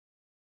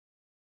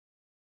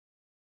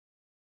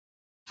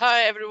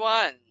Hi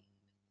everyone,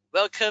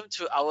 welcome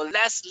to our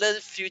Let's Learn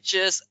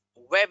Futures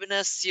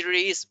webinar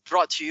series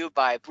brought to you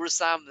by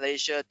Bursa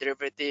Malaysia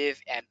Derivative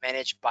and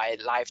managed by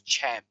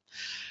LifeChamp.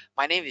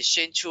 My name is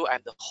SinChew. I'm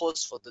the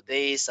host for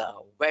today's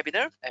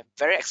webinar. I'm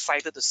very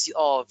excited to see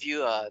all of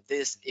you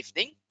this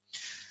evening.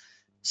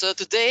 So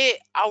today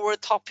our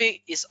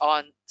topic is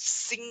on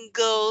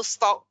single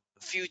stock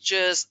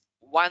futures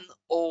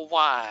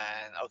 101.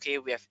 Okay,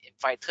 we have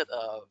invited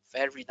a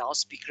very renowned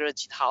speaker,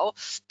 Jeen Hao,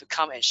 to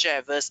come and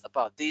share with us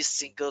about this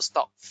single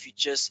stock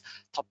futures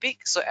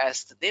topic. So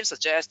as the name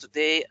suggests,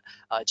 today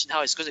Jeen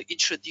Hao is going to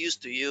introduce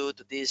to you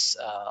to this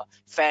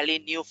fairly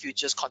new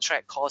futures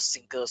contract called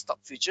single stock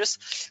futures.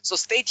 So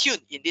stay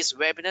tuned in this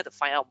webinar to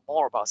find out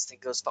more about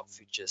single stock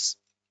futures.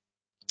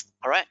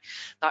 All right.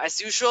 Now, as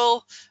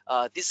usual,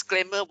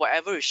 disclaimer: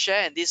 whatever we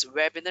share in this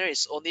webinar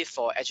is only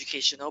for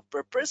educational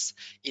purpose.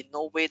 In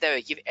no way that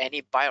we give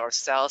any buy or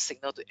sell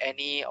signal to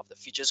any of the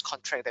futures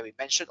contract that we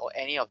mentioned or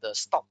any of the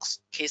stocks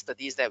case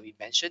studies that we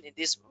mentioned in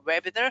this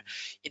webinar.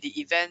 In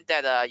the event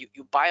that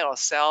you buy or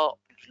sell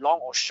long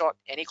or short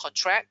any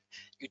contract,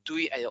 you do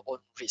it at your own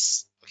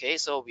risk. Okay,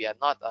 so we are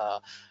not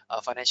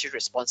financially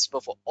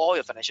responsible for all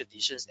your financial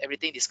decisions.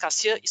 Everything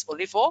discussed here is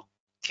only for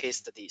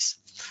case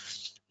studies.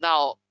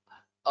 Now,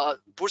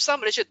 Bursa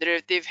Malaysia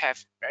Derivative have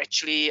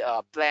actually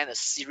planned a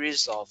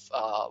series of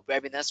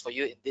webinars for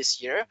you in this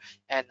year,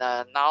 and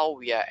now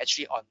we are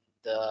actually on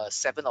the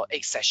 7th or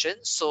 8th session.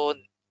 So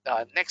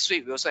next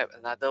week we also have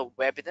another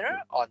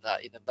webinar on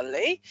in the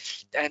Malay,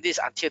 and this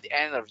is until the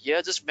end of the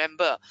year. Just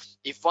remember,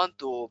 if you want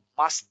to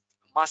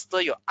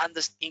master your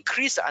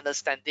increase the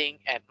understanding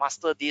and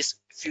master this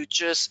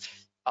futures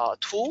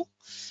tool,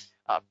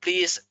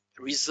 please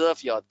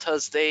reserve your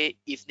Thursday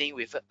evening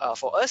with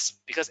for us,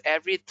 because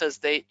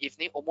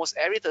almost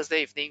every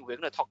Thursday evening, we're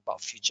going to talk about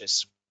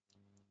futures.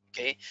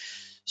 Okay,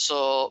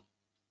 so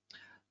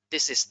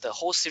this is the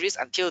whole series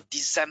until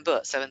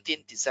December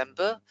 17th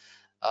December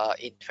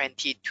in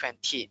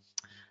 2020.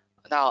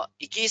 Now,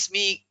 it gives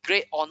me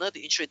great honor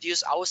to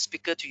introduce our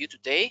speaker to you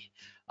today.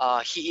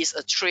 He is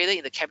a trader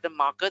in the capital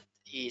market.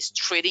 He is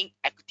trading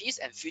equities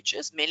and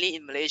futures, mainly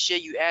in Malaysia,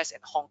 US,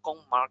 and Hong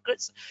Kong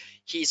markets.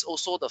 He is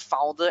also the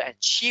founder and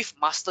chief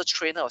master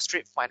trainer of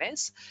Street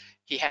Finance.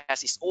 He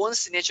has his own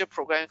signature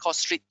program called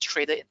Street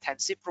Trader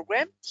Intensive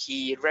Program.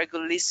 He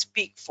regularly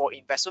speaks for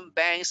investment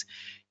banks,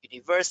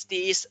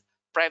 universities,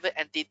 private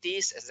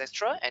entities,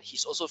 etc. And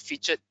he's also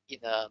featured in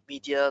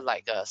media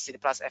like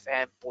CITYPlus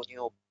FM,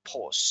 Borneo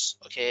Post.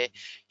 Okay,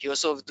 he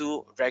also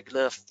do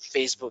regular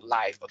Facebook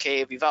Live.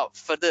 Okay, without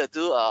further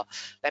ado,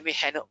 let me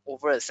hand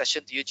over the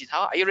session to you, Jeen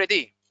Hao. Are you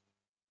ready?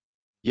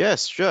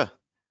 Yes, sure.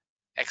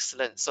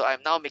 Excellent. So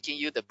I'm now making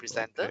you the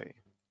presenter. Okay.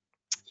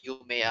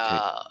 You may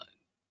go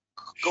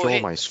Show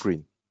ahead. my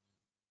screen.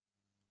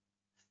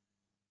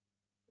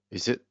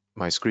 Is it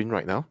my screen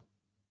right now?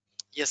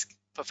 Yes,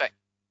 perfect.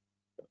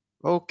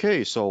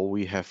 Okay, so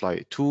we have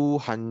like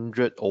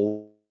 200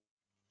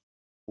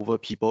 over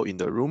people in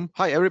the room.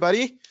 Hi,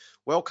 everybody.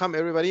 Welcome,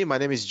 everybody. My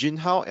name is Jeen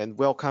Hao, and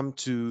welcome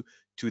to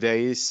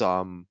today's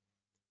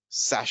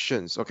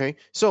sessions. Okay,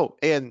 so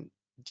and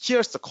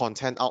here's the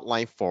content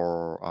outline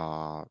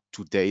for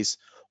today's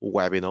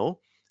webinar,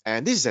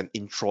 and this is an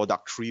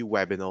introductory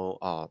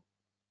webinar.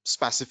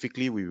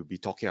 Specifically, we will be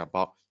talking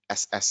about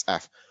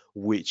SSF,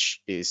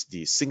 which is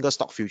the single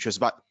stock futures.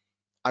 But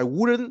I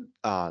wouldn't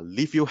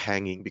leave you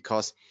hanging,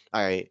 because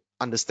I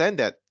understand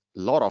that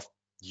a lot of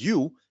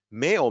you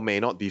may or may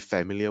not be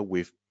familiar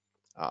with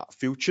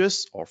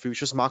futures or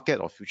futures market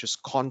or futures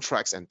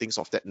contracts and things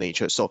of that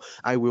nature. So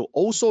I will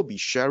also be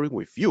sharing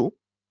with you,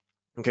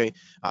 okay,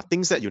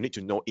 things that you need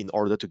to know in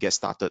order to get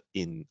started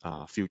in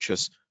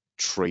futures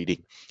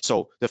trading.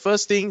 So the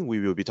first thing, we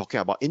will be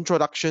talking about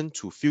introduction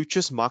to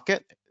futures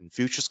market and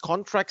futures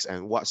contracts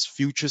and what's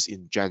futures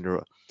in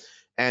general.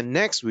 And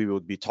next, we will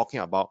be talking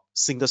about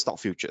single stock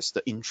futures,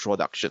 the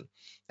introduction.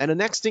 And the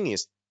next thing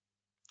is,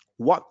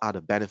 what are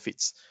the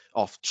benefits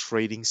of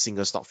trading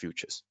single stock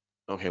futures?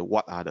 Okay,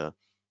 what are the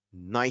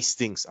nice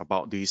things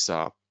about this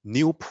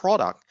new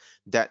product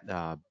that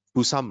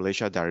Bursa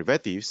Malaysia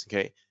Derivatives,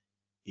 okay,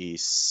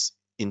 is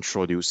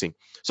introducing.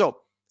 So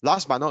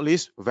last but not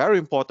least, very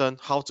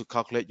important, how to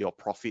calculate your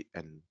profit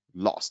and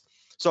loss.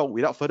 So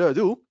without further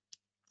ado,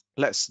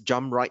 let's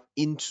jump right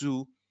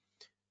into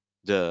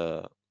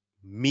the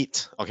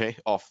meat, okay,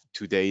 of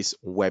today's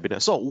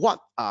webinar. So what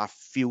are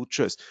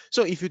futures?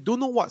 So if you don't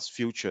know what's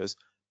futures,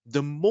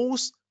 the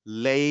most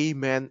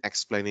layman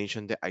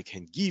explanation that I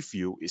can give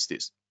you is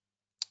this.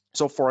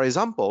 So for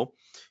example,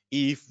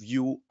 if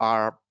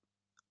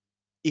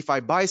I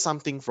buy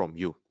something from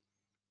you,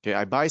 okay,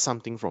 I buy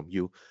something from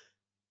you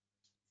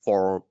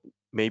for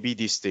maybe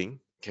this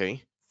thing,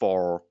 okay,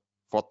 for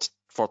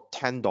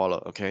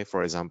 $10, okay,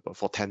 for example,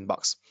 for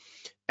 $10,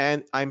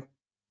 and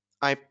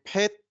I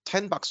paid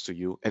 $10 to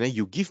you, and then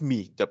you give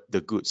me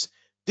the goods.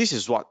 This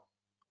is what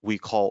we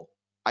call,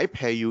 I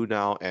pay you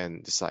now,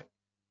 and it's like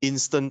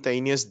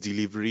instantaneous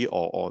delivery,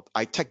 or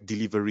I take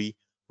delivery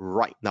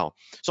right now.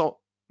 So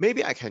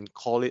maybe I can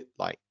call it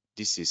like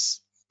this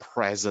is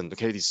present.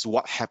 Okay, this is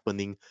what's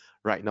happening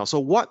right now. So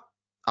what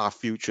are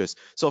futures?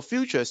 So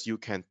futures, you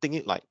can think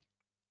it like,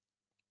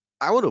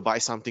 I want to buy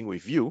something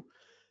with you,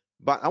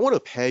 but I want to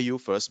pay you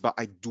first, but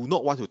I do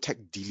not want to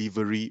take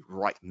delivery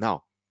right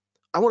now.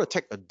 I want to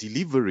take a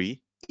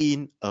delivery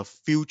in a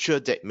future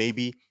that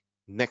maybe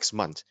next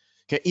month.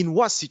 Okay, in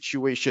what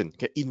situation?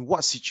 Okay, in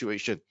what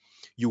situation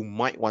you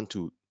might want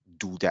to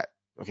do that?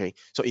 Okay,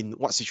 so in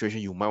what situation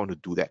you might want to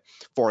do that?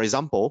 For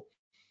example,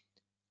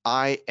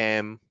 I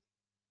am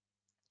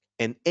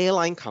an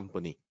airline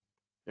company.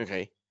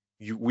 Okay,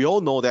 we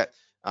all know that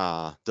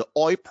the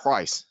oil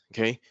price,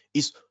 okay,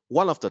 is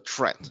one of the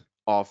threat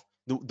of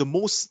the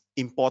most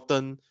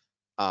important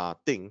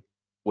thing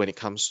when it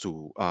comes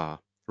to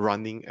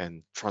running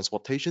and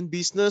transportation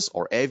business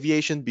or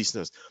aviation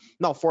business.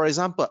 Now, for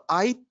example,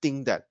 I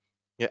think that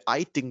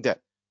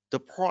the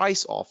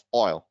price of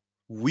oil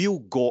will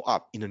go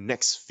up in the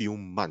next few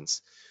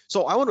months.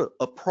 So I want to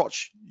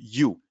approach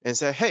you and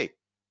say, hey,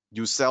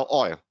 you sell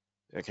oil,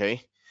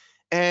 okay,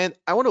 and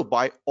I want to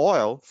buy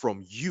oil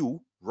from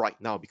you right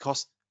now,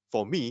 because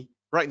for me,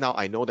 right now,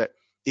 I know that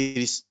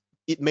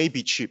it may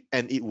be cheap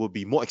and it will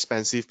be more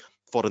expensive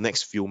for the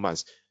next few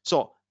months.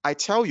 So I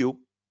tell you,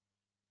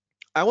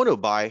 I want to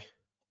buy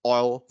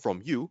oil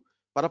from you,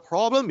 but the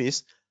problem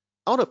is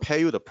I want to pay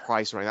you the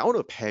price right now. I want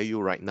to pay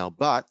you right now,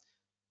 but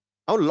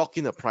I want to lock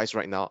in the price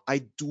right now. I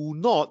do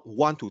not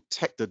want to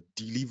take the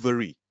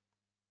delivery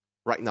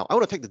right now. I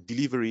want to take the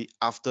delivery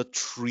after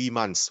 3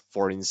 months,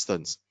 for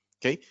instance.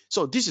 Okay,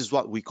 so this is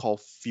what we call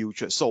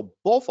future. So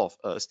both of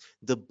us,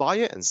 the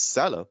buyer and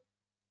seller,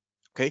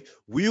 okay,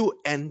 will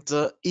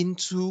enter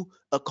into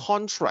a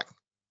contract,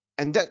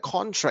 and that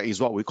contract is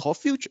what we call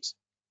futures.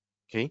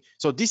 Okay,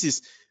 so this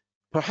is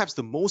perhaps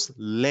the most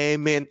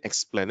layman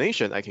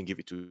explanation I can give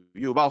it to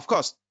you. But of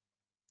course,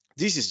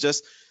 this is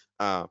just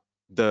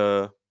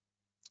the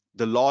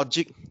the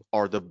logic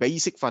or the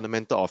basic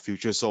fundamental of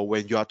futures. So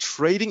when you are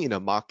trading in a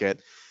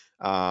market,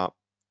 uh,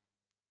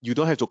 you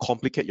don't have to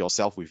complicate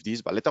yourself with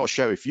this, but later I'll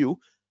share with you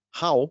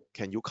how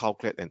can you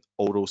calculate and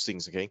all those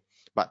things, okay?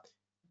 But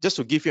just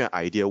to give you an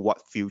idea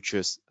what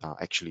futures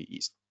actually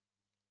is.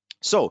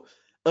 So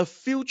a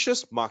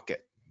futures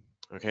market,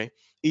 okay,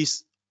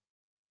 is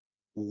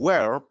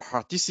where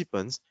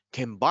participants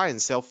can buy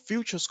and sell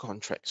futures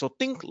contracts. So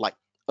think like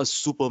a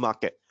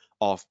supermarket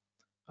of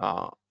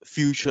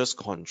futures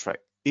contract.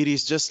 It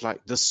is just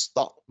like the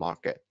stock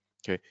market.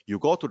 Okay, you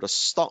go to the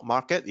stock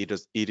market. It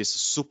is a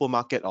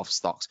supermarket of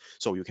stocks.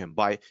 So you can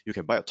buy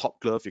a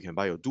Top Glove, you can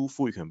buy your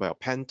Dufu, you can buy your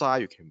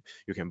Penta,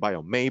 you can buy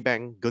your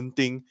Maybank,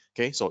 Genting.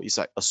 Okay, so it's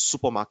like a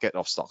supermarket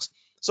of stocks.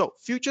 So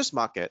futures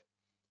market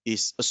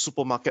is a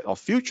supermarket of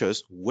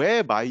futures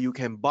whereby you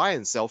can buy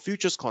and sell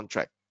futures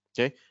contract.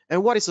 Okay,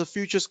 and what is a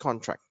futures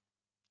contract?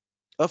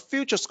 A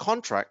futures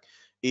contract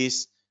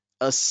is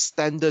a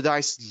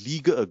standardized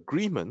legal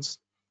agreement,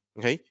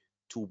 okay,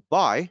 to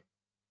buy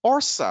or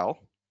sell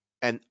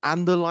an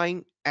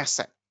underlying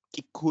asset.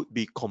 It could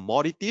be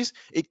commodities,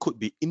 it could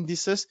be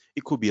indices,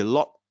 it could be a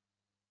lot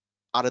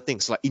other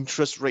things like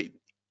interest rate.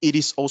 It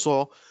is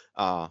also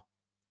uh,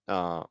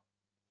 uh,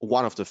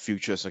 one of the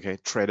futures, okay,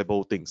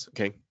 tradable things,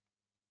 okay,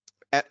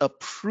 at a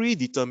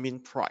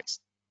predetermined price,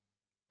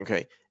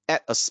 okay,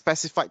 at a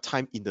specified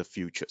time in the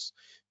futures.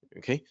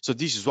 Okay, so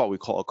this is what we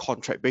call a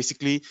contract.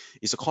 Basically,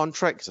 it's a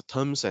contract, it's a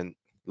terms, and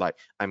like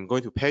I'm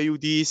going to pay you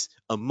this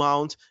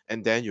amount,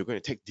 and then you're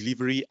going to take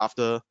delivery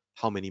after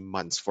how many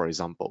months, for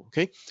example.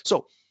 Okay,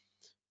 so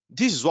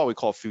this is what we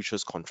call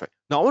futures contract.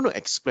 Now I want to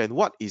explain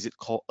what is it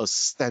called a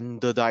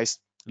standardized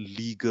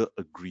legal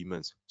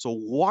agreement. So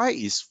why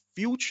is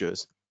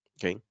futures,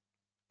 okay,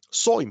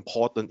 so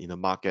important in the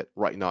market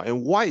right now,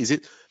 and why is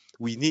it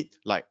we need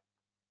like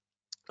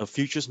a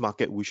futures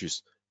market which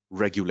is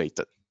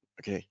regulated?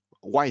 Okay,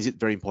 why is it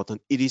very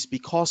important? It is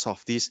because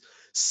of these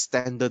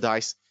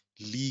standardized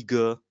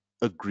legal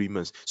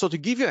agreements. So to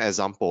give you an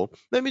example,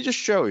 let me just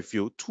share with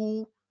you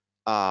two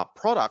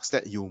products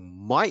that you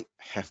might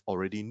have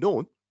already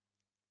known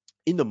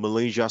in the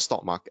Malaysia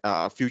stock market,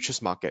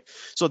 futures market.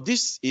 So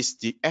this is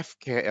the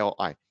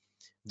FKLI.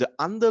 The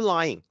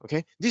underlying,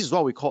 okay, this is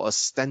what we call a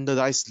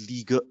standardized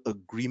legal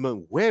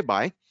agreement,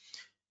 whereby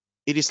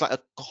it is like a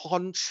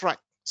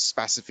contract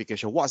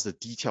specification. What's the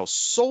details?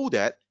 So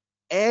that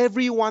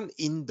everyone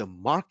in the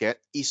market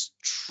is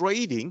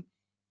trading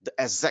the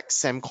exact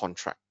same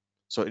contract.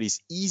 So it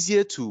is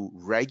easier to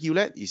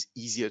regulate, it's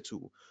easier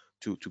to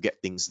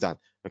get things done.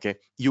 Okay,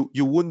 you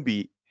wouldn't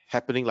be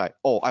happening like,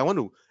 oh, I want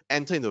to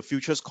enter in the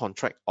futures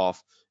contract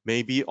of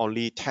maybe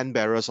only 10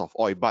 barrels of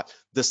oil, but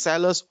the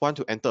sellers want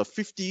to enter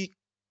 50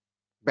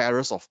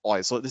 barrels of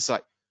oil. So it's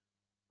like,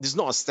 this is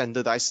not a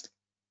standardized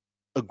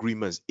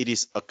agreements, it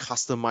is a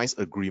customized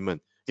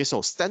agreement. Okay,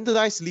 so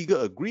standardized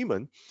legal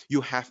agreement,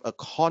 you have a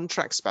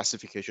contract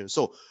specification.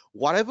 So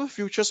whatever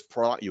futures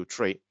product you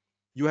trade,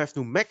 you have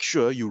to make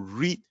sure you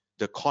read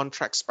the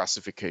contract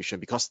specification,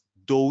 because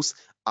those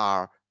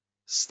are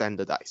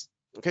standardized.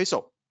 Okay,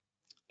 so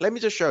let me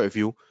just share with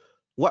you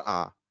what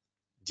are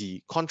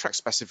the contract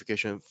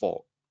specification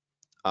for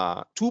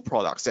two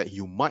products that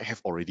you might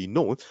have already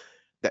known.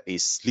 that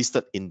is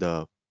listed in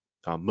the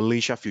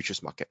Malaysia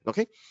futures market.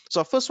 Okay,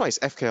 so first one is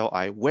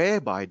FKLI,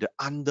 whereby the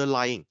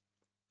underlying,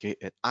 okay,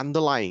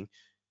 underlying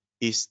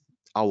is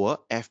our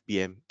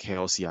FBM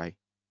KLCI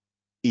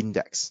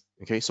index.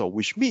 Okay, so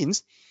which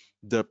means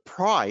the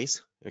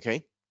price,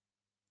 okay,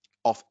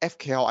 of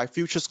FKLI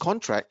futures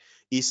contract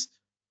is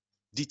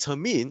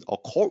determined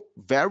or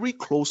very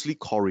closely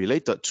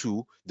correlated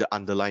to the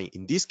underlying.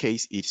 In this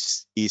case, it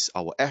is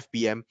our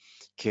FBM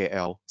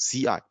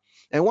KLCI.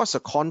 And what's the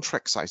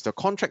contract size? The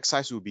contract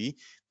size will be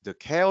the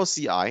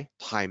KLCI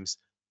times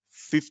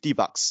 50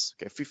 bucks,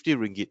 okay, 50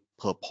 ringgit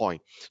per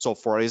point. So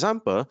for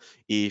example,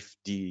 if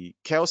the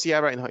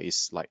KLCI right now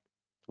is like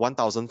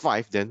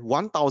 1,005, then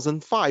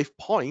 1,005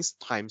 points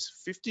times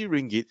 50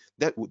 ringgit,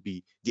 that would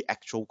be the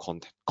actual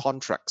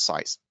contract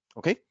size.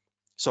 Okay,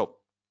 so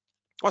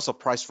what's the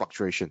price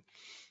fluctuation?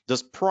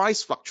 The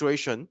price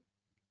fluctuation,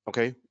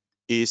 okay,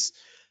 is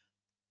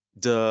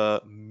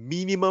the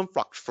minimum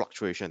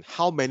fluctuation.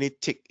 How many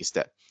tick is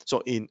that?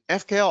 So in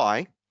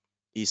FKLI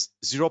is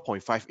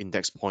 0.5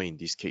 index point in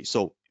this case.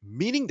 So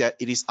meaning that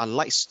it is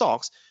unlike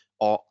stocks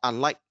or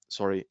unlike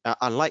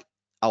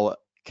our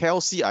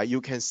KLCI,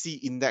 you can see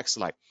index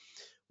like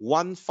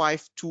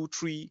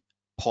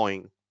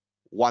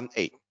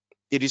 1523.18.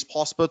 It is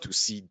possible to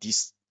see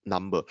this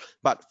number,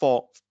 but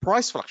for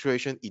price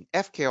fluctuation in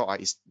FKLI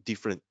is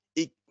different.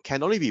 It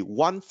can only be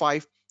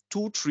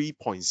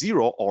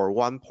 1523.0 or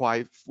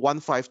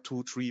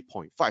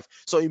 1523.5.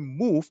 So it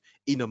moves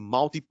in a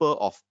multiple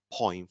of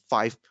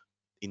 0.5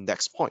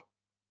 index point.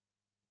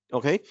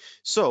 Okay,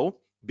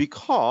 so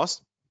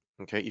because,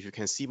 okay, if you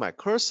can see my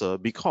cursor,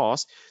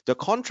 because the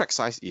contract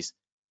size is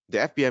the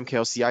FBM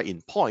KLCI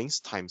in points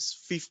times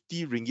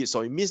 50 ringgit.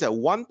 So it means that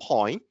 1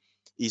 point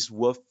is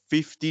worth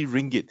 50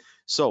 ringgit.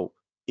 So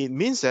it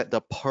means that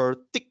the per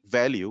tick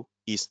value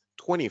is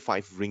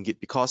 25 ringgit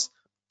because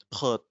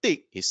per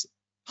tick is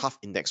half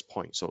index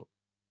point. So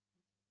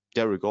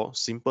there we go,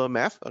 simple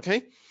math.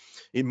 Okay,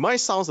 it might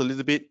sound a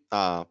little bit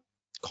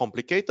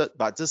complicated,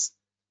 but just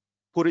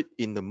put it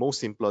in the most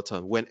simpler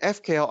term. When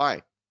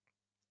FKLI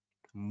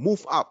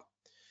move up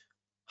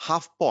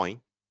half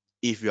point,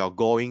 if you are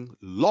going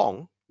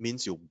long,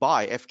 means you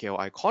buy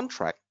FKLI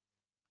contract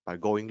by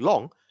going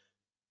long,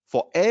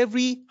 for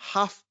every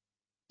half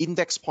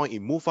index point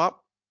it move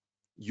up,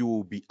 you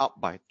will be up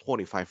by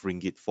 25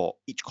 ringgit for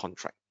each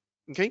contract.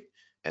 Okay,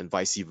 and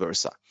vice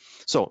versa.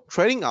 So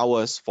trading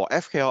hours for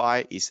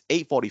FKLI is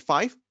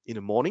 8:45 in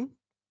the morning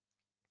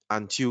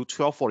until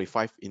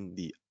 12:45 in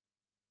the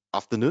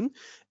afternoon,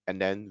 and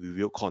then we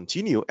will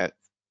continue at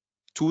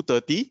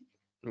 2:30,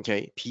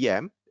 okay,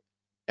 p.m.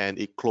 and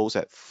it closed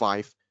at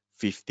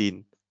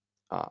 5:15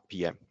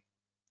 p.m.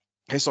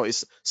 Okay, so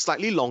it's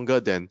slightly longer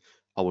than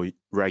our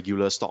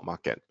regular stock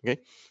market.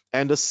 Okay,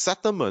 and the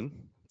settlement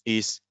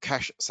is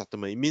cash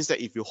settlement. It means that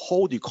if you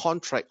hold the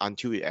contract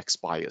until it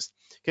expires.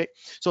 Okay,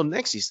 so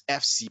next is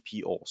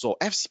FCPO. So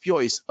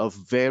FCPO is a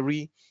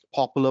very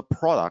popular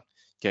product,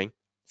 okay,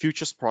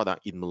 futures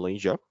product in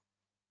Malaysia.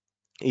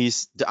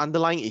 Is the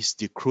underlying is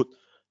the crude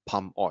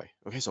palm oil.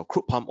 Okay, so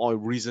crude palm oil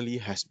recently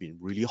has been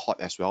really hot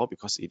as well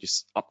because it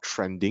is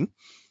uptrending.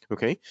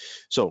 Okay,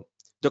 so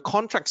the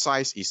contract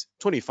size is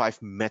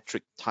 25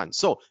 metric tons.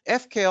 So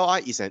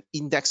FKLI is an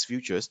index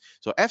futures.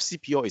 So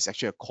FCPO is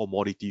actually a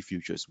commodity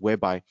futures,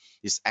 whereby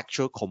it's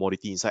actual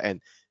commodity inside,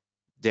 and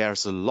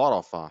there's a lot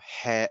of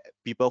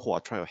people who are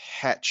trying to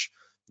hedge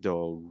the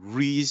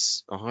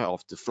risk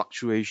of the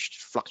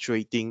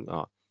fluctuating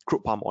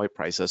crude palm oil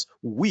prices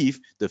with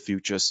the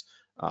futures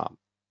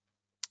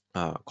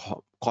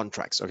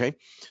contracts. Okay,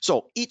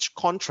 so each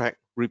contract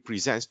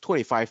represents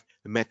 25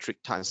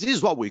 metric tons. This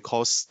is what we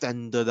call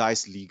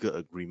standardized legal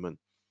agreement.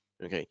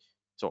 Okay,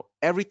 so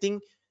everything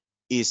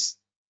is,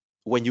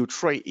 when you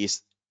trade,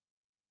 is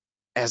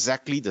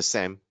exactly the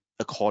same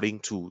according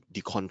to the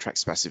contract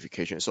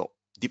specification. So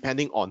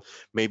depending on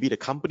maybe the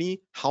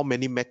company, how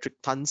many metric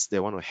tons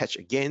they want to hedge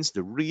against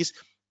the risk,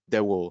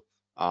 they will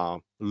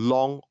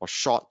long or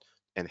short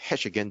and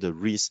hedge against the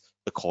risk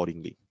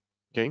accordingly.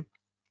 Okay,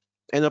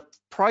 and the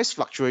price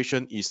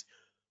fluctuation is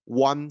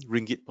 1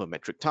 ringgit per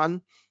metric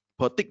ton,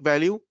 per tick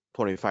value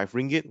 25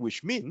 ringgit,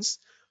 which means,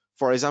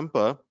 for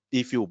example,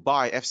 if you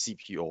buy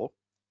FCPO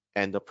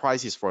and the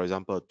price is, for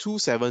example,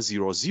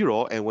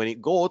 2700, and when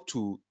it go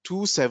to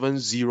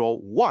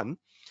 2701,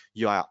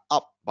 you are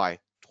up by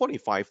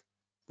 25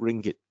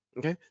 ringgit.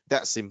 Okay,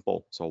 that's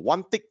simple. So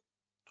 1 tick,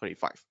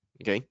 25.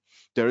 Okay,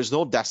 there is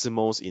no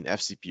decimals in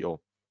FCPO.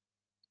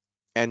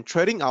 And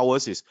trading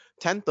hours is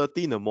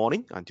 10:30 in the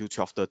morning until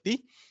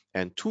 12:30,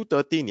 and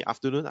 2:30 in the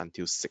afternoon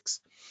until 6.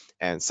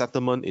 And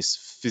settlement is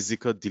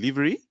physical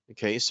delivery.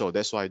 Okay, so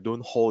that's why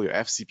don't hold your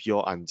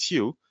FCPO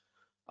until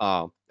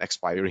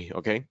expiry.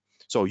 Okay,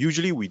 so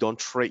usually we don't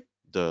trade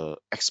the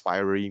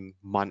expiring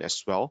month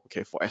as well.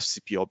 Okay, for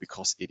FCPO,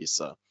 because it is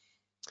a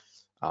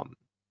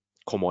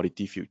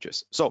commodity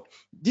futures. So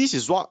this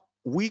is what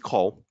we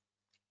call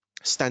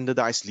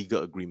standardized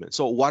legal agreement.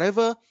 So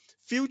whatever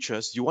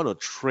futures you want to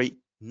trade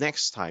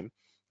next time,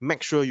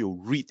 make sure you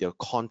read their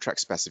contract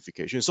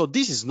specification. So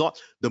this is not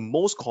the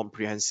most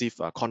comprehensive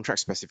contract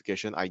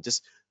specification. I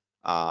just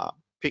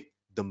pick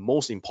the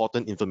most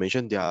important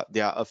information. There are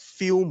a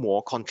few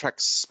more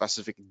contract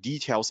specific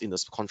details in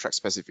the contract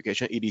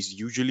specification. It is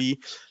usually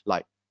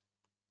like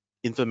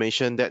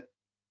information that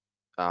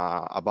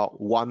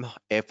about one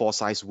A4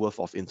 size worth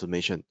of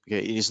information. Okay,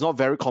 it is not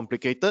very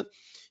complicated.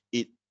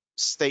 It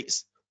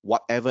states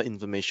whatever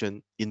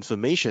information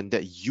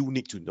that you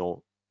need to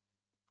know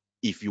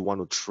if you want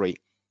to trade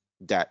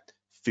that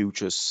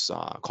futures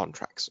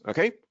contracts.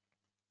 Okay,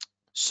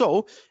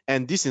 so,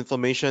 and this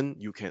information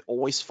you can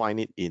always find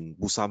it in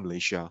Bursa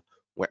Malaysia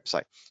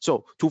website.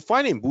 So to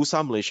find it in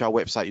Bursa Malaysia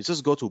website, you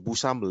just go to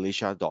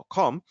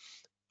bursamalaysia.com.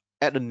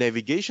 At the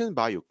navigation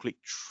bar, you click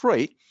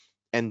trade,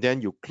 and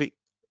then you click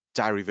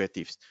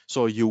derivatives.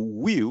 So you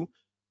will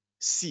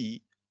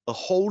see a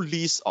whole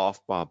list of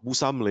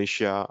Bursa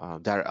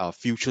Malaysia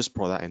futures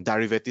product and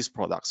derivatives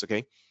products.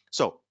 Okay,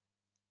 so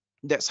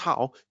that's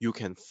how you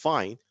can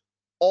find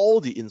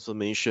all the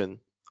information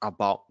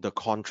about the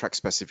contract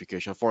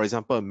specification. For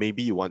example,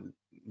 maybe you want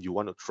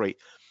to trade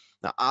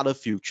other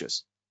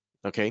futures.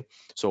 Okay,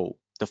 so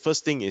the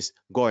first thing is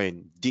go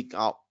and dig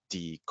out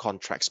the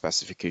contract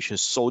specification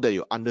so that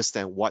you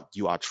understand what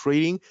you are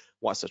trading,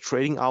 what's the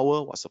trading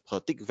hour, what's the per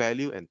tick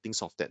value, and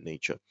things of that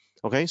nature.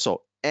 Okay,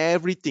 so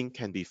everything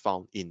can be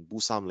found in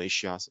Bursa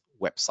Malaysia's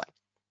website.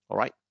 All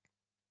right.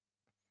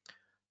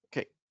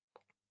 Okay,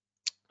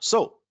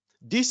 so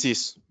this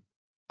is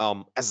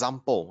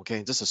example.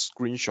 Okay, just a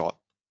screenshot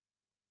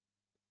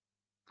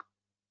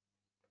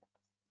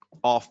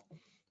of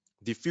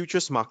the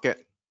futures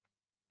market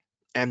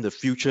and the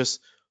futures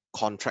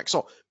contract.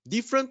 So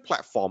different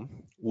platform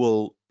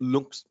will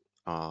look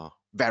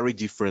very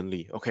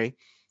differently. Okay,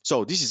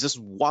 so this is just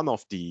one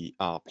of the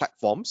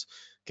platforms.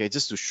 Okay,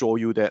 just to show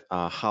you that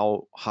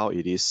how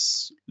it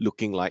is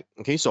looking like.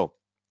 Okay, so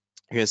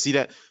you can see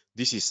that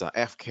this is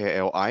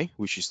FKLI,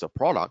 which is the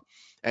product,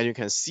 and you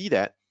can see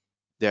that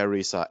there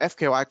is a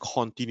FKLI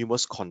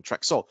continuous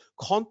contract. So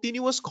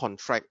continuous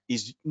contract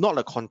is not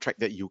a contract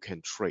that you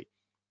can trade.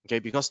 Okay,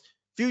 because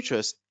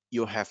futures,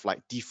 you have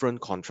like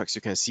different contracts.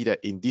 You can see that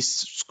in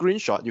this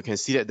screenshot, you can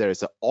see that there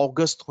is an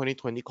August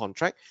 2020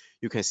 contract.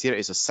 You can see that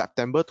it's a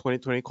September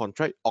 2020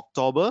 contract,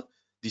 October,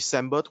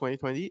 December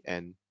 2020,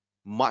 and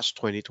March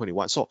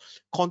 2021. So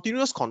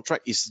continuous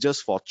contract is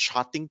just for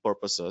charting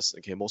purposes,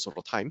 okay, most of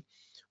the time,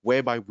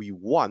 whereby we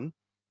want,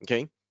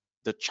 okay,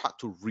 the chart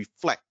to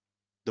reflect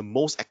the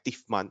most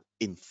active month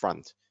in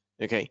front.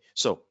 Okay,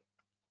 so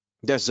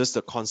that's just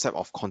the concept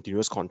of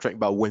continuous contract.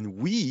 But when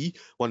we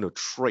want to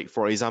trade,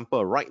 for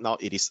example, right now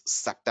it is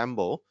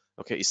September.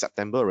 Okay, it's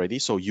September already,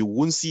 so you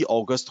won't see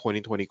August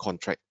 2020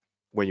 contract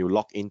when you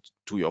log into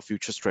your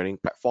futures trading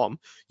platform.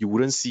 You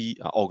wouldn't see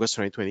August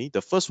 2020.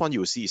 The first one you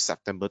will see is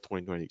September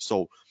 2020.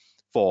 So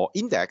for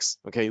index,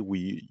 okay,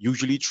 we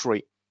usually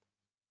trade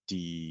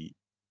the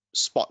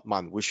spot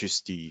month, which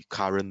is the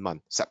current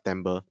month,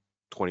 September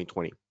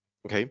 2020.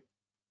 Okay,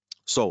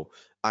 so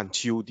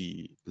until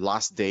the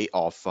last day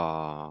of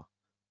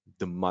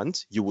the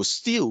month, you will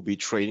still be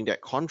trading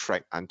that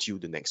contract until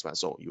the next month.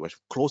 So you will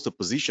close the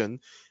position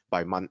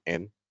by month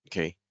end,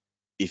 okay,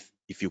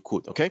 if you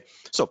could. Okay,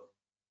 so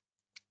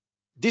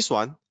this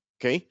one,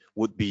 okay,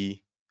 would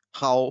be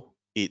how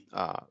it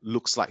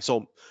looks like.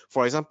 So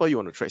for example, you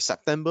want to trade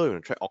September, you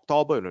want to trade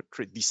October, you want to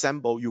trade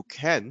December, you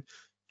can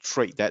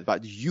trade that.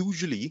 But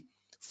usually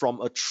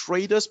from a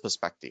trader's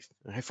perspective,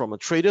 okay, from a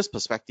trader's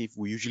perspective,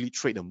 we usually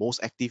trade the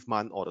most active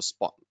month or the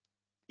spot.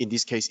 In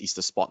this case, is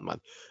the spot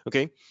month.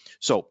 Okay,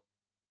 so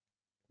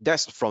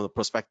that's from the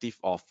perspective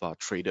of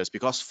traders,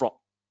 because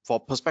for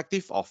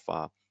perspective of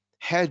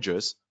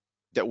hedgers,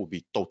 that would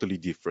be totally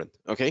different.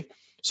 Okay,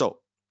 so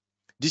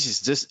this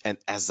is just an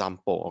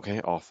example,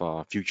 okay,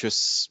 of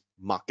futures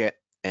market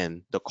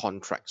and the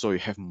contract. So you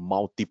have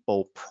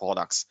multiple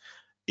products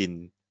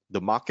in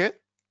the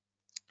market,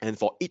 and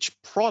for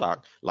each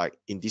product, like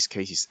in this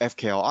case is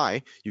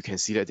FKLI, you can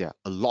see that there are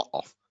a lot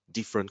of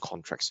different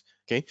contracts.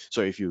 Okay,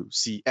 so if you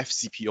see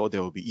FCPO,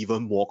 there will be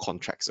even more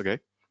contracts. Okay,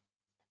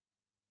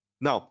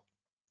 now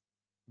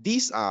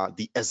these are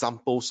the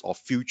examples of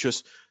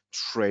futures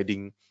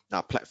trading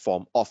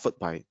platform offered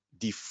by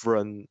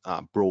different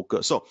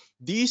brokers. So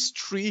these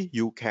three,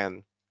 you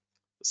can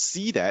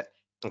see that,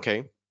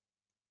 okay,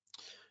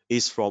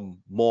 is from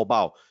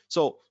mobile.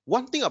 So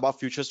one thing about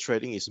futures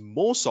trading is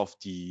most of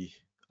the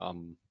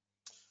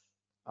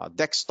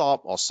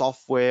desktop or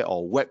software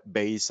or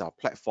web-based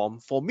platform,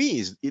 for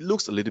me, it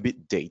looks a little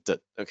bit dated.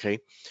 Okay,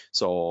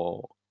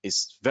 so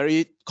it's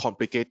very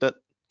complicated.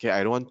 Okay,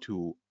 I don't want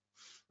to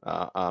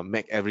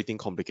make everything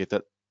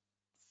complicated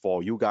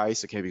for you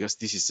guys, okay, because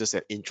this is just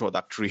an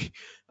introductory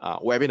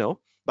webinar.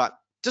 But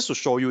just to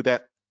show you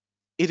that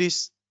it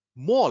is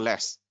more or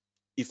less,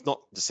 if not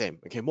the same,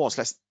 okay, more or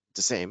less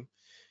the same,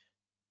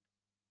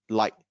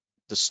 like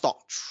the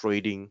stock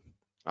trading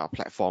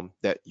platform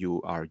that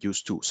you are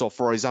used to. So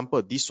for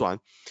example, this one,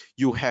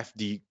 you have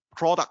the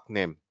product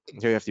name.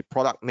 Okay, you have the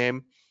product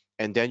name,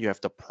 and then you have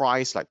the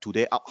price, like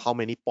today up how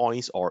many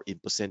points or in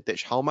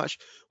percentage how much,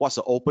 what's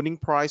the opening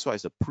price, what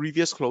is the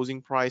previous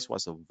closing price,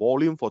 what's the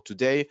volume for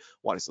today,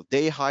 what is the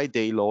day high,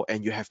 day low,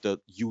 and you have the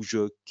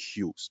usual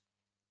cues.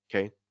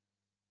 Okay,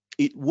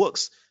 it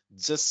works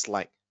just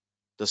like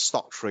the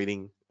stock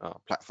trading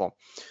platform.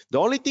 The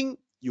only thing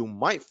you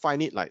might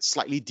find it like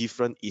slightly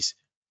different is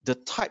the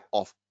type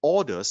of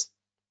orders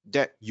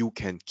that you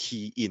can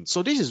key in.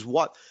 So this is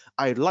what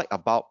I like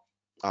about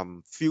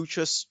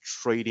futures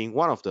trading.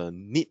 One of the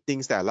neat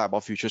things that I like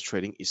about futures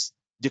trading is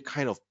the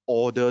kind of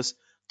orders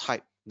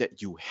type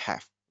that you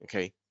have,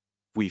 okay,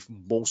 with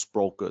most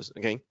brokers,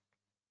 okay.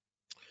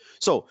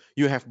 So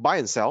you have buy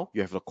and sell,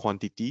 you have a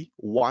quantity.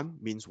 One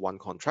means one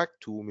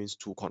contract, two means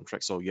two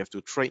contracts. So you have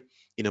to trade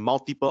in a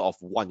multiple of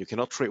one. You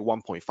cannot trade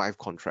 1.5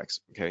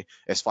 contracts, okay?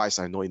 As far as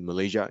I know in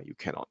Malaysia, you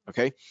cannot,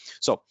 okay?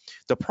 So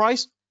the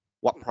price,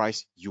 what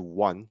price you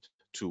want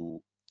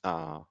to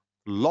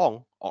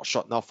long or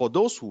short. Now, for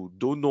those who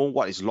don't know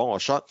what is long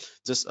or short,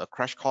 just a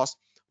crash course.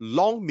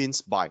 Long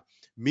means buy,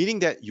 meaning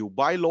that you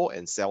buy low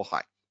and sell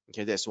high.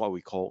 Okay, that's what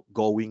we call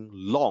going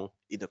long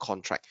in the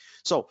contract.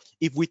 So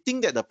if we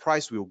think that the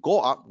price will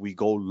go up, we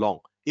go long.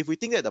 If we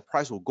think that the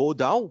price will go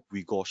down,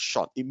 we go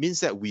short. It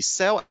means that we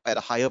sell at a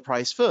higher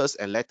price first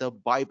and later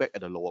buy back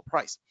at a lower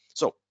price.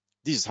 So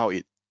this is how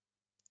it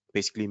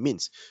basically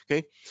means.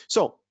 Okay,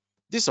 so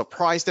this is a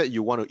price that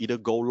you want to either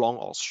go long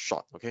or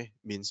short. Okay,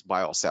 means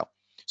buy or sell.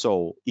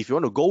 So if you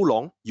want to go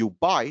long, you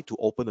buy to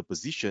open the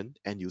position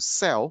and you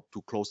sell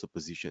to close the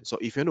position. So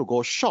if you want to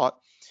go short,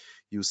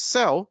 you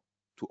sell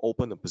to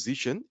open the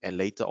position and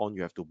later on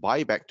you have to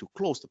buy back to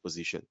close the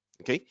position.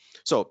 Okay,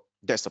 so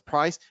that's the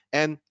price.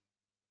 And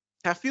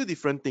a few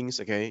different things.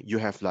 Okay, you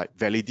have like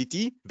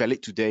validity.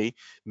 Valid today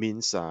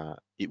means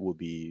it will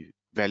be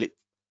valid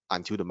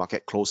until the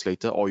market close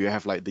later, or you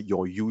have like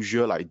your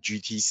usual like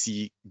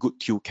GTC good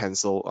till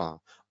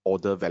cancel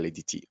order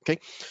validity. Okay,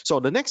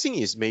 so the next thing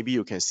is maybe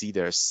you can see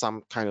there's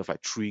some kind of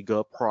like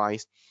trigger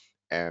price,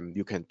 and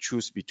you can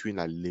choose between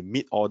a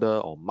limit order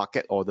or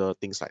market order,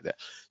 things like that.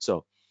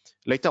 So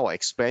later I'll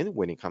explain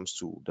when it comes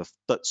to the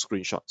third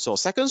screenshot. So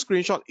second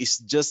screenshot is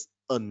just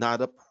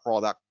another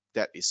product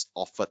that is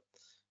offered.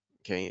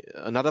 Okay,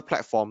 another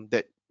platform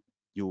that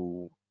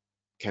you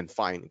can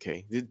find.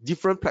 Okay, the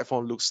different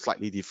platform looks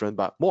slightly different,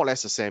 but more or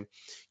less the same.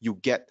 You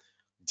get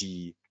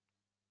the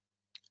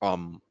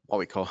what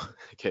we call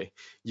okay,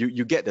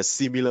 you get the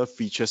similar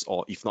features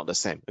or if not the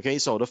same. Okay,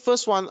 so the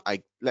first one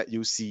I let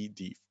you see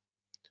the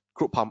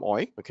crude palm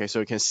oil. Okay,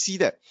 so you can see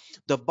that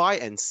the buy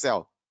and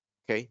sell,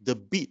 okay, the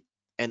bid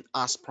and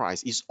ask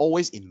price is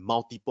always in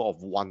multiple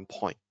of 1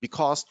 point,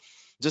 because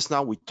just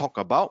now we talk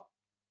about,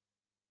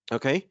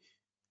 okay,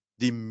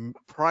 the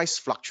price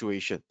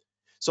fluctuation.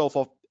 So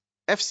for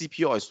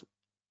FCP oil is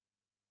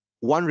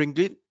 1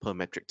 ringgit per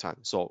metric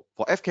ton. So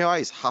for FKI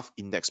is half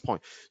index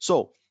point.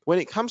 So when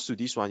it comes to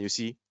this one, you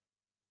see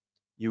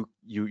you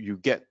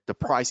get the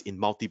price in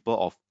multiple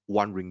of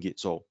 1 ringgit.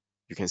 So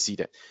you can see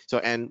that. So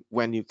and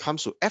when it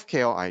comes to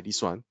FKLI,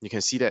 this one, you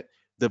can see that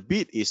the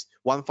bid is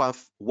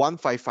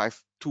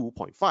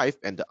 1552.5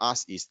 and the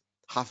ask is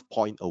half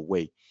point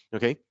away.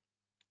 Okay,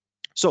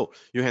 so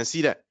you can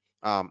see that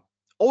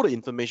all the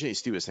information is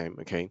still the same.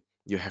 Okay,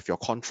 you have your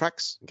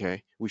contracts,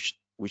 okay, which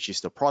is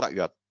the product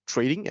you are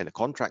trading and the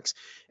contracts,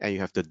 and you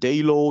have the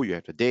day low, you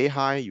have the day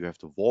high, you have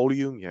the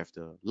volume, you have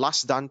the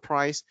last done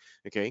price.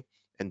 Okay,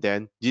 and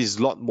then this is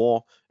a lot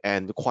more,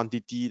 and the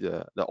quantity,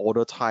 the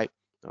order type,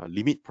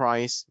 limit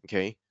price,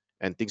 okay,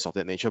 and things of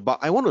that nature.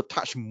 But I want to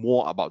touch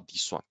more about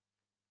this one.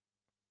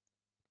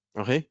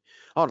 Okay,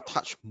 I want to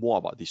touch more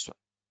about this one.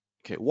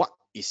 Okay, what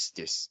is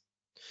this?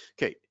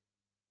 Okay,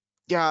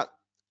 there are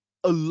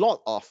a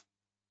lot of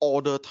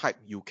order type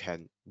you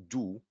can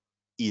do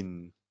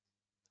in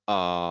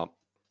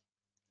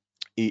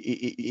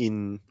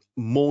in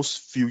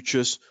most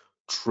futures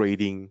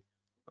trading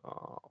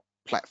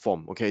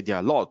platform. Okay, there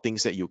are a lot of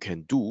things that you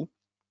can do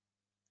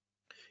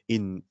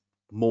in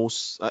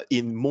most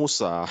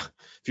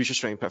futures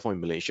trading platform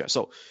in Malaysia.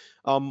 So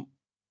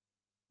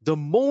the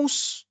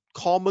most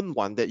common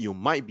one that you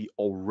might be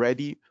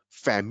already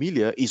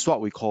familiar is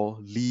what we call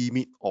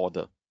limit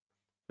order.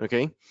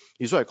 Okay,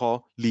 is what I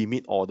call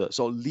limit order.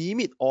 So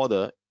limit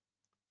order,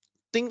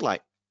 think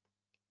like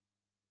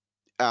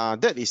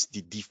that is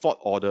the default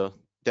order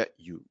that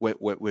you when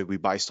we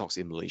buy stocks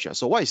in Malaysia.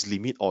 So what is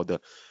limit order?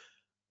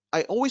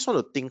 I always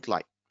want to think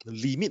like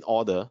limit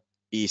order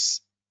is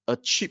a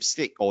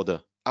cheapskate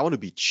order. I want to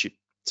be cheap.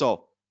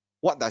 So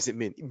what does it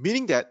mean?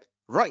 Meaning that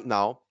right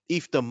now,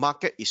 if the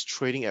market is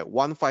trading at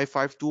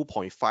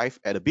 1552.5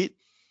 at a bid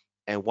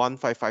and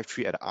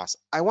 1553 at the ask,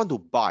 I want to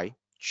buy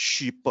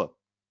cheaper.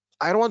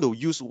 I don't want to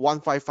use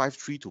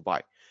 1553 to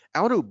buy.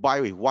 I want to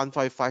buy with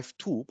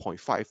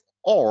 1552.5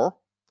 or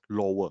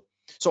lower.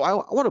 So I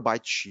want to buy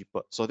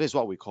cheaper. So that's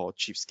what we call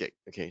cheapskate.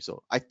 Okay,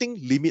 so I think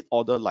limit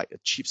order like a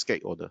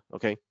cheapskate order.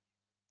 Okay,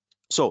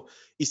 so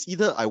it's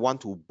either I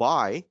want to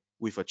buy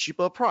with a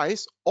cheaper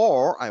price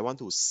or I want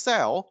to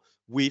sell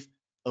with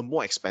a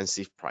more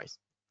expensive price.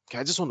 Okay,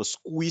 I just want to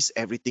squeeze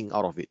everything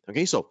out of it.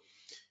 Okay, so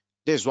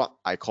This is what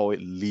I call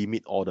it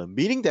limit order,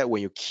 meaning that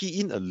when you key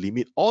in a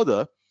limit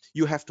order,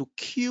 you have to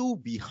queue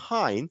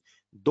behind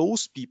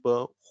those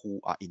people who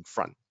are in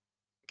front,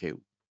 okay,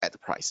 at the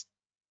price.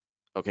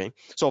 Okay,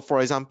 so for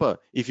example,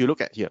 if you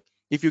look at here,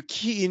 if you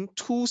key in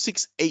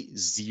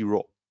 2680,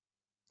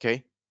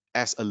 okay,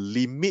 as a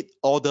limit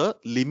order,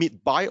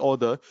 limit buy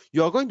order,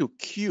 you are going to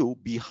queue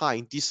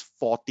behind these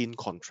 14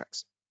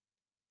 contracts.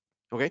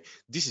 Okay,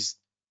 this is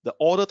the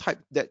order type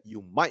that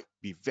you might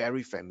be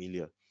very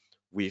familiar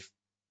with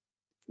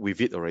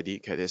it already.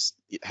 Okay,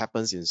 it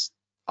happens in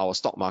our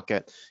stock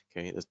market.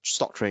 Okay, the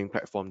stock trading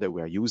platform that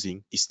we are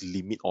using is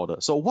limit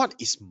order. So what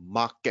is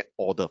market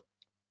order?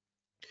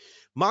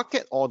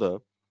 Market order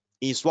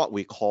is what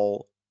we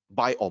call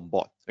buy on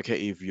board.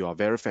 Okay, if you are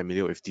very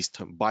familiar with this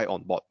term, buy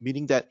on board,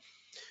 meaning that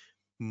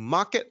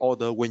market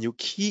order, when you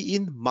key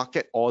in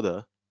market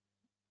order,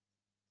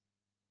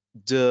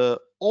 the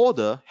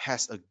order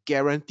has a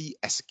guaranteed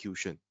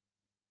execution.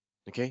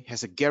 Okay,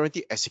 has a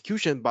guaranteed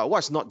execution, but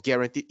what's not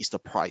guaranteed is the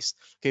price.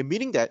 Okay,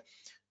 meaning that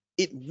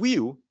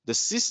the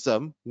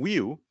system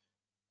will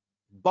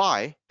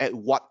buy at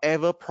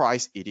whatever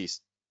price it is.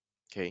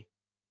 Okay,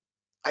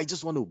 I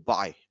just want to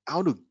buy. I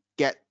want to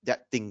get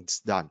that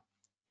things done.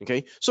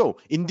 Okay, so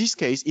in this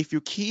case, if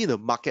you key in a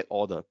market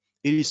order,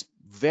 it is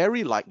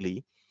very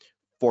likely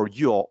for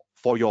your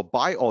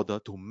buy order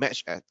to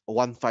match at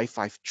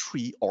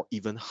 1553 or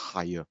even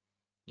higher.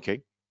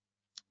 Okay,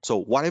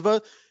 so whatever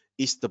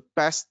is the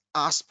best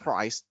ask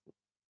price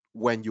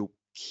when you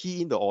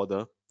key in the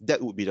order,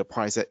 that would be the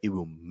price that it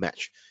will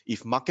match.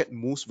 If market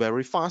moves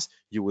very fast,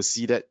 you will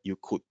see that you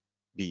could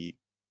be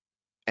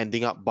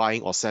ending up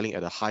buying or selling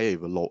at a higher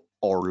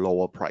or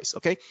lower price.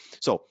 Okay,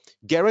 so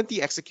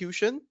guarantee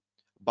execution,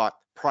 but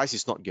price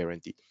is not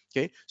guaranteed.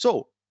 Okay,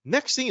 so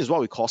next thing is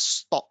what we call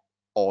stop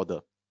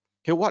order.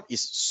 Okay, what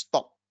is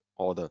stop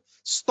order?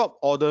 Stop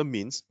order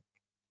means,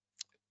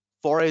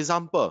 for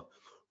example,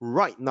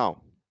 right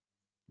now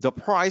the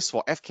price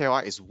for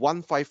FKY is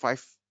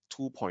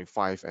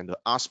 1552.5 and the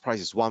ask price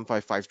is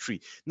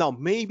 1553. Now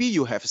maybe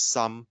you have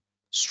some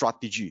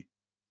strategy.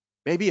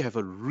 Maybe you have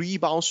a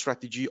rebound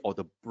strategy or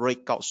the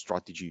breakout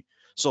strategy.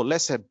 So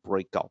let's say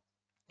breakout.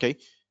 Okay.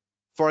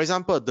 For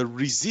example, the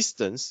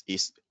resistance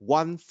is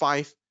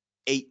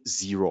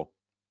 1580.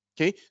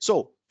 Okay.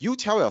 So you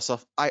tell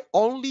yourself, I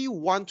only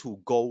want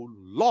to go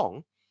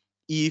long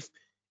if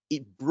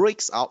it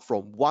breaks out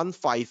from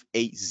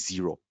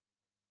 1580.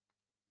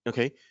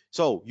 Okay.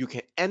 So you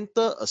can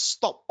enter a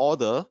stop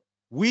order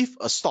with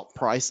a stop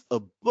price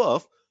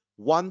above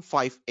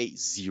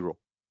 1580.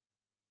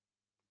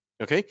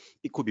 Okay,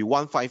 it could be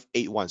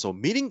 1581. So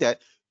meaning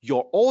that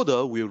your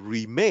order will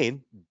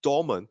remain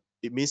dormant.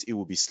 It means it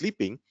will be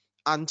sleeping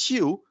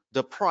until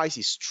the price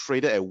is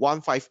traded at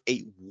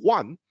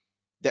 1581.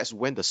 That's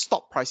when the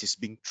stop price is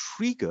being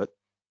triggered.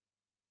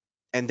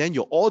 And then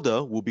your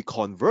order will be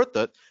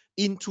converted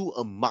into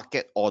a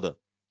market order.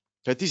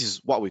 Okay, this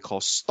is what we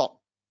call stop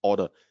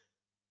order.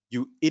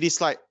 It is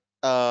like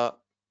a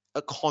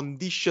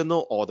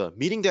conditional order,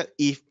 meaning that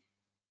if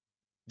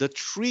the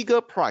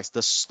trigger price,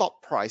 the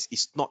stop price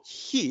is not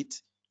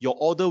hit, your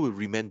order will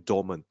remain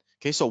dormant.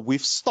 Okay, so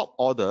with stop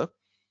order,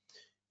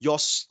 your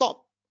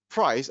stop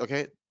price,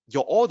 okay,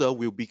 your order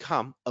will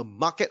become a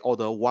market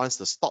order once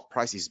the stop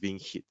price is being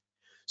hit.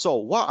 So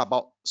what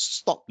about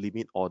stop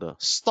limit order?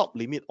 Stop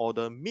limit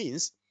order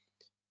means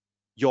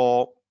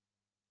your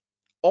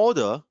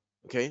order,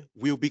 okay,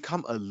 will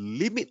become a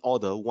limit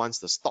order once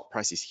the stop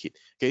price is hit.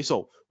 Okay,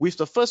 so with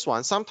the first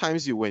one,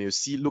 sometimes when you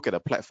look at a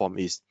platform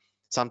is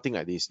something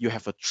like this. You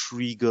have a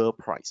trigger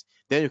price.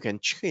 Then you can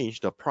change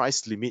the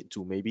price limit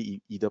to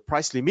maybe either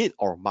price limit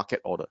or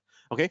market order.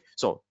 Okay,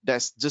 so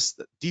that's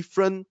just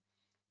different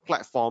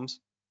platforms.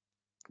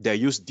 They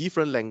use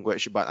different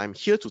language, but I'm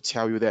here to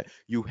tell you that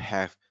you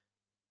have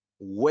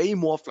way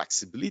more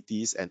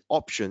flexibilities and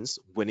options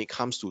when it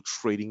comes to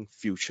trading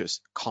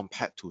futures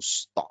compared to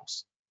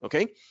stocks.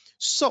 Okay,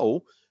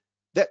 so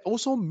that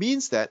also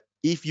means that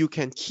if you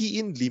can key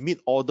in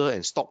limit order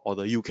and stop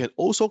order, you can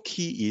also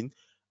key in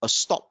a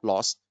stop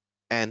loss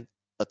and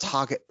a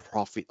target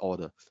profit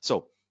order.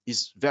 So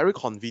it's very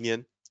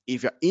convenient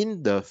if you're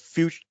in the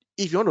future.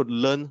 If you want to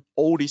learn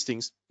all these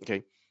things,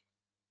 okay,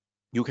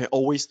 you can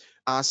always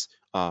ask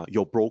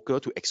your broker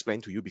to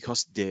explain to you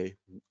because they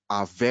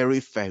are very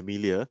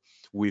familiar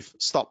with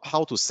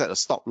how to set a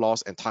stop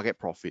loss and target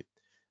profit.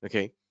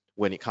 Okay,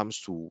 when it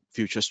comes to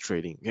futures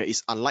trading, okay,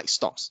 it's unlike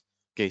stocks.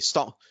 Okay,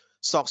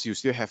 stocks you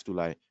still have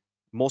to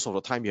most of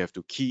the time you have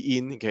to key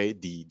in, okay,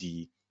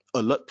 the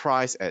alert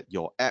price at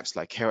your apps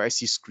like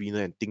KYC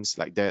screener and things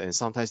like that, and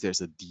sometimes there's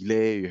a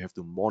delay you have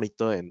to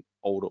monitor and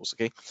all those.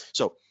 Okay,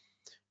 so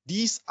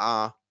these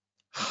are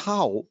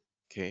how,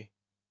 okay,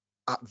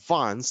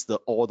 advanced the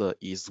order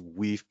is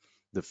with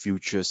the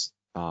futures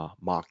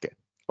market.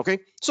 Okay,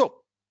 so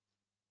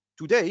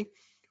today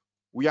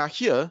we are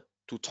here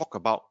to talk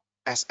about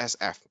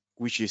SSF,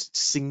 which is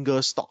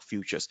single stock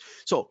futures.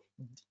 So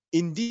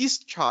in this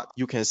chart,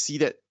 you can see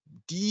that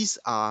these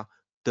are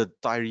the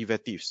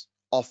derivatives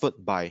offered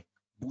by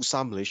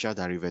Bursa Malaysia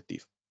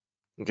Derivative.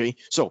 Okay,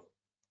 so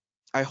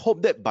I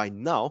hope that by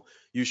now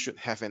you should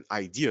have an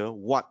idea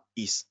what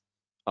is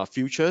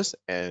futures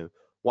and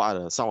what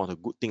are some of the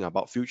good thing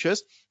about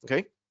futures.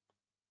 Okay.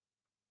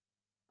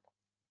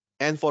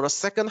 And for the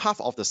second half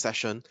of the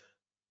session,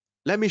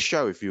 let me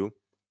share with you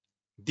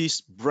this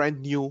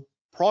brand new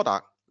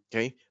product,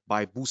 okay,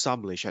 by Bursa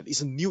Malaysia.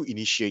 It's a new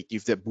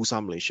initiative that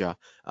Bursa Malaysia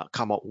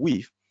come up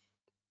with,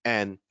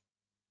 and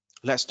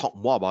let's talk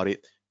more about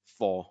it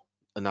for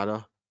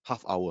another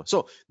half hour.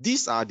 So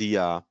these are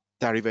the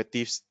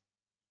derivatives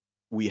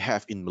we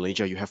have in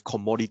Malaysia. You have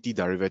commodity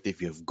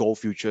derivative, you have gold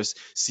futures,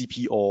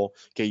 CPO,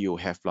 okay, you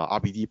have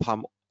RBD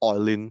palm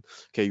oil,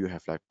 okay, you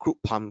have like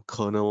crude palm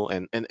kernel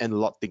and a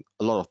lot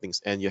of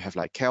things, and you have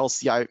like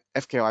KLCI,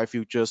 FKI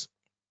futures,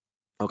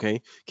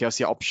 okay,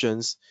 KLCI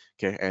options,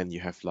 okay, and you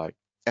have like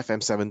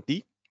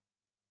FM70,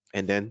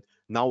 and then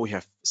now we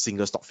have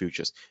single stock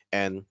futures.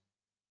 And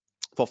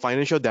for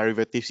financial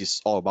derivatives,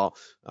 it's all about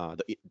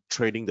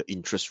trading the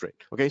interest rate.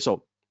 Okay,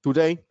 so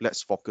today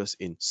let's focus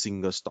in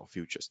single stock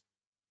futures.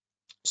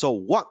 So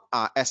what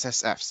are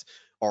SSFs,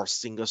 or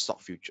single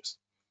stock futures?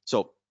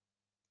 So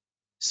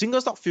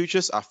single stock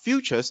futures are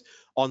futures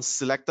on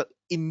selected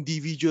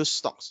individual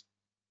stocks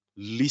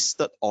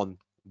listed on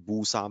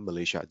Bursa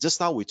Malaysia. Just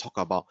now we talked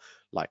about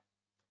like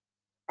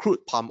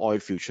crude palm oil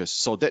futures.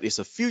 So that is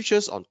a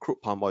futures on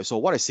crude palm oil. So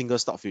what is single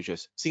stock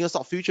futures? Single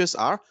stock futures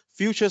are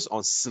futures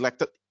on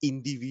selected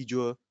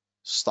individual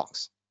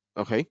stocks.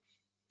 Okay.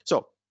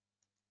 So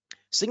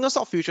single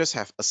stock futures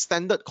have a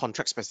standard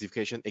contract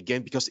specification.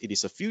 Again, because it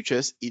is a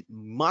futures, it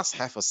must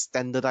have a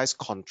standardized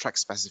contract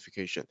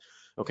specification.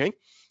 Okay.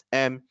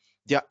 And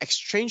they are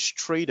exchange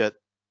traded.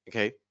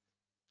 Okay.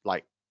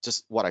 Like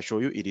just what I show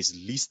you, it is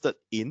listed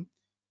in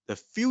the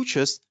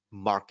futures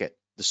market,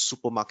 the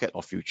supermarket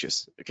of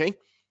futures. Okay.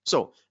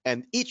 So,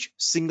 and each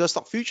single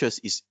stock futures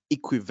is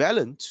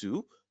equivalent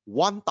to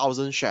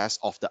 1,000 shares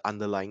of the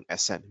underlying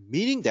asset,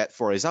 meaning that,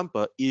 for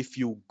example, if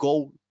you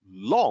go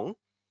long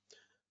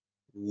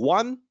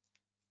one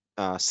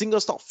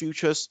single stock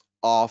futures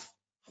of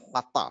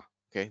Hatta,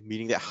 okay,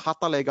 meaning that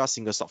Hatta Lega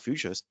single stock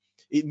futures,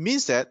 it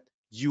means that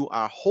you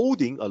are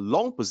holding a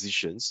long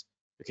positions,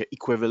 okay,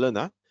 equivalent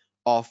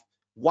of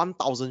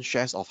 1,000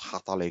 shares of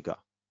Hatta Lega,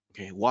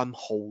 okay, one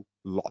whole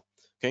lot.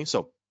 Okay,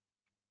 so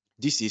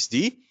this is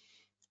the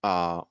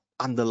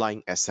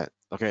underlying asset.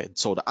 Okay,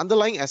 so the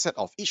underlying asset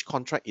of each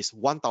contract is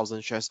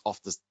 1,000 shares of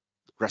the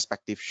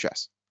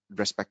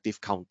respective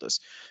counters.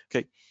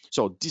 Okay,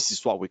 so this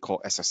is what we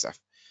call SSF.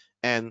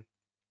 And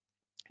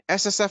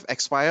SSF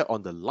expire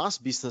on the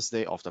last business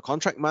day of the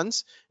contract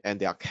months, and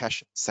they are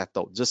cash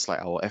settled, just like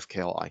our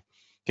FKLI.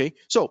 Okay,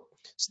 so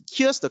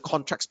here's the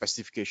contract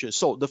specification.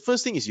 So the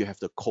first thing is you have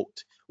the code.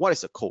 What is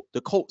the code?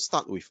 The code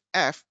starts with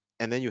F,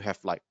 and then you have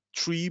like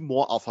 3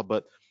 more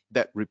alphabet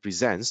that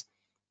represents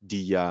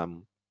the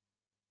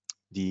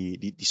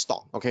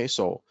stock. Okay,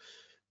 so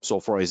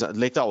for example,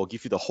 later I will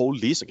give you the whole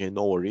list. Okay,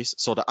 no worries.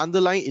 So the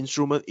underlying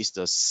instrument is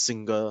the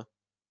single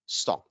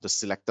stock, the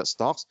selected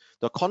stocks.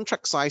 The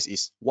contract size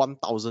is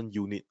 1,000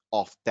 unit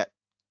of that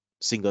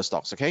single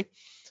stocks. Okay,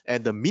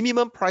 and the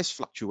minimum price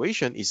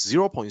fluctuation is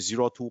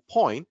 0.02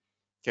 point.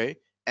 Okay,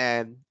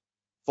 and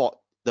for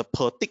the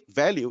per tick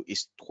value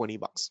is 20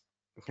 bucks.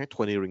 Okay,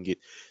 20 ringgit.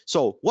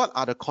 So what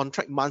are the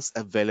contract months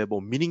available?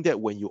 Meaning that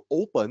when you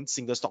open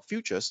single stock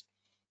futures,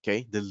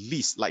 okay, the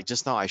list, like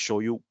just now I show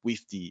you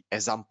with the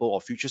example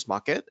of futures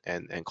market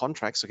and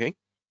contracts, okay,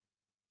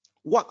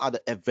 what are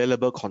the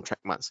available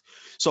contract months?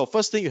 So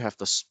first thing, you have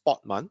the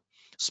spot month.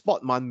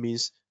 Spot month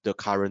means the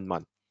current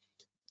month,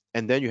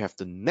 and then you have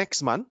the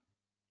next month,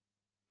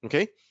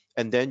 okay,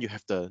 and then you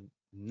have the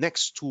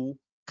next 2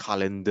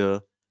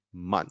 calendar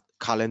month,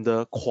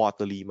 calendar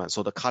quarterly month.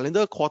 So the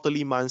calendar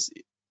quarterly months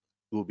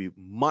will be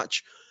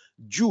March,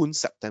 June,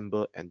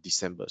 September, and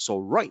December. So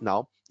right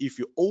now, if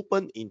you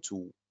open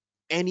into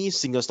any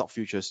single stock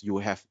futures, you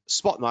will have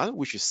spot month,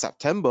 which is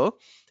September,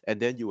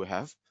 and then you will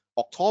have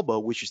October,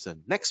 which is the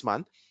next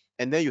month,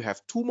 and then you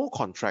have 2 more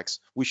contracts,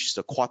 which is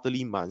the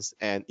quarterly months,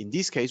 and in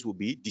this case will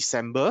be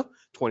December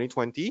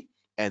 2020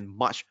 and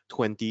March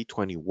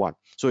 2021.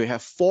 So you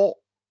have 4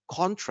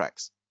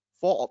 contracts,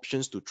 4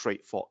 options to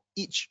trade for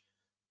each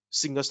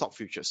single stock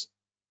futures,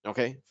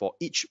 okay, for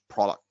each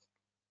product.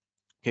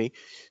 Okay,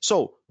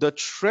 so the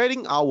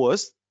trading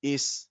hours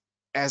is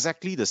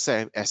exactly the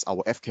same as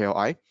our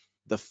FKLI.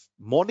 The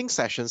morning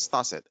session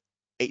starts at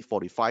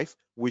 8:45,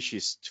 which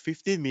is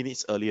 15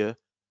 minutes earlier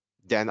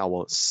than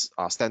our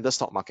standard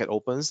stock market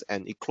opens,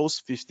 and it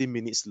closes 15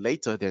 minutes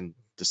later than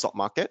the stock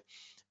market,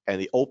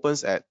 and it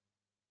opens at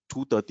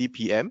 2:30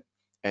 p.m.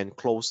 and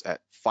close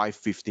at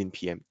 5:15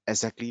 p.m.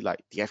 exactly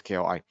like the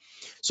FKLI.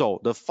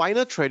 So the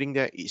final trading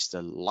day is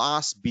the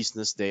last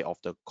business day of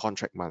the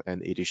contract month,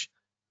 and it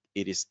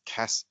is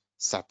cash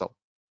settled.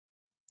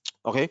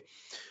 Okay,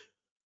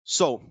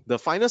 so the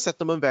final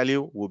settlement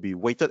value will be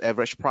weighted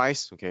average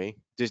price. Okay,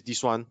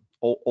 this one,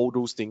 all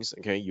those things,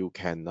 okay, you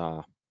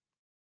can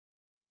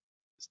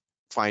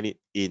find it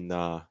in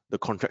the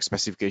contract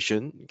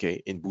specification,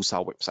 okay, in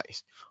Bursa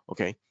websites.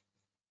 Okay,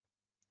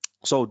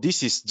 so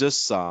this is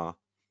just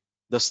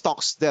the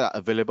stocks that are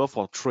available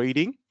for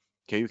trading.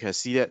 Okay, you can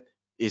see that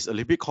it's a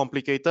little bit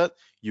complicated.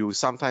 You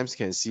sometimes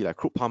can see like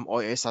crude palm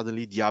oil,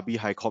 suddenly DRB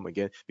HighCom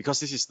again, because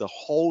this is the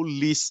whole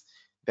list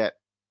that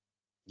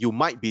you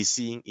might be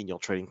seeing in your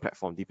trading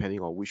platform,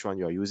 depending on which one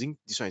you are using.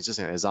 This one is just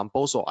an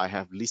example. So I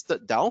have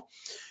listed down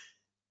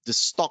the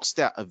stocks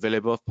that are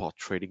available for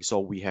trading. So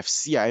we have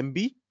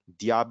CIMB,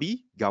 DRB,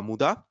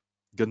 Gamuda,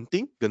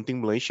 Genting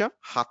Malaysia,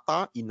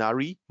 Hatta,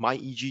 Inari,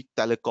 MyEG,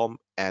 Telecom,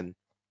 and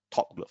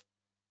Top Glove.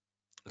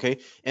 Okay,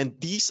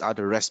 and these are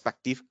the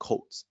respective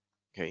codes.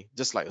 Okay,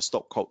 just like a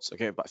stock codes.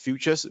 Okay, but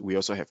futures we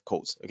also have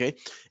codes. Okay,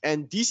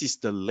 and this is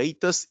the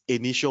latest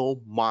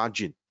initial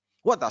margin.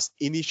 What does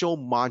initial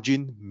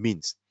margin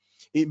means?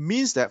 It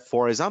means that,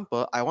 for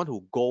example, I want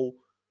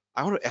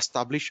to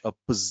establish a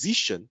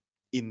position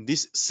in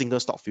this single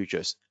stock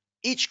futures.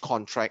 Each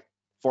contract,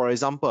 for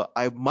example,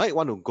 I might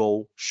want to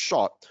go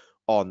short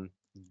on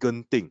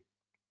Genting,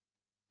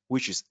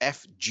 which is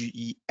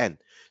FGEN.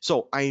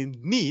 So I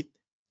need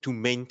to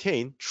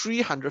maintain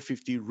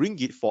 350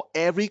 ringgit for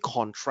every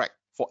contract,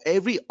 for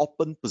every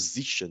open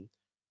position,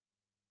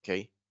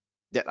 okay,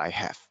 that I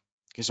have.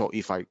 Okay, so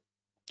if I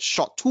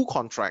short 2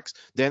 contracts,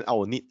 then I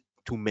will need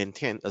to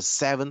maintain a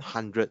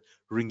 700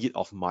 ringgit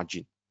of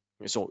margin.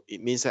 Okay, so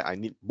it means that I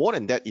need more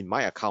than that in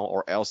my account,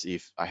 or else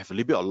if I have a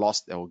little bit of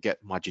loss, I will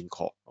get margin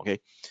call. Okay,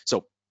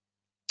 so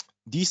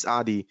these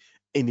are the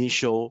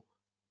initial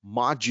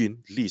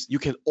margin list. You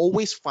can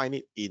always find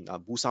it in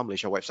Bursa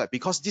Malaysia website,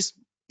 because this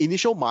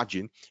initial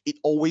margin, it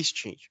always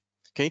change.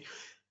 Okay,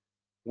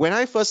 when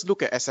I first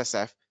look at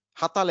SSF,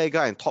 Hatta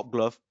Lega and Top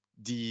Glove,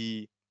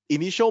 the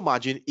initial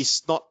margin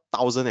is not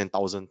 1,000 and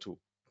 1,002.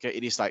 Okay,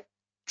 it is like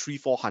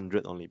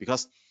 300-400 only,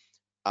 because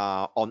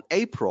on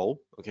April,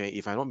 okay,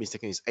 if I'm not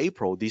mistaken, it's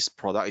April, this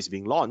product is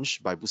being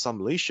launched by Bursa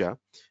Malaysia.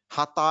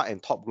 Hatta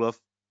and Top Glove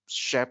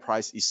share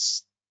price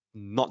is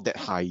not that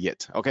high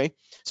yet. Okay,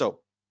 so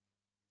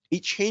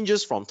it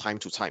changes from time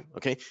to time.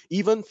 Okay,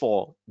 even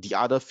for the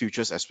other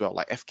futures as well,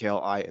 like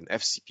FKLI and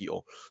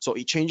FCPO. So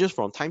it changes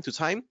from time to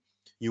time.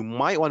 You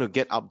might want to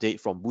get update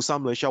from Bursa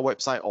Malaysia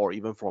website, or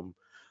even from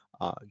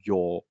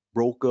your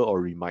broker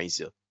or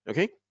reminder.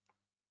 Okay,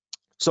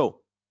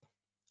 so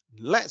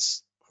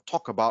let's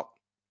talk about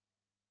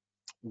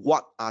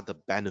what are the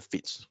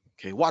benefits.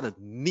 Okay, what are the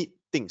neat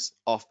things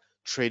of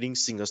trading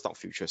single stock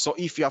futures. So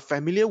if you are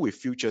familiar with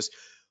futures,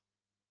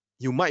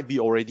 you might be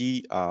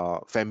already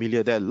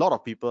familiar that a lot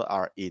of people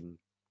are in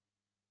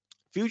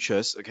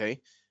futures,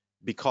 okay,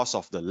 because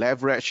of the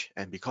leverage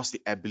and because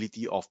the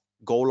ability of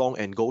go long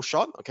and go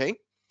short. Okay,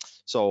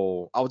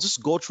 so I'll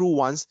just go through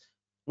once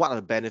what are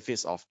the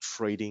benefits of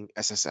trading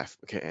SSF.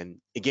 Okay, and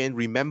again,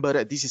 remember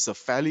that this is a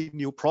fairly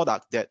new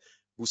product that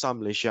Bursa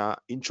Malaysia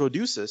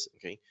introduces.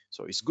 Okay,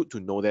 so it's good to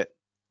know that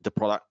the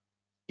product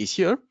is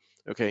here,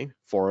 okay,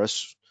 for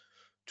us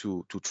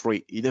to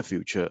trade in the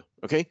future.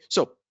 Okay,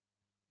 so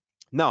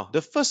now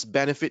the first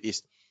benefit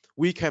is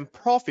we can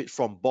profit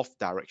from both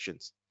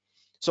directions.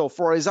 So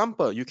for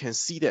example, you can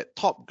see that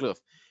Top Glove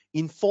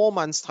in 4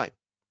 months time,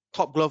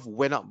 Top Glove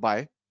went up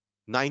by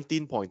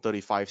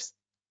 19.35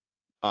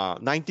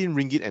 19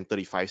 ringgit and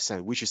 35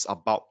 cents, which is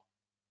about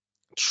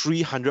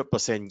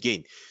 300%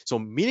 gain. So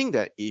meaning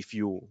that if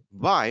you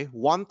buy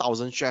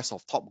 1,000 shares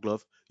of Top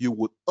Glove, you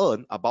would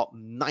earn about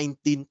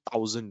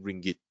 19,000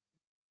 ringgit.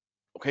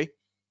 Okay,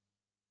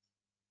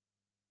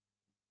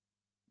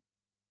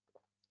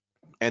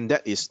 and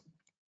that is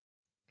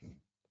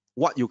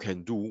what you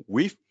can do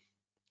with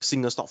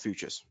single stock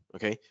futures.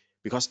 Okay,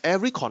 because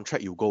every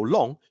contract you go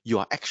long, you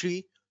are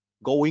actually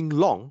going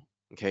long.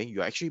 Okay,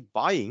 you're actually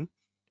buying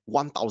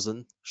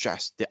 1,000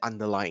 shares, the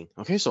underlying.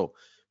 Okay, so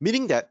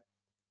meaning that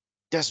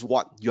that's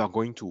what you are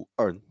going to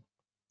earn,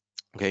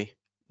 okay,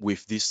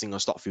 with these single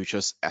stock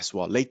futures as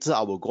well. Later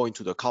I will go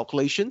into the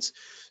calculations.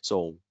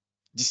 So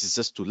this is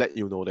just to let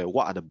you know that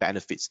what are the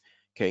benefits,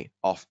 okay,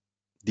 of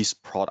these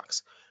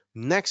products.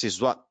 Next is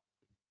what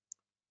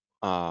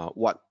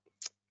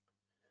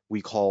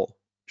we call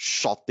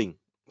shorting.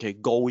 Okay,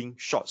 going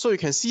short. So you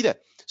can see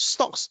that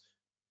stocks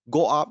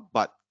go up,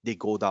 but they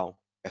go down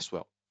as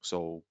well.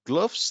 So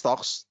glove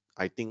stocks,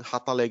 I think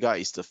Hatta Lega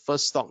is the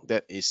first stock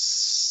that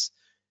is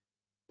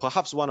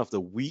perhaps one of the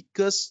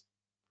weakest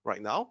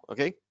right now.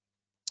 Okay,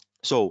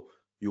 so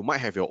you might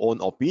have your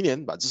own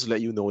opinion, but just to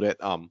let you know that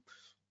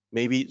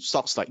maybe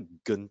stocks like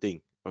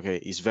Genting, okay,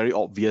 is very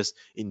obvious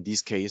in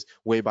this case,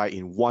 whereby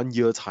in 1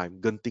 year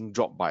time, Genting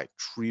dropped by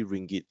 3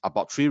 ringgit,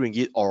 about 3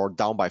 ringgit, or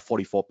down by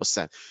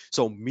 44%.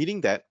 So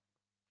meaning that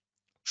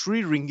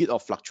 3 ringgit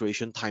of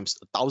fluctuation times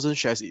 1,000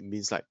 shares, it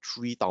means like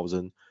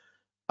 3,000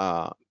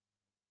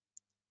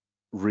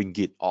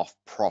 ringgit of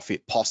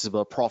profit,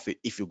 possible profit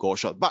if you go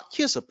short. But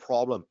here's a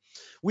problem.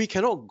 We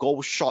cannot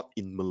go short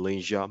in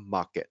Malaysia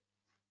market.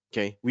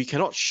 Okay, we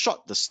cannot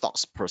short the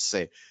stocks per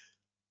se.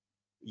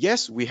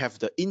 Yes, we have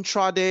the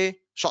intraday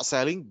short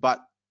selling,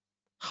 but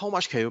how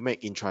much can you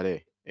make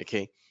intraday?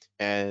 Okay,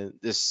 and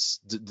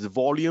the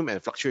volume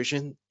and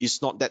fluctuation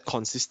is not that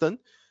consistent.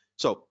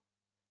 So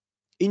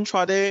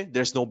intraday,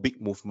 there's no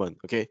big movement.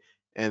 Okay,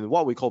 And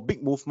what we call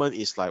big movement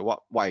is like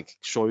what I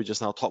showed you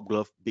just now, top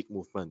glove, big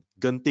movement.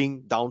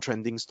 Genting,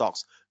 downtrending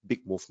stocks,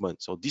 big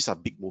movement. So these are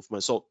big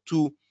movements. So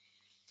to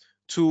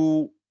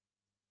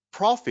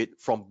profit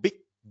from big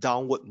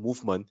downward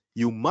movement,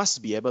 you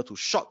must be able to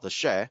short the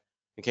share,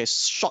 okay,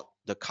 short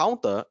the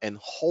counter and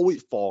hold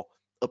it for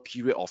a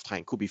period of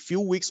time. Could be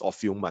few weeks or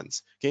few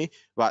months, okay?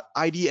 But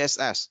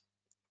IDSS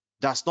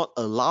does not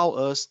allow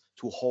us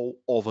to hold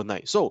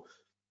overnight. So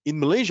in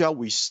Malaysia,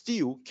 we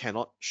still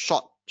cannot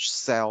short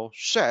sell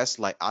shares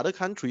like other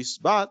countries,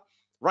 but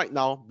right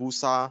now,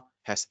 Bursa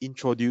has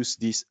introduced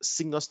these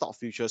single stock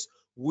futures,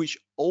 which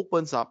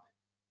opens up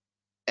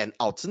an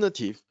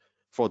alternative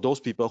for those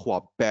people who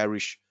are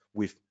bearish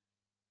with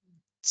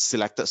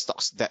selected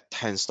stocks, that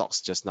 10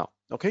 stocks just now,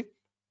 okay?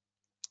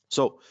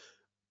 So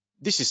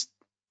this is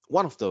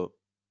one of the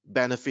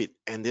benefit,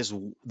 and this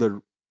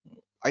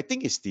I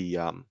think it's the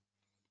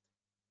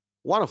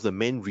one of the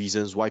main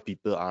reasons why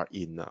people are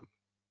in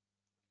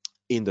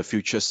the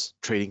futures,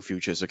 trading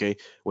futures, okay?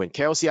 When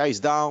KLCI is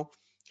down,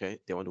 okay,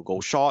 they want to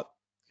go short,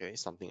 okay,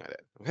 something like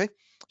that, okay?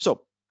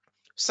 So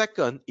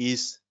second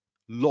is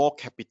low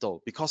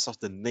capital because of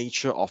the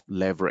nature of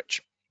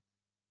leverage.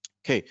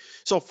 Okay,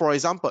 so for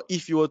example,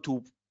 if you were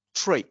to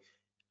trade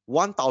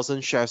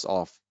 1,000 shares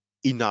of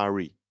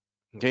Inari,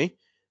 okay,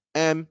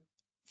 and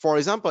for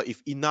example,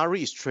 if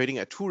Inari is trading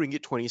at 2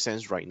 ringgit 20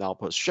 cents right now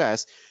per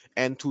shares,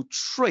 and to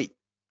trade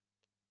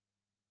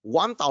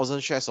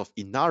 1,000 shares of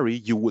Inari,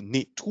 you would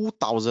need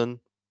 2,000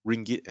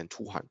 ringgit and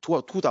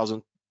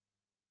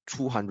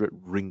 2,200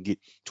 ringgit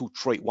to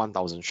trade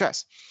 1,000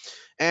 shares.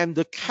 And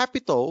the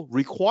capital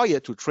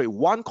required to trade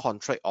one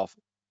contract of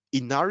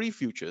Inari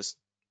futures,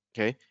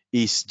 okay,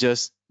 is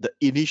just the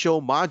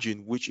initial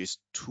margin, which is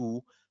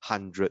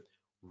 200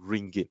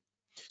 ringgit.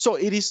 So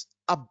it is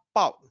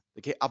about,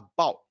 okay,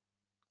 about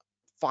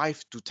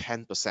 5 to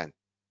 10%,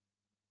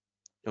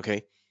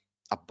 okay,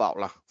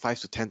 about 5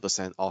 to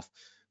 10% of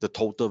the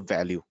total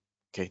value,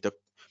 okay,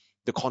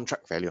 the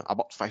contract value,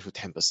 about 5 to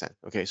 10%.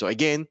 Okay, so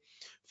again,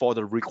 for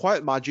the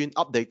required margin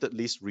updated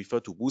list, refer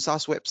to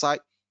Bursa's website,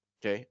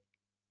 okay,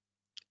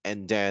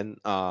 and then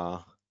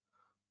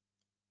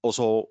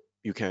also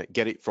you can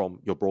get it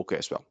from your broker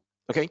as well.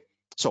 Okay,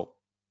 so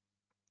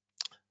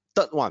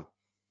third one,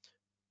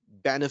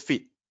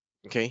 benefit,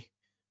 okay,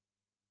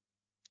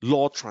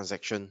 low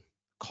transaction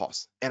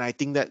cost, and I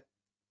think that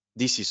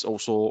this is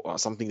also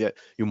something that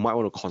you might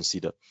want to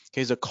consider.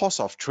 Okay, the cost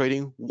of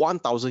trading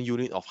 1,000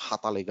 unit of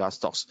Harta Lega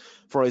stocks.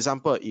 For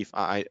example, if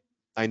I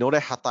know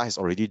that Harta has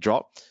already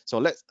dropped, so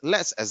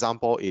let's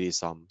example it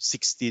is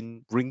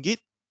 16 ringgit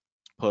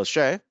per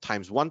share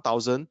times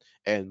 1,000,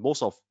 and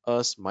most of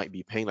us might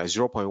be paying like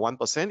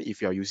 0.1%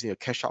 if you are using a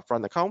cash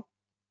upfront account.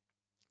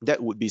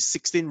 That would be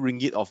 16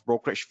 ringgit of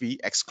brokerage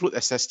fee, exclude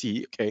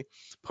SST, okay,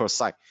 per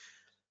site,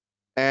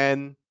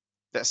 and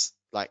that's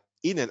like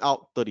in and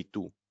out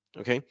 32.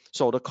 Okay,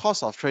 so the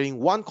cost of trading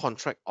one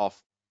contract of,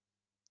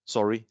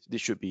 sorry, this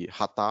should be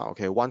Harta,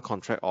 okay, one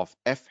contract of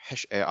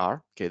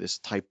FHAR, okay, this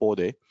typo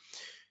there,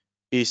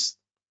 is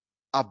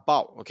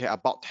about, okay,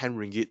 about 10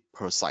 ringgit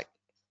per site.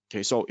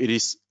 Okay, so it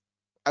is,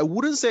 I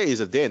wouldn't say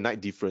it's a day and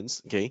night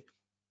difference, okay,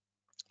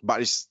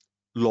 but it's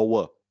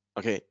lower,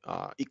 okay,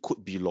 it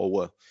could be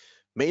lower.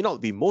 May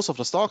not be most of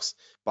the stocks,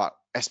 but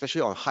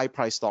especially on high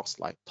price stocks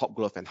like Top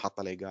Glove and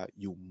Harta Lega,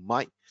 you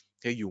might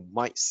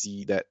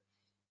see that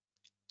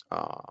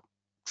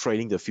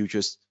trading the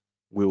futures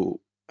will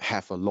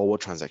have a lower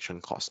transaction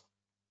cost.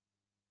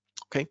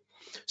 Okay,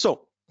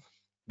 so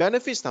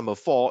benefits number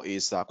 4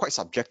 is quite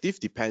subjective,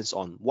 depends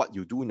on what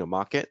you do in the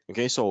market.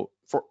 Okay, so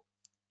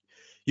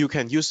you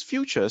can use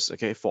futures,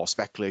 okay, for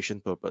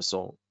speculation purpose.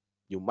 So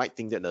you might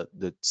think that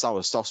the some of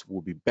the stocks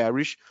will be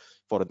bearish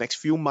for the next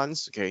few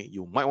months. Okay,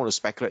 you might want to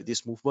speculate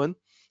this movement.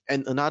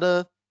 And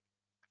another,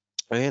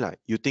 okay, like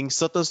you think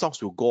certain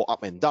stocks will go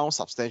up and down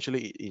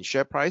substantially in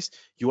share price,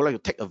 you would like to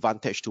take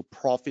advantage to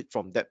profit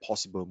from that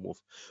possible move.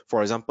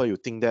 For example, you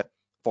think that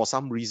for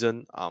some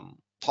reason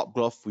Top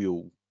Glove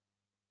will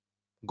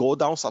go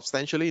down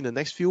substantially in the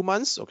next few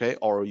months, okay,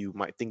 or you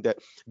might think that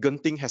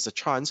Genting has a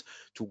chance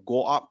to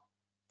go up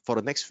for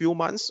the next few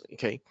months,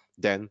 okay,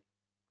 then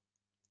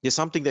there's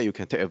something that you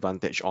can take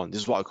advantage on.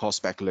 This is what I call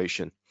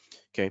speculation.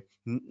 Okay,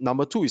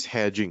 number 2 is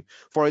hedging.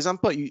 For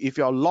example, if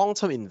you're a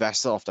long-term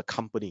investor of the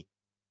company,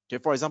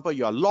 okay, for example,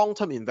 you're a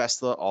long-term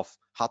investor of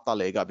Harta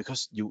Lega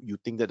because you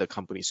think that the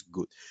company is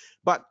good,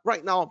 but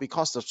right now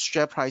because the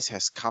share price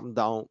has come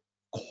down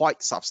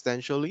quite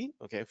substantially,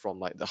 okay, from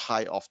like the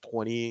high of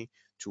 20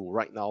 to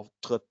right now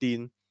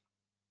 13.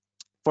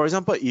 For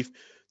example, if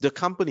the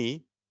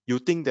company, you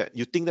think that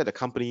the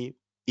company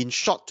in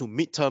short to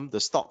mid-term, the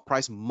stock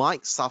price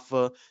might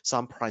suffer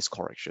some price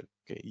correction.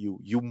 Okay,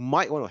 you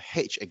might want to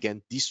hedge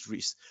against this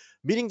risk,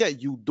 meaning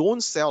that you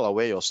don't sell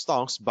away your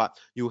stocks, but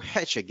you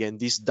hedge against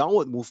this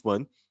downward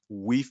movement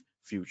with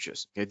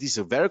futures. Okay, this is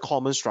a very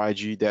common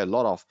strategy that a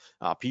lot of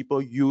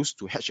people use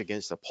to hedge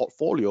against the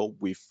portfolio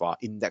with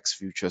index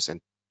futures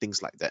and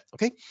things like that.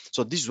 Okay,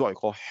 so this is what I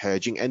call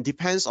hedging, and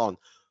depends on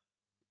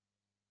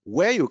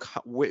where you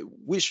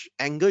which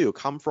angle you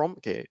come from.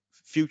 Okay,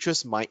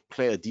 futures might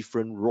play a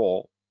different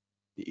role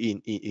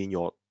in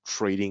your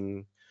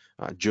trading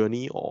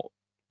journey or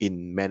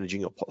in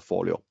managing your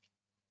portfolio.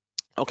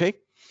 Okay,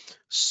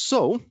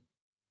 so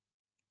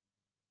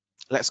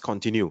let's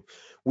continue,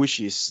 which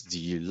is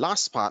the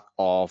last part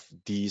of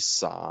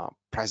this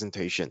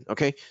presentation.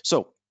 Okay,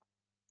 so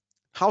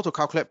how to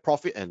calculate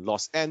profit and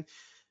loss. And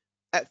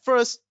at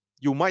first,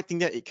 you might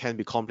think that it can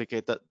be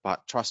complicated,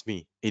 but trust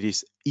me, it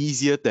is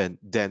easier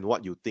than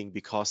what you think,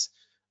 because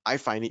I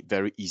find it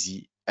very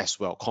easy as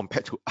well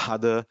compared to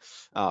other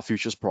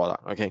futures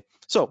product. Okay,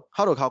 so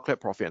how to calculate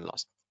profit and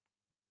loss.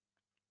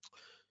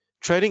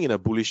 Trading in a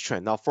bullish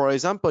trend. Now, for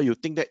example, you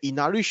think that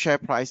Inari share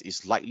price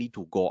is likely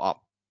to go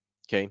up,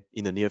 okay,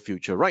 in the near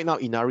future. Right now,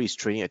 Inari is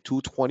trading at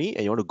 220,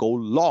 and you want to go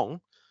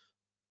long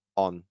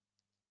on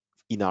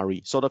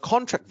Inari. So the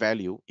contract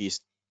value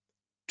is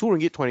 2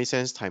 ringgit 20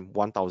 cents times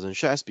 1,000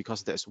 shares,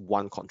 because that's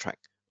one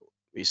contract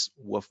is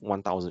worth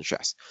 1,000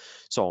 shares.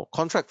 So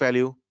contract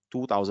value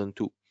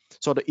 2,002.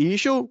 So the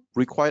initial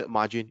required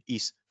margin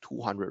is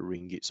 200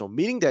 ringgit. So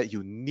meaning that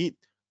you need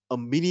a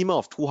minimum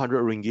of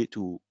 200 ringgit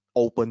to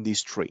open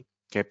this trade,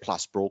 okay,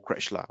 plus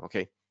brokerage lah,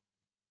 okay.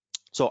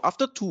 So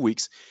after 2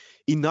 weeks,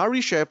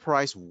 Inari share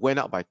price went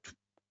up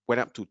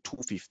to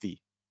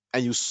 250,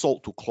 and you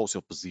sold to close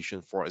your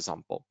position, for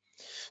example.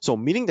 So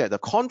meaning that the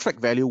contract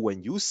value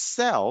when you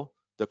sell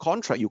the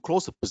contract, you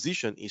close the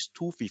position is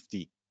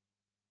 250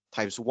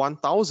 times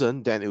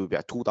 1,000, then it will be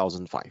at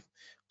 2,005.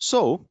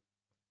 So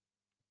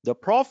the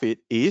profit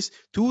is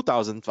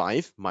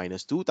 2,005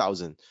 minus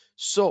 2,000,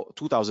 so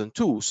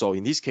 2,002. So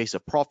in this case, the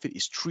profit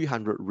is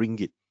 300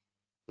 ringgit.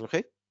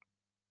 Okay.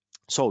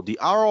 So the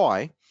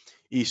ROI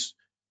is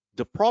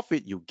the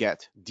profit you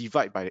get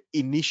divided by the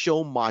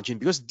initial margin,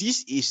 because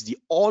this is the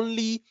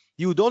only,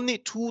 you don't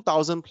need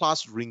 2,000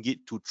 plus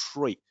ringgit to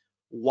trade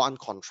one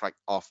contract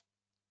of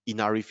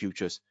Inari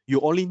futures.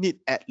 You only need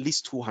at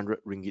least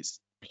 200 ringgit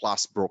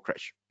plus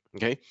brokerage.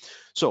 Okay,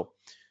 so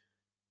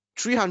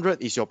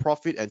 300 is your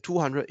profit and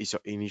 200 is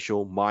your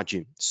initial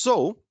margin.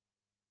 So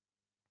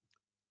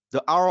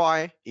the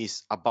ROI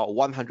is about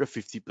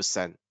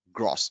 150%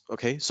 gross.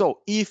 Okay, so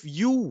if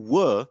you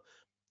were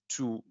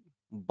to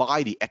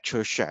buy the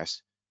actual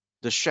shares,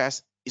 the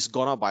shares is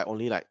gonna by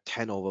only like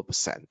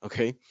 10%.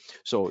 Okay,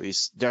 so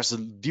there's a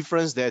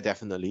difference there,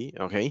 definitely.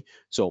 Okay,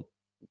 so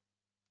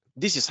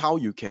this is how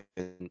you can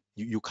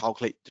you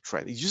calculate the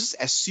trend. You just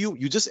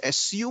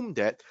assume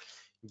that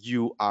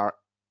you are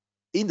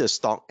in the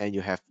stock and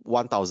you have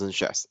 1,000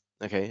 shares.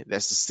 Okay,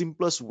 that's the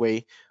simplest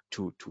way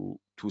to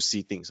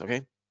see things.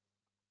 Okay,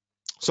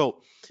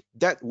 so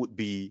that would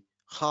be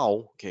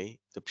how, okay,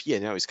 the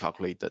P&L is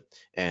calculated.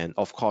 And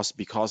of course,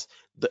 because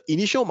the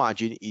initial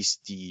margin is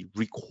the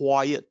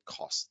required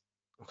cost,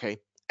 okay,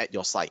 at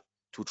your site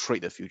to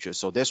trade the future.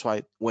 So that's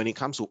why when it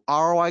comes to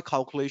ROI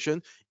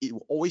calculation, it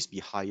will always be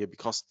higher,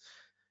 because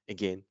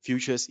again,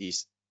 futures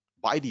is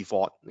by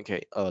default,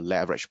 okay, a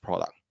leverage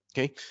product.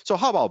 Okay, so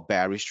how about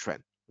bearish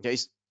trend? Okay,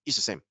 it's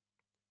the same.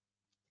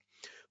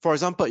 For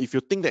example, if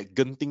you think that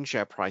Genting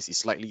share price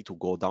is likely to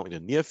go down in the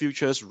near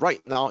futures, right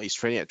now it's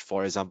trading at,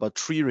 for example,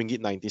 3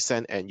 ringgit 90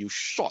 cent, and you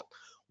short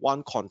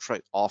one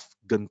contract of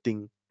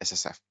Genting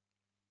SSF.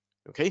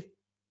 Okay.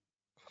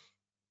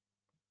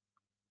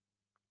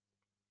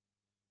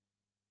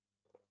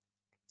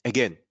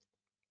 Again,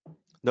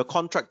 the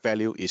contract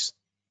value is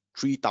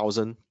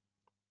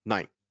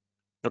 3,009.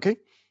 Okay,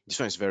 this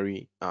one is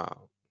very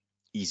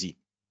easy.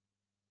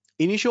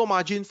 Initial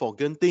margin for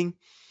Genting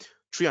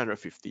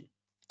 350.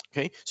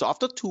 Okay, so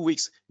after 2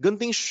 weeks,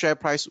 Genting share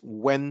price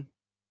went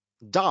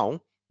down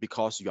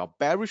because you are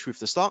bearish with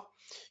the stock.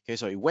 Okay,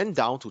 so it went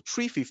down to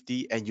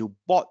 350 and you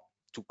bought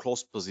to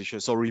close position.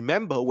 So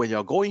remember, when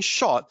you're going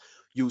short,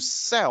 you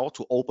sell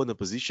to open the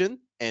position,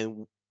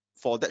 and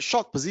for that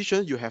short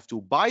position, you have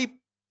to buy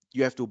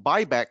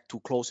back to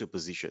close your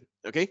position.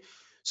 Okay,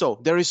 so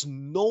there is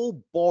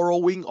no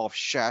borrowing of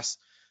shares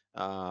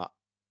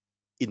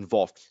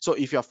involved. So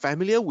if you're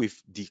familiar with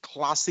the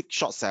classic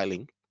short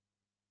selling,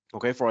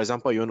 okay, for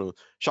example, you want to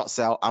short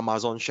sell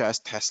Amazon shares,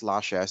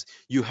 Tesla shares,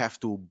 you have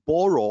to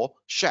borrow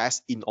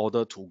shares in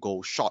order to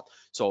go short.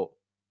 So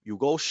you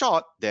go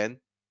short, then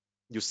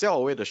you sell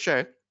away the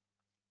share.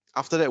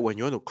 After that, when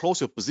you want to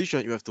close your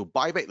position, you have to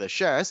buy back the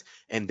shares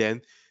and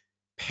then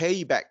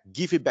pay back,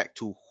 give it back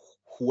to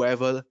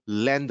whoever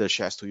lend the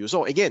shares to you.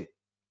 So again,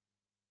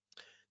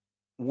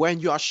 when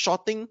you are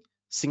shorting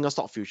single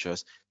stock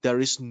futures, there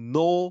is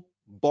no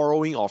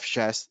borrowing of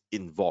shares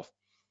involved.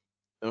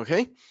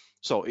 Okay,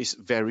 so it's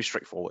very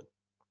straightforward.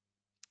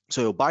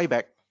 So you buy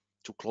back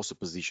to close the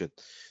position.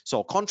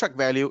 So contract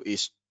value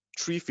is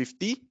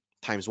 350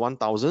 times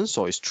 1,000,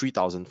 so it's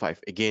 3,005.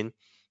 Again,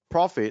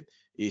 profit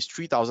is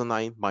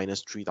 3,009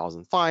 minus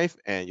 3,005,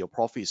 and your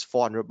profit is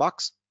 400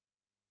 bucks.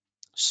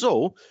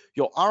 So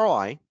your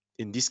ROI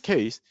in this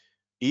case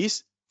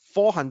is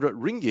 400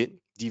 ringgit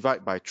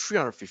divided by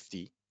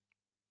 350,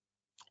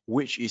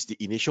 which is the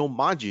initial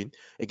margin.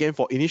 Again,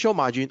 for initial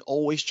margin,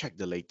 always check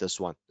the latest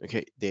one.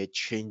 Okay, they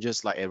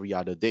changes like every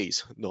other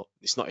days. No,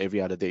 it's not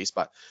every other days,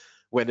 but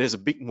when there's a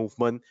big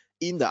movement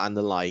in the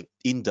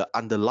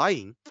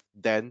underlying,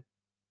 then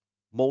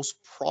most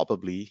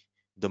probably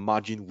the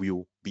margin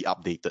will be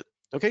updated.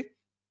 Okay.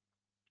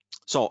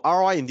 So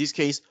ROI in this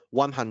case,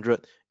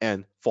 114%.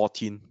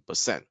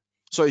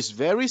 So it's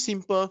very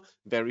simple,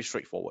 very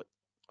straightforward.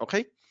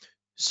 Okay.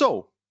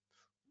 So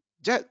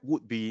that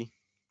would be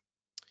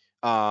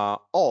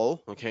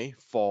all, okay,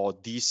 for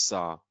these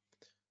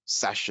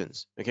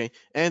sessions. Okay.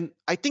 And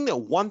I think that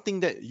one thing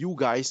that you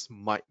guys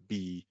might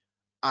be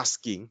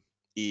asking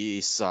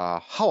is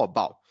how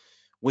about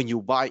when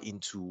you buy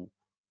into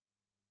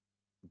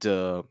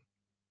the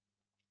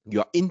you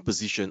are in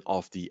position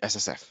of the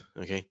SSF,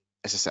 okay,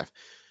 SSF.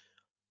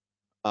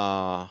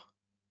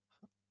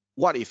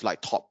 What if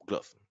like Top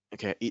Glove,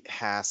 okay, it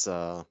has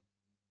a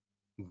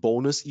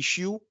bonus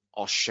issue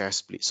or share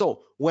split?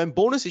 So when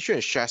bonus issue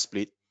and share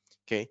split,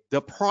 okay,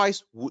 the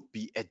price would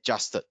be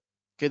adjusted.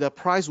 Okay, the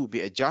price would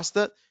be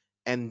adjusted,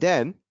 and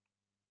then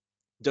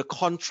the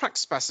contract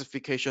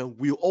specification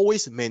will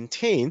always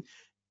maintain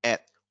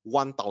at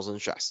 1,000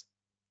 shares.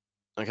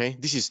 Okay,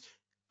 this is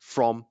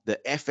from the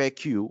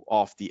FAQ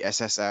of the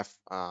SSF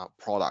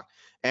product,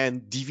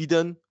 and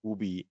dividend will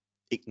be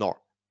ignored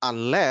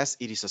unless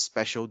it is a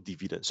special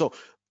dividend. So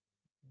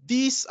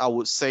this, I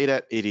would say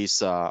that it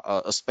is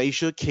a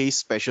special case,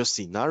 special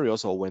scenario.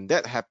 So when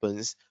that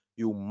happens,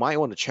 you might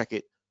want to check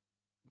it,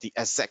 the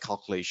exact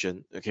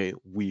calculation, okay,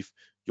 with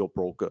your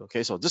broker.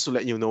 Okay, so just to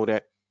let you know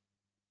that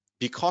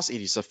because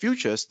it is a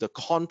futures, the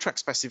contract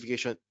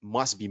specification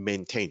must be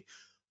maintained.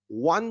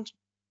 One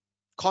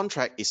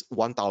contract is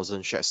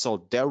 1,000 shares,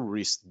 so there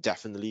is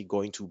definitely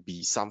going to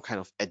be some kind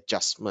of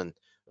adjustment.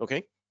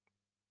 Okay,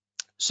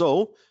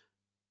 so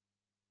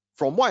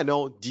from what I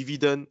know,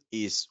 dividend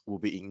will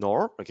be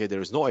ignored. Okay,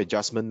 there is no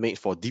adjustment made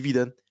for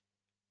dividend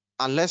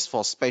unless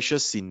for special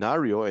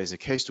scenario as a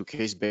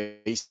case-to-case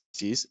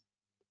basis.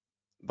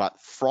 But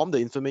from the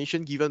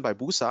information given by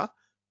Bursa,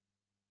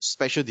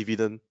 special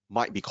dividend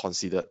might be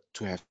considered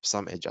to have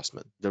some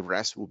adjustment. The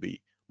rest will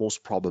be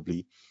most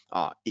probably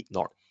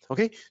ignored.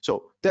 Okay,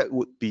 so that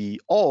would be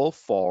all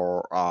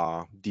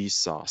for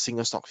these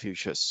single stock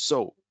futures.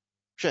 So,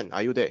 Shen,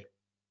 are you there?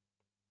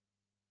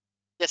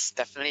 Yes,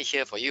 definitely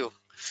here for you.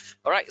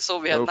 All right, so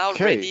we are now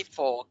ready Okay.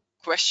 for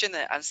question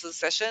and answer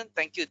session.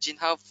 Thank you, Jin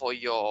Hao, for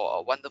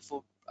your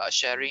wonderful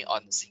sharing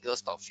on single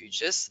stock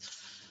futures.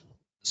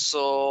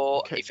 So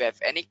Okay. if you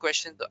have any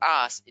question to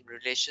ask in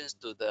relation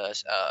to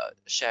the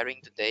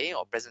sharing today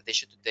or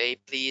presentation today,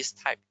 please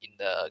type in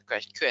the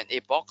Q&A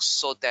box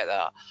so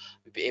that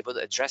we'll be able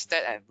to address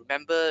that. And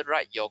remember,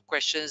 write your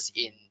questions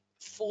in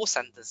full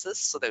sentences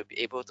so that we'll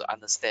be able to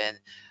understand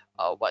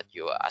what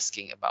you are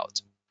asking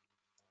about.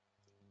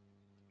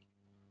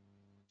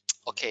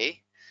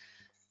 Okay,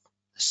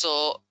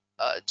 so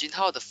Jin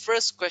Hao, the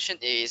first question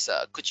is,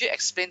 could you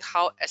explain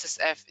how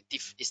SSF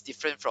is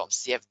different from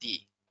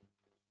CFD?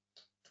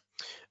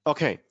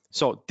 Okay.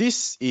 So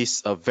this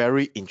is a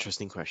very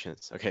interesting question.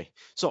 Okay.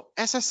 So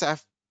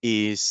SSF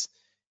is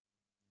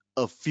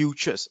a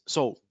futures.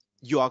 So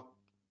you are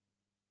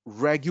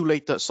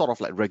regulated, sort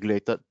of like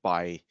regulated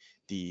by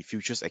the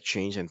futures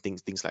exchange and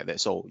things like that.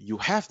 So you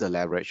have the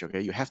leverage.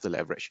 Okay. You have the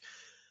leverage.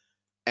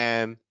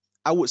 And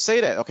I would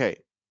say that, okay,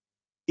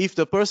 if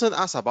the person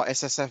asks about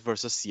SSF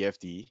versus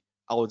CFD,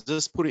 I will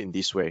just put it in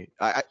this way.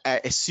 I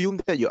assume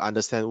that you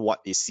understand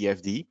what is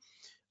CFD.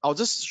 I'll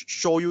just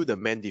show you the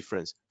main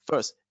difference.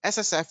 First,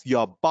 SSF, you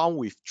are bound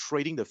with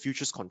trading the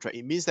futures contract.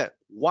 It means that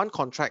one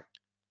contract,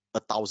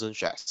 1,000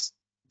 shares.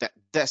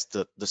 That's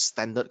the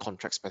standard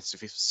contract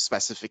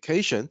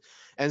specification.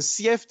 And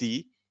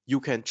CFD, you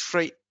can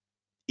trade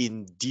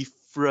in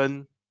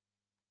different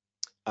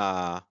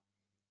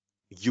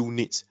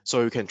units.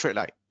 So you can trade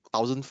like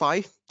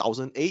 1,005,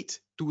 1,008,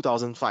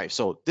 2,005.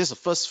 So this is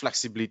the first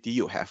flexibility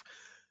you have.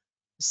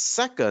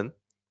 Second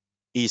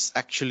is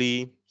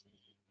actually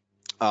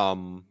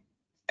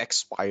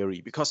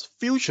expiry, because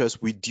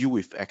futures we deal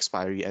with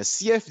expiry, and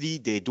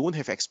CFD they don't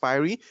have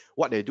expiry.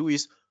 What they do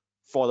is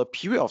for the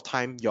period of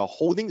time you're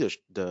holding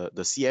the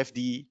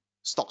CFD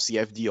stock,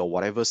 CFD or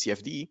whatever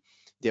CFD,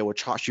 they will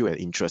charge you an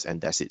interest,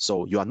 and that's it.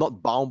 So you are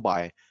not bound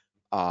by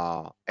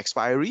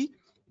expiry,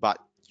 but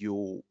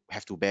you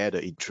have to bear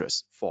the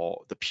interest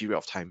for the period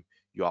of time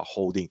you are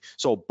holding.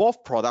 So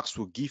both products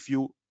will give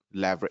you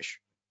leverage.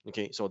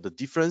 Okay, so the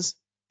difference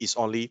is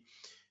only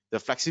the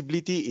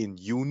flexibility in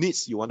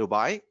units you want to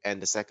buy, and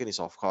the second is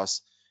of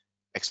course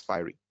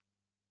expiry.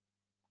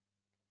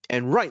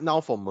 And right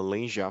now for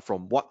Malaysia,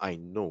 from what I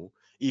know,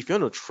 if you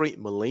want to trade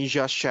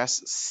Malaysia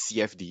shares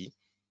CFD,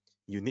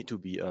 you need to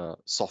be a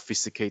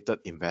sophisticated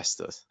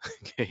investor.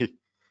 Okay,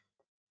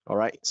 all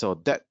right, so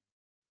that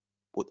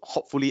would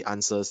hopefully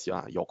answers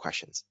your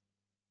questions.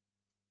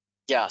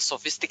 Yeah,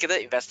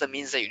 sophisticated investor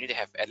means that you need to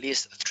have at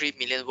least 3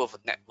 million worth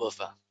of net worth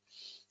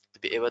to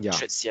be able to Yeah.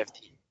 trade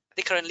CFD. I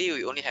think currently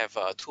we only have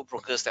two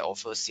brokers that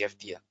offer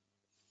CFD.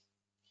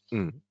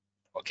 Mm.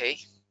 Okay,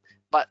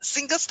 but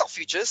single stock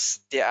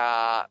futures, there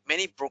are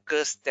many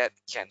brokers that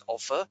can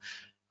offer.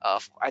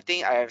 I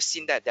think I have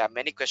seen that there are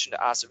many questions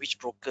to ask: which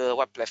broker,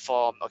 what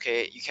platform.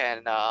 Okay, you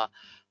can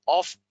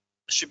off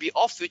should be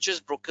all futures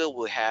broker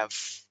will have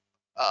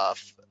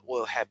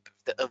the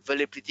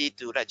availability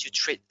to let you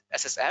trade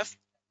SSF.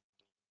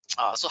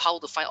 So how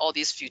to find all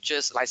these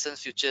futures,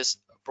 licensed futures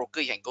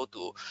broker? You can go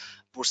to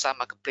Bursa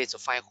Marketplace to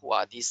find who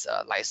are these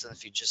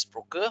licensed futures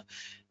broker,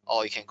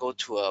 or you can go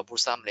to a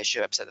Bursa Malaysia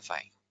website to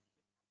find.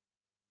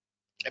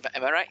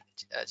 Am I right,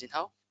 Jin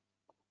Hao?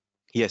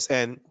 Yes,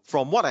 and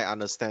from what I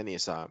understand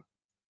is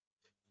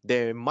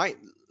there might,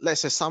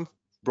 let's say some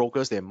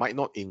brokers, they might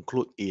not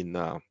include in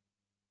the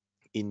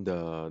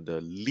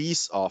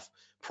list of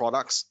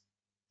products.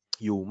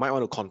 You might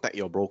want to contact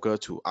your broker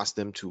to ask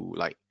them to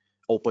like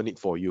open it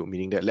for you,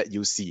 meaning that let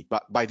you see.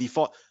 But by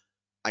default,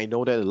 I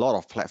know that a lot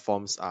of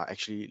platforms are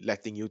actually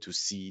letting you to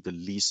see the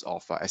list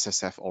of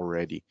SSF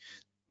already.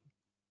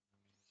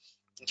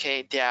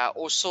 Okay, there are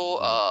also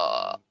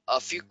Mm. a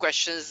few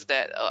questions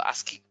that are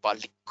asking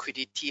about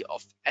liquidity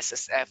of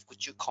SSF.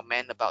 Could you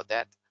comment about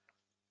that?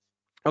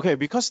 Okay,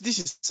 because this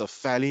is a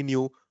fairly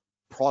new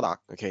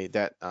product, okay,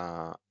 that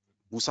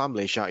Bursa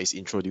Malaysia is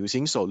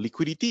introducing, so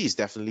liquidity is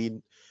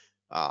definitely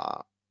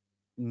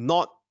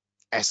not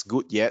as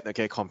good yet,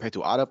 okay, compared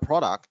to other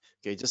product.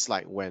 Okay, just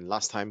like when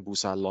last time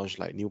Bursa launched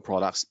like new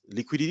products,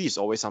 liquidity is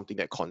always something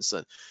that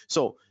concern.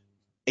 So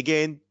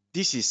again,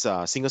 this is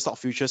single stock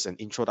futures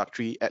and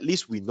introductory. At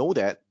least we know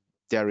that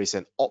there is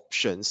an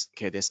options,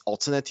 okay, there's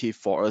alternative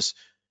for us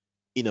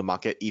in the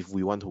market if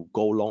we want to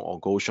go long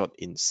or go short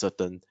in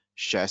certain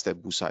shares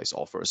that Bursa is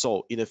offer.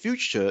 So in the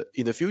future,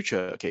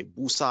 okay,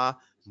 Bursa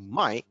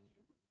might,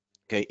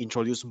 okay,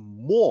 introduce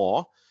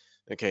more,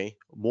 okay,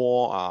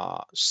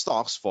 more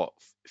stocks for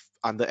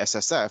under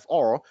SSF,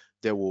 or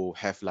they will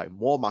have like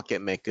more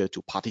market maker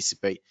to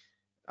participate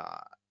uh,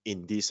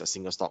 in this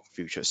single stock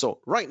future. So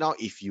right now,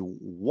 if you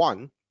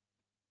want,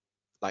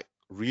 like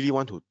really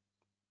want to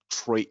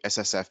trade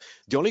SSF,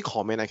 the only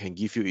comment I can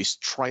give you is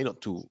try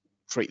not to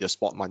trade the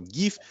spot month.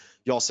 Give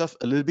yourself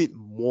a little bit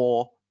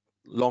more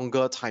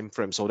longer time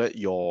frame so that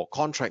your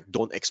contract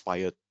don't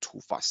expire too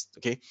fast.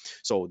 Okay,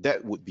 so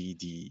that would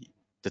be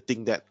the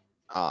thing that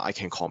I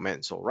can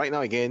comment. So right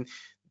now, again,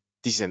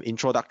 this is an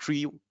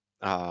introductory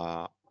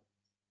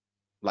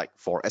like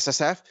for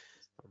SSF.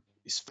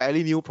 It's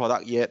fairly new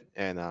product yet,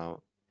 and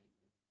on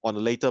the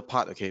later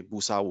part, okay,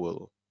 Bursa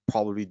will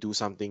probably do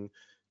something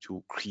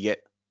to create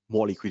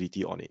more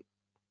liquidity on it.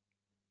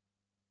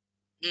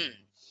 Hmm.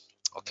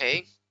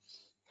 Okay.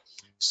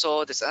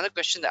 So there's another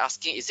question they're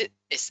asking: is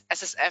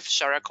SSF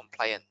Sharia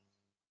compliant?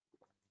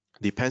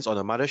 Depends on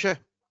the mother share.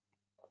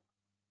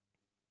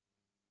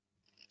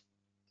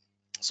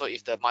 So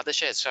if the mother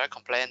share is Sharia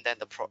compliant, then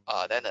the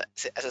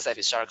SSF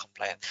is Sharia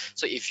compliant.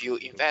 So if you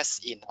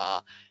invest in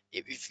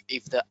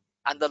if the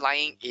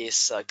underlying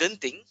is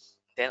Genting,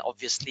 then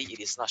obviously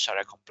it is not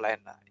Sharia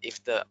compliant.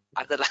 If the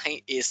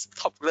underlying is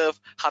Top Glove,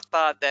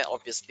 Hatta, then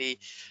obviously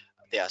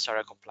they are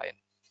Sharia compliant.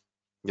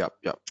 Yep,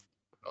 yep.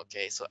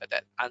 Okay, so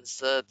that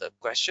answer the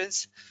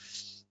questions.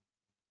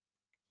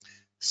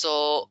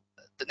 So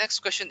the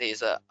next question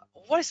is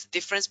what is the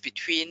difference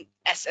between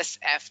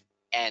SSF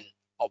and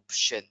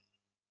option?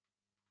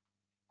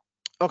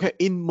 Okay,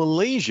 in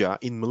Malaysia,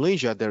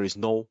 there is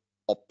no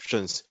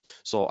options.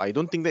 So I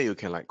don't think that you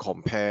can like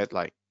compare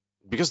like,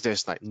 because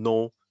there's like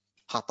no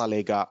Harta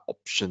Lega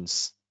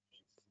options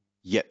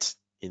yet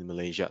in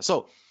Malaysia.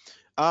 So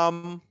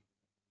um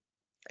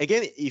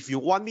again, if you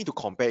want me to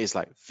compare, it's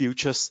like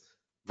futures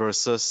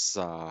versus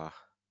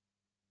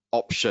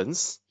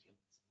options.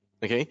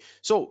 Okay,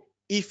 so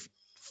if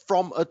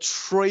from a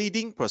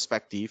trading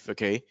perspective,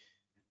 okay,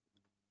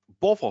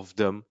 both of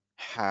them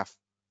have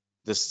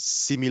the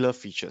similar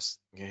features.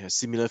 Okay, has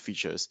similar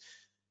features.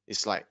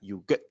 It's like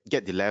you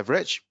get the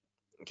leverage,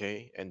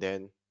 okay, and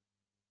then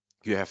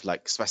you have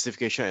like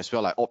specification as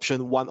well. Like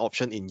one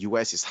option in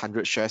US is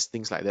 100 shares,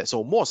 things like that.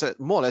 So more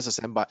or less the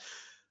same. But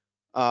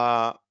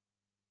uh,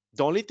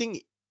 the only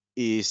thing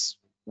is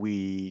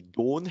we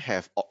don't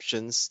have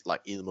options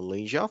like in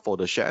Malaysia for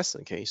the shares.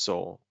 Okay,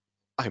 so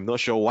I'm not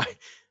sure why.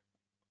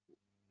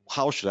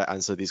 How should I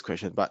answer this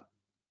question? But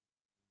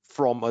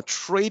from a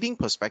trading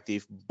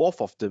perspective,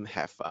 both of them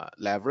have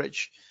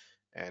leverage,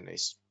 and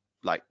it's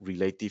like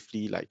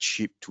relatively like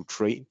cheap to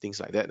trade, things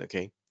like that.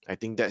 Okay, I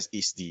think that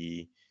is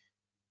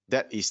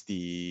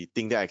the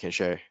thing that I can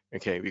share.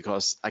 Okay,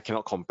 because I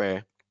cannot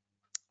compare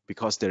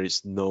because there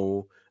is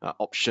no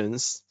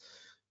options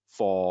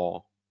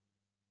for,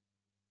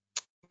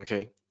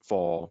 okay,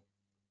 for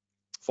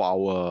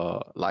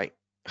our like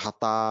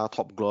Hata,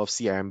 Top Glove,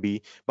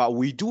 CIMB, but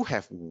we do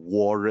have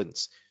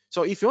warrants.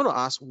 So if you want to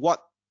ask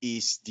what are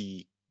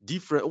the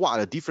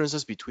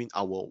differences between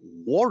our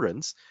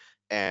warrants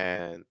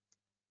and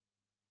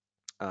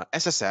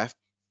SSF,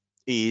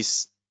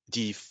 is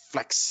the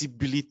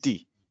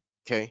flexibility.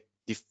 Okay,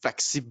 the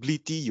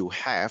flexibility you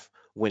have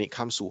when it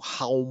comes to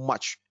how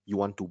much you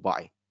want to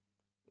buy.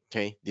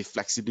 Okay, the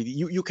flexibility,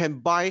 you can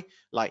buy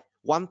like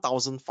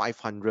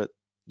 1,500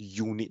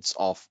 units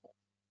of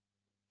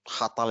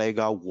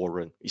Hatalega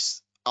warrant.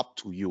 Is up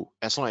to you,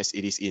 as long as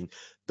it is in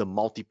the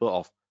multiple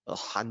of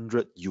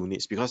 100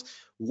 units, because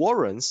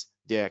warrants,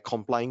 they're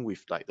complying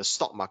with like the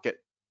stock market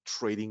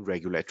trading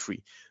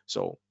regulatory.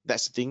 So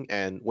that's the thing.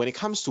 And when it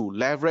comes to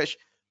leverage,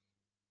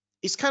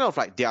 it's kind of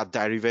like they are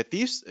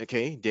derivatives,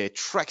 okay? They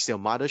tracks their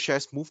mother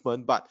shares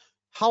movement, but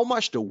how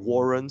much the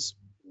warrants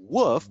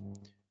worth,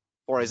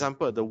 for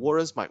example, the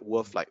warrants might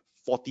worth like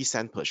 40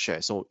 cents per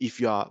share. So if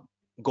you are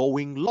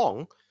going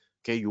long,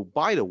 okay, you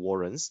buy the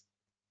warrants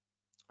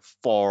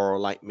for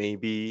like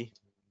maybe,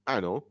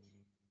 I don't know,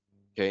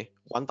 okay,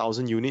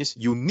 1,000 units,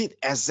 you need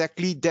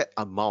exactly that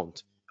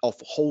amount of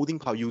holding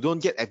power. You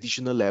don't get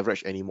additional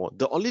leverage anymore.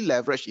 The only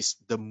leverage is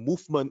the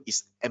movement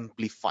is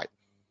amplified.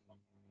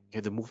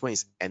 Okay, the movement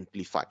is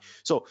amplified.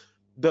 So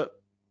the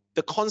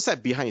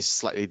concept behind is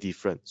slightly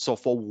different. So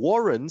for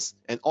warrants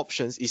and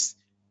options, is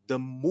the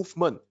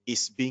movement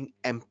is being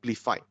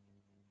amplified.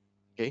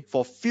 Okay,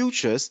 for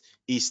futures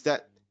is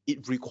that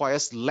it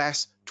requires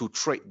less to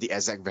trade the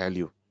exact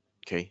value.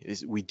 Okay,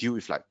 we deal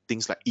with like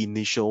things like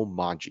initial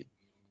margin.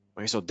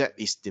 Okay, so that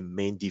is the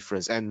main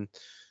difference. And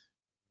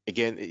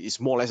again, it's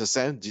more or less the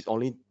same. The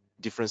only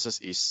differences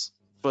is,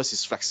 first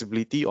is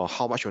flexibility or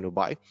how much you want to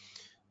buy.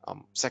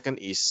 Second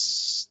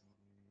is,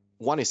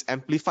 one is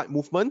amplified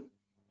movement.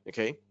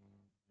 Okay.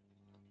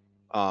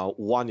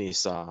 One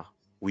is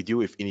we deal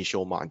with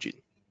initial margin.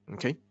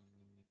 Okay.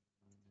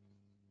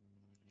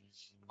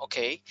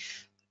 Okay.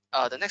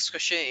 The next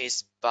question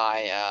is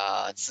by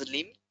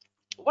Zilim.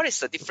 What is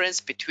the difference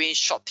between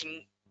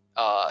shorting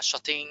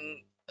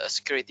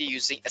security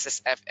using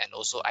SSF and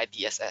also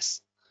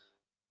IDSS?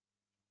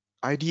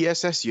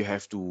 IDSS, you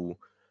have to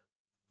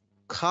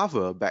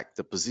cover back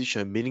the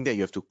position, meaning that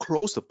you have to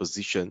close the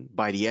position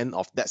by the end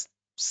of that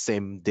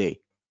same day.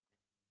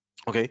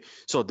 Okay,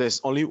 so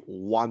there's only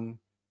one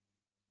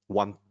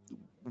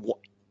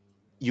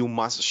you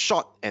must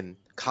short and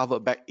cover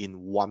back in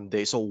 1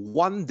 day. So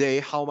 1 day,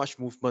 how much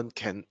movement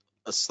can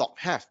a stock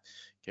have?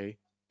 Okay,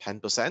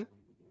 10%.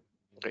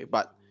 Okay,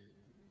 but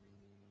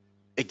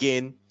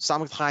again,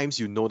 sometimes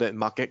you know that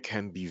market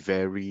can be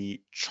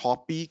very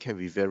choppy, can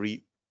be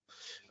very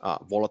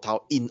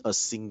volatile in a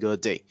single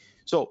day.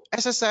 So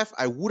SSF,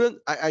 I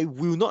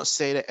will not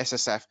say that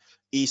SSF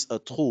is a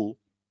tool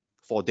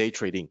for day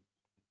trading.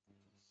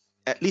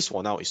 At least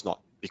for now, it's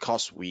not,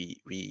 because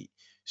we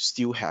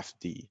still have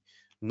the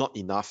not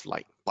enough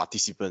like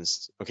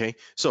participants. Okay,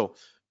 so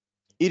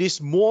it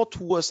is more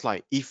towards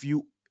like, if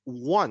you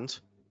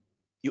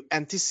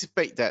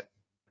anticipate that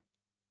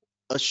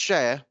a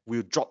share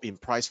will drop in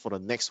price for the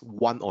next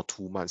 1 or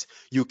 2 months.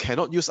 You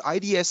cannot use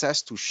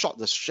IDSS to short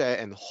the share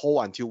and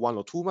hold until 1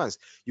 or 2 months.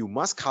 You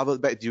must cover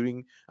back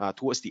during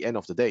towards the end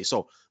of the day.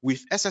 So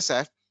with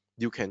SSF,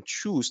 you can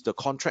choose the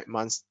contract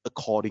months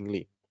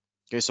accordingly.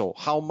 Okay, so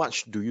how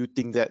much do you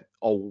think that,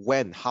 or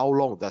when, how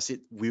long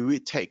will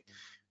it take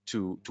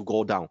to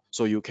go down?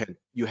 So you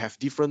have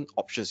different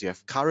options. You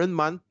have current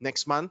month,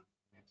 next month,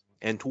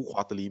 and 2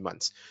 quarterly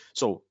months.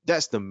 So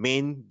that's the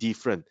main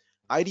difference.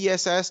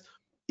 IDSS,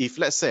 if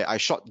let's say I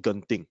short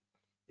Genting,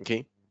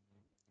 okay,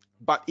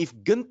 but if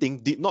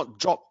Genting did not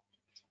drop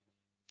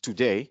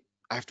today,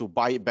 I have to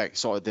buy it back,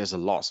 so there's a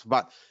loss.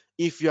 But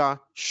if you are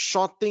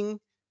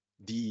shorting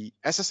the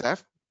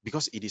SSF,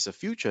 because it is a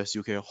futures,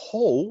 you can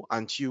hold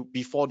until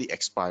before the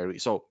expiry.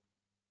 So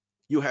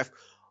you have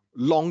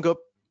longer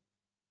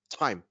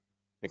time,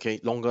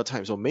 okay, longer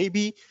time. So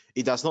maybe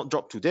it does not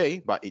drop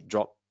today, but it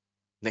dropped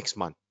next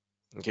month.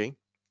 Okay,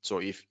 so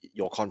if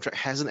your contract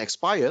hasn't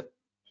expired,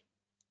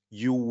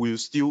 you will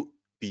still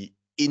be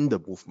in the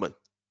movement.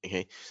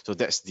 Okay, so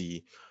that's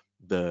the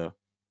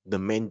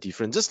main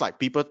difference. Just like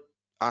people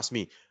ask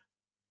me,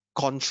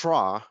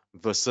 contra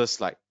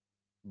versus like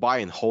buy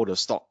and hold a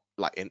stock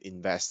like an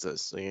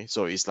investors. Okay,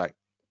 so it's like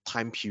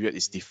time period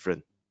is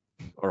different.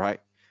 All right,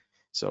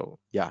 so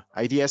yeah,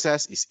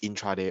 IDSS is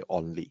intraday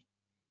only.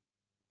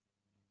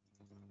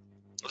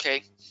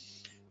 Okay.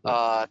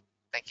 Yeah.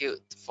 Thank you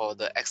for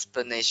the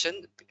explanation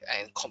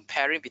and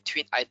comparing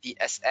between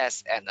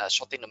IDSS and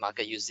shorting the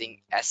market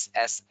using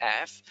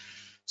SSF.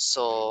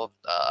 So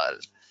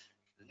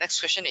the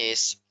next question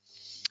is,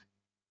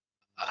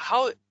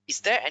 how is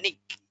there any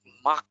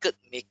market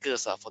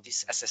makers for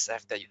this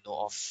SSF that you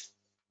know of?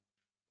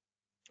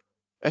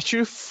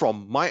 Actually,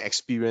 from my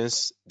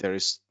experience, there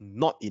is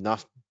not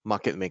enough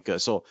market maker.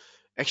 So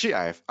actually,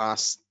 I have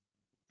asked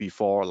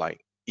before,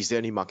 like, is there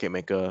any market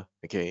maker?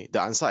 Okay, the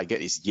answer I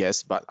get is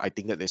yes, but I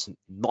think that there's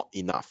not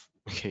enough.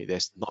 Okay,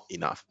 there's not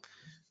enough.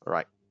 All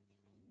right.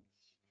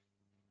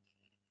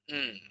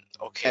 Hmm.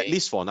 At Okay.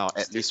 least for now.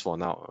 At Still. least for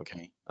now.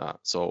 Okay.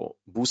 So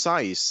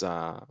Busa is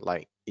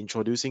like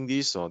introducing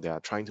this, so they are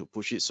trying to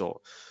push it.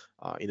 So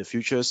in the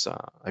futures,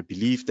 I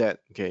believe that,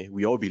 okay,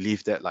 we all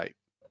believe that like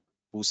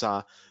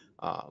Busa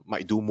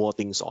might do more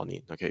things on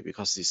it. Okay,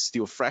 because it's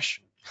still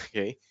fresh.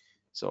 Okay.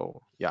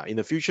 So yeah, in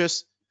the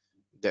futures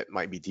that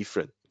might be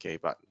different. Okay,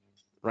 but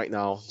right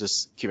now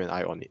just keep an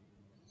eye on it.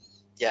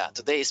 Yeah,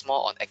 today is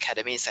more on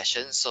academy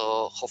session,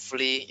 so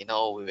hopefully, we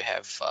will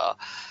have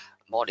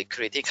more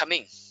liquidity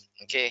coming.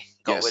 Okay,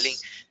 God willing.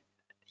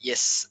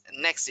 Yes. Yes.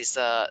 Next is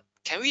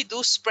can we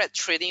do spread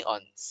trading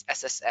on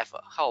SSF?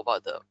 How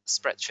about the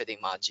spread trading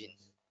margin?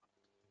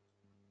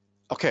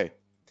 Okay.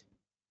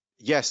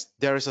 yes,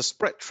 there is a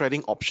spread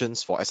trading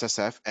options for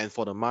SSF, and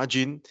for the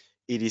margin,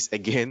 it is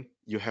again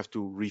you have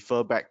to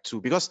refer back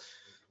to, because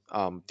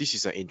this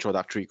is an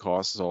introductory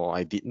course, so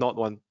I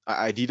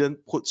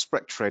didn't put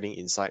spread trading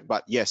inside.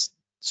 But yes,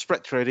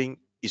 spread trading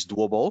is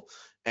doable,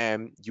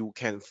 and you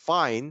can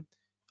find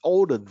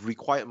all the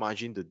required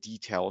margin, the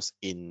details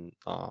in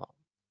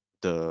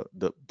the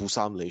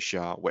Bursa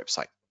Malaysia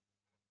website.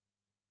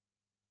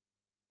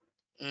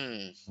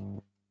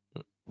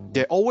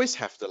 They always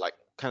have the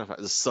kind of like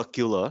the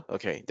circular,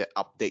 okay, that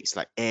updates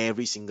like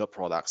every single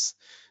product's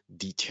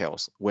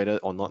details, whether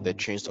or not they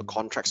change the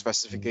contract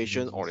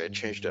specification or they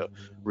change the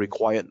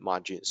required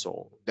margin.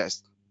 So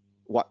that's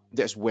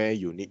where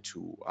you need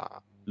to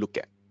look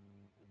at.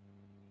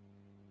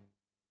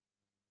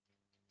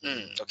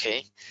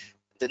 Okay.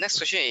 The next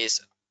question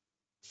is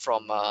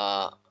from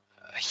Hyun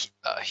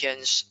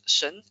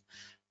Shen.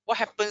 What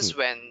happens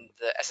when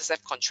the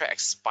SSF contract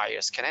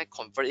expires? Can I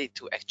convert it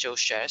to actual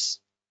shares?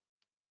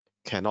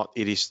 Cannot.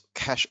 It is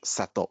cash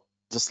settled,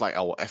 just like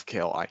our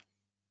FKLI.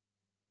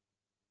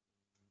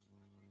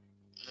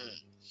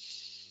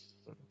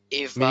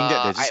 If Meaning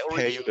that they I just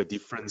pay you the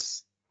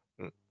difference.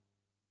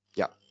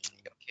 Yeah.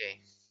 Okay,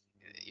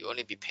 you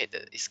only be paid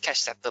it's cash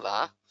settled,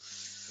 huh?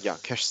 Yeah,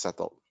 cash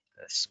settled.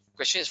 This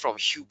question is from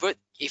Hubert.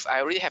 If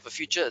I already have a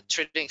future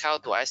trading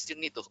account, do I still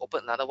need to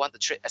open another one to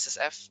trade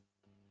SSF?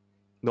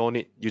 No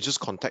need. You just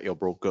contact your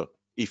broker.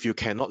 If you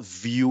cannot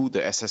view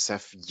the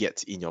SSF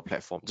yet in your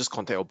platform, just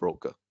contact your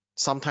broker.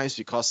 Sometimes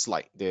because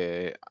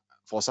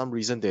for some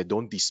reason they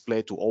don't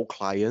display to all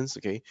clients,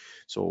 okay,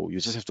 so you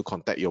just have to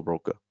contact your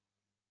broker.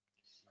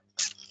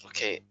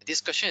 Okay,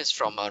 this question is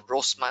from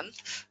Roseman.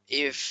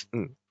 If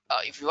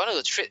you wanted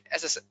to trade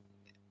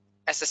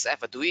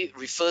SSF, do we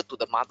refer to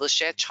the mother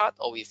share chart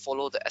or we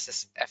follow the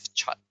SSF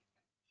chart?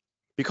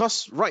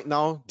 Because right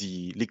now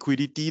the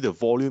liquidity, the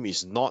volume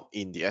is not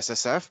in the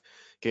SSF.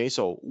 Okay,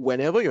 so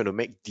whenever you want to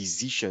make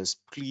decisions,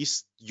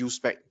 please use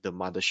back the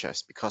mother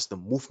shares, because the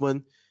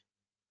movement,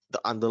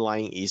 the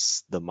underlying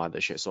is the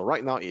mother share. So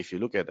right now, if you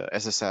look at the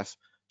SSF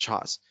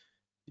charts,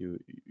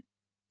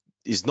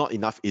 it's not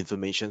enough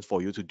information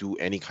for you to do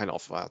any kind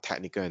of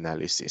technical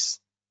analysis.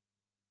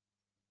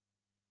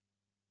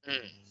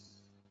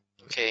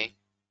 Okay.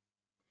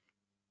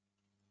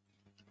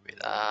 Wait,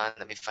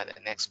 let me find the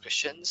next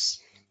questions.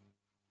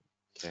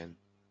 Can.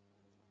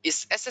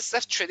 Is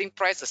SSF trading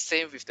price the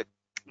same with the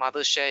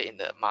mother share in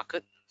the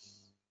market?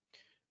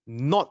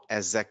 Not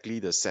exactly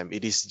the same.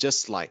 It is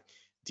just like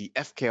the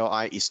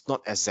FKLI is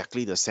not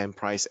exactly the same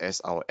price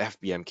as our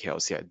FBM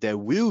KLCI. There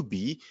will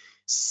be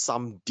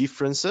some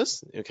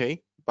differences,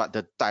 okay, but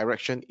the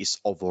direction is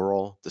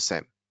overall the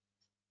same.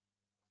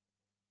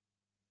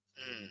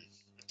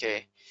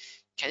 Okay.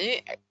 Can you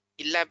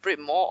elaborate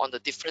more on the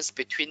difference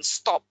between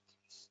stop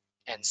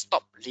and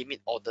stop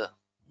limit order?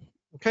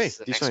 Okay,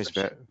 this Next one is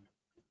bad.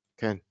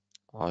 Can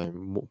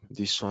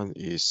this one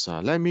is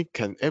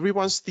can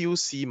everyone still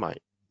see my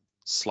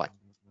slide?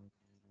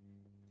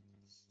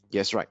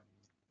 Yes, right.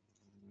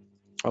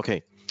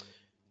 Okay.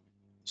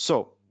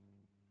 So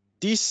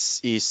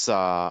this is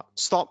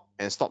stop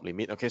and stop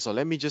limit. Okay, so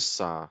let me just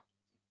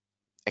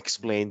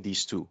explain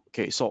these two.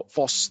 Okay, so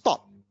for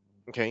stop,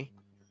 okay,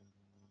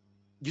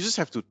 you just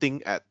have to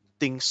think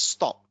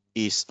stop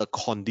is a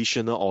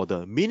conditional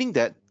order, meaning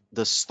that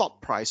the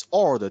stop price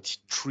or the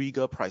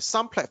trigger price,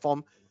 some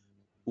platform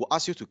will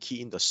ask you to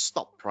key in the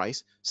stop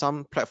price,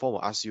 some platform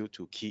will ask you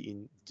to key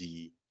in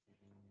the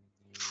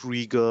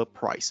trigger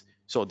price.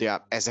 So they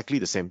are exactly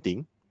the same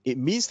thing. It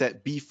means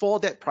that before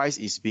that price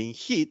is being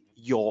hit,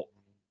 your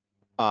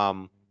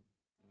what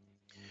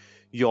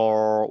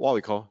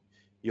we call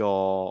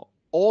your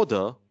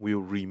order will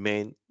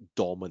remain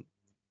dormant.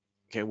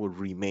 Okay, will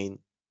remain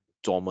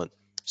dormant.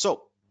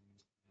 So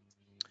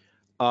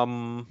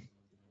the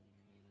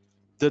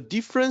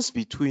difference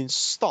between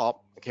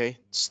stop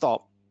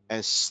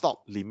and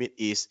stop limit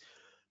is,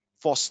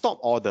 for stop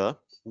order,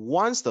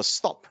 once the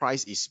stop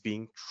price is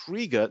being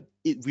triggered,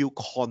 it will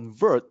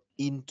convert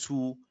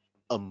into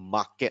a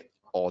market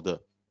order.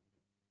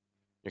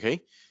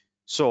 Okay,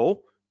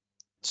 so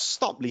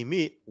stop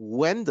limit,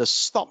 when the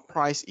stop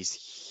price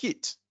is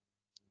hit,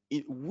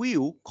 it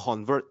will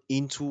convert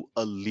into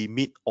a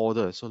limit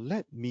order. So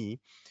let me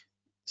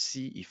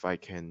see if I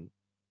can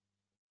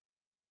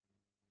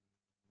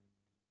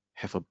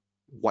have a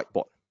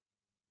whiteboard.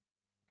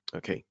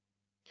 Okay,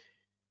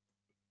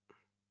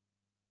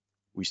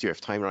 we still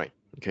have time, right?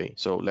 Okay,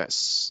 so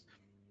let's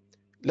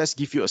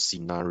give you a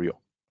scenario.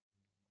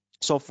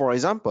 So for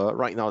example,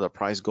 right now the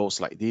price goes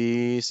like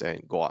this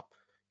and go up.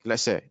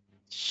 Let's say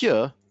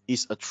here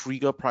is a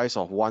trigger price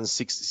of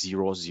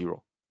 1600.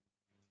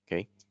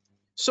 Okay,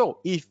 so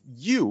if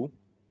you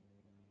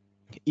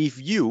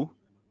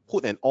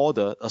put an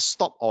order, a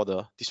stop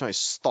order, this one is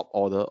stop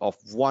order of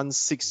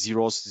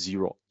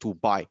 1600 to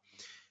buy.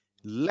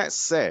 Let's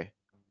say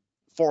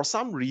for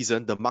some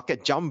reason the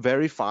market jump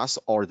very fast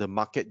or the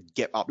market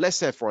gap up. Let's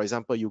say, for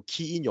example, you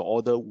key in your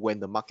order when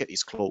the market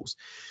is closed.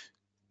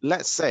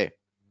 Let's say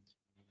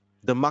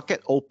the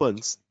market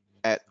opens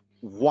at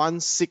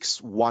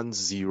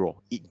 1610,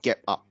 it gap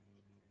up.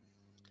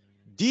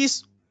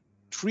 this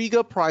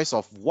trigger price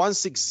of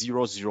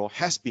 1600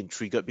 has been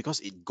triggered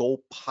because it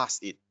go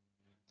past it.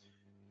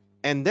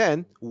 And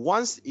then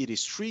once it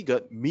is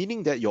triggered,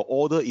 meaning that your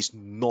order is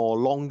no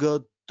longer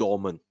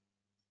dormant.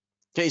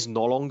 Okay, it's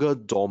no longer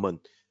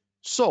dormant.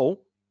 So,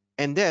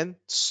 and then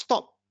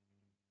stop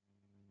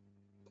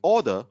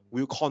order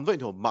will convert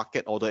into a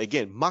market order.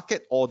 Again,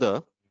 market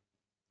order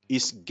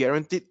is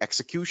guaranteed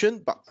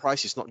execution, but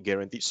price is not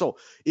guaranteed. So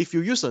if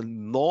you use a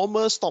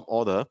normal stop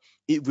order,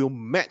 it will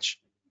match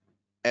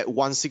at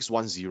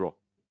 1610.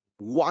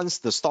 Once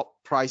the stop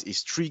price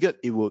is triggered,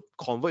 it will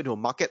convert to a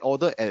market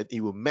order and it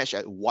will match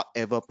at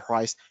whatever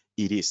price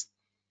it is.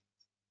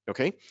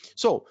 Okay,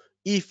 so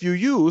if you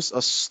use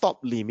a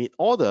stop limit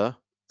order,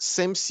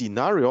 same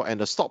scenario,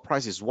 and the stop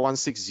price is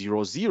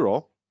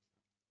 1600,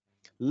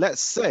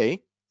 let's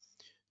say,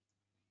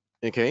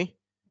 okay,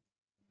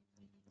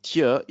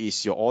 here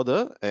is your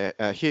order,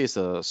 here is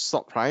a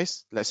stop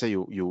price. Let's say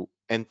you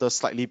enter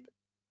slightly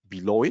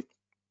below it.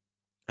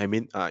 I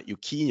mean, you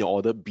key in your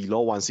order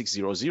below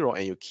 1600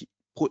 and you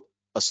put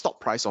a stop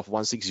price of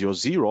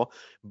 1600,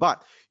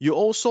 but you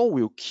also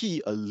will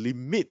key a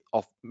limit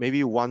of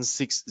maybe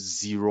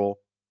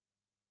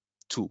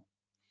 1602.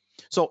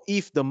 So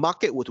if the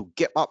market were to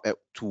gap up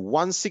to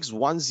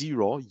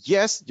 1610,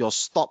 yes, your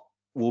stop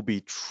will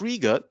be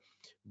triggered,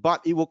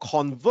 but it will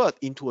convert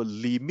into a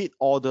limit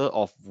order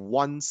of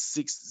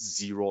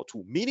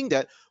 1602, meaning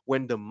that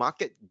when the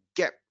market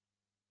gap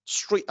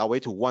straight away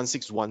to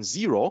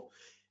 1610,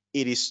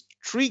 it is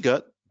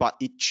triggered, but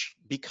it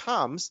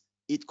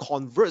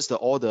converts the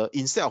order,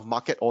 instead of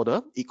market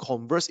order, it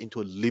converts into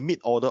a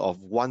limit order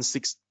of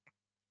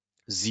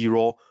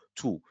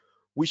 1602,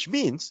 which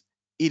means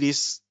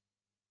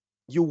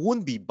you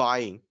won't be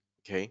buying,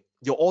 okay?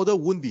 Your order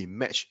won't be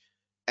matched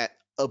at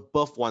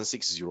above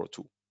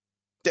 1602.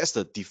 That's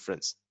the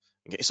difference.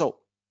 Okay,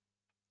 so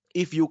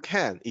if you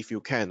can,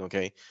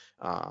 okay,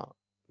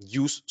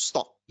 use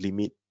stop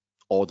limit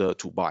order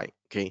to buy.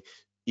 Okay,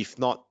 if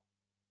not,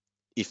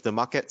 if the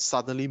market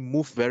suddenly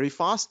move very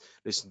fast,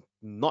 there's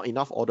not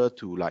enough order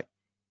to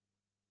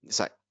it's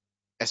like,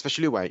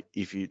 especially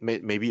if you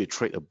maybe you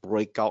trade a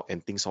breakout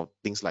and things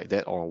like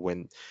that, or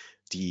when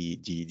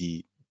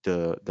the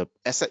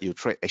asset you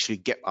trade actually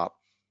gap up.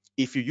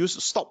 If you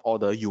use stop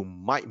order, you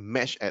might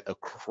match at a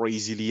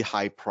crazily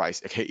high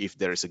price, okay, if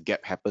there is a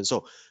gap happen.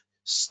 So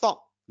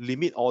stop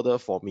limit order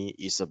for me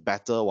is a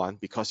better one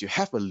because you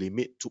have a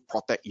limit to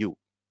protect you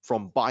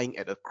from buying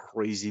at a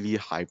crazily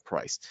high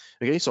price.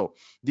 Okay, so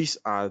these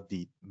are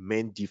the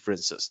main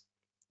differences,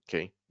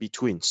 okay,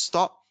 between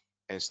stop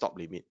and stop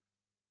limit.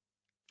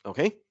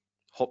 Okay,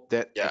 hope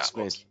that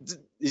explains.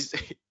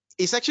 Okay.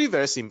 It's actually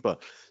very simple.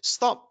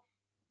 Stop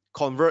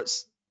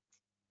converts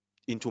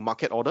into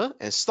market order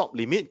and stop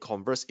limit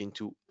converts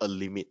into a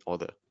limit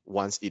order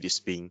once it is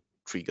being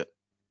triggered.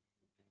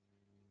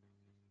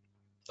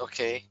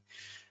 Okay.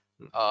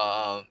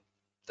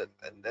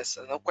 There's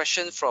another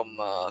question from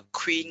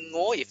Queen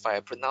Ngo, if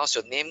I pronounce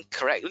your name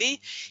correctly.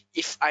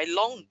 If I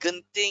long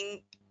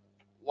Genting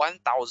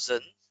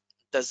 1000,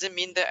 does it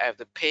mean that I have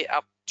to pay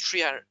up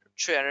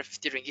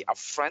 350 ringgit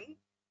upfront?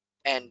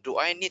 And do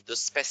I need to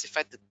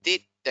specify the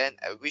date then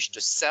I wish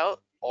to sell,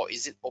 or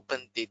is it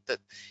open dated?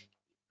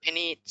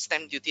 Any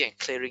stamp duty and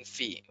clearing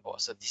fee?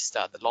 So these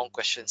are the long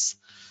questions.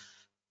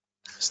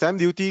 Stamp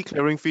duty,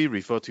 clearing fee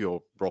refer to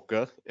your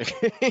broker.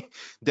 Okay,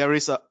 there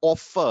is an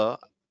offer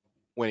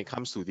when it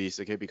comes to this,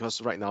 okay, because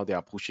right now they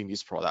are pushing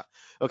this product.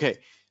 Okay,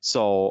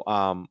 so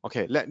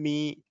okay,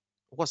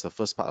 what's the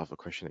first part of the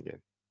question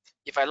again?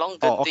 If I long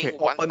okay, Genting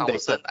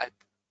 1000,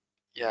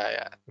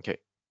 yeah.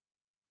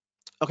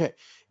 Okay,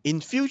 in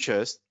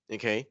futures,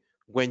 okay,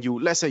 when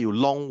let's say you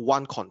long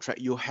one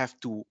contract, you have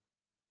to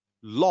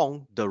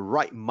long the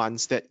right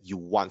months that you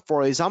want.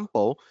 For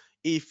example,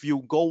 if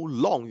you go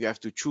long, you have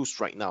to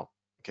choose right now.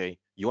 Okay,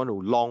 you want to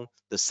long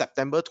the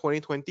September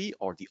 2020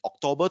 or the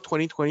October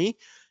 2020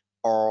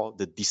 or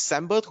the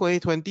December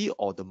 2020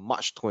 or the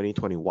March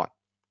 2021. Okay,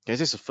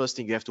 this is the first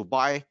thing you have to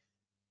buy.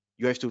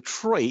 You have to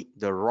trade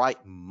the right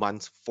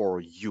month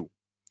for you.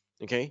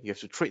 Okay, you have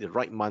to trade the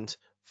right month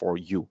for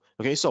you.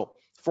 Okay, so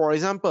for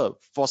example,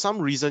 for some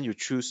reason you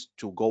choose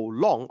to go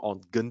long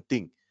on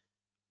Genting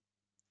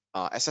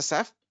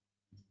SSF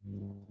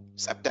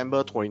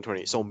September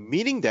 2020. So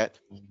meaning that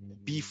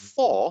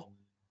before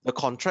the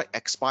contract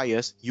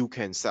expires, you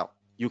can sell.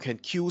 You can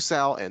Q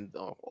sell and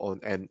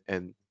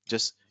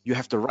just you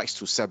have the rights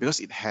to sell because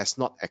it has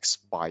not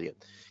expired.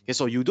 Okay,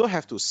 so you don't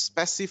have to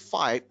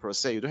specify per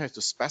se. You don't have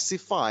to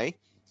specify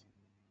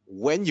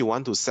when you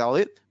want to sell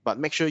it, but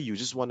make sure you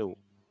just want to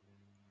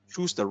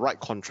choose the right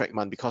contract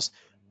month, because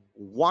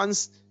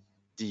once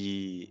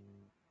the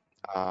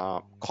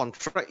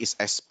contract is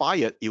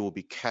expired, it will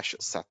be cash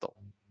settled.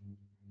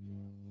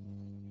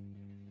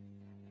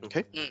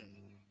 Okay.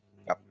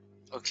 Yep.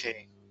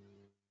 Okay.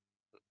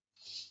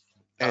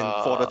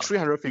 And for the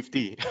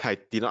 350, I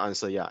did not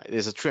answer. Yeah,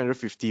 there's a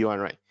 350 one,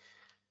 right?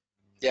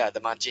 Yeah, the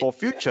margin. For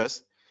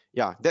futures,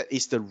 yeah, that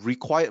is the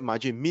required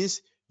margin.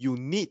 Means you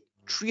need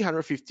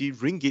 350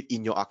 ringgit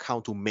in your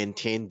account to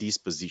maintain this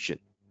position.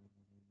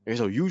 Okay,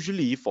 so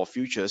usually for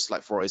futures,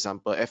 like for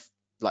example,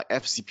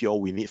 FCPO,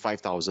 we need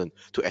 5,000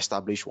 to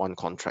establish one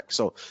contract.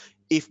 So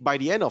if by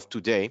the end of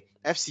today,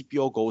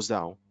 FCPO goes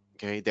down,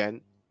 okay,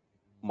 then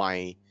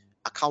my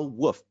account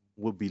worth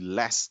will be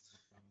less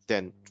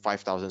than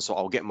 5,000. So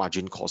I'll get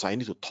margin call. So I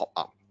need to top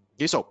up.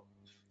 Okay, so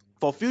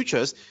for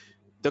futures,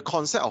 the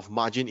concept of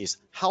margin is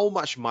how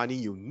much money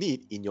you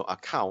need in your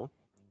account,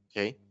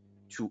 okay,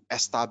 to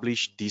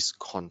establish this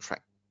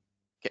contract.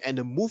 Okay, and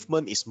the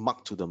movement is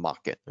marked to the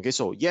market. Okay,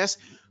 so yes,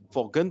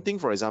 for Genting,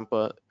 for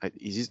example,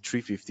 is it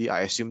 350?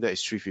 I assume that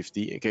it's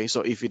 350. Okay,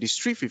 so if it is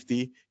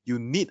 350, you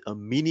need a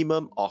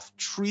minimum of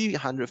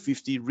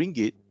 350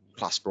 ringgit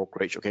plus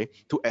brokerage, okay,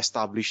 to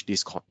establish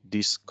this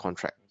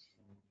contract,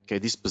 okay,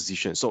 this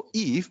position. So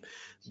if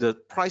the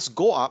price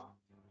go up,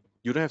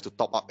 you don't have to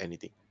top up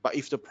anything. But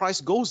if the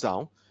price goes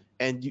down,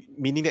 and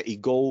meaning that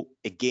it go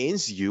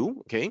against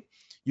you, okay,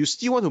 you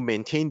still want to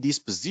maintain this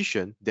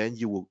position, then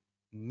you will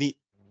need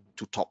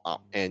to top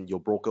up, and your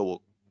broker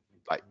will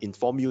like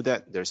inform you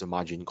that there's a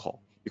margin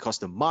call because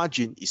the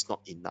margin is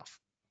not enough.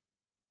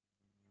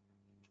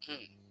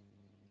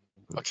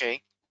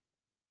 Okay.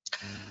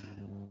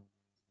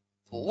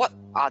 What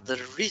are the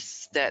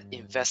risks that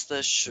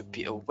investors should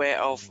be aware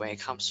of when it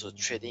comes to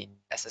trading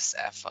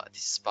SSF?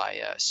 This is by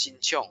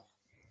SinChew.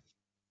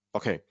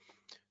 Okay,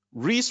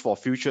 risk for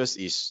futures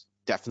is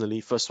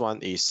definitely, first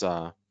one is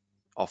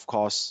of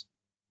course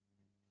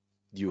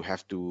you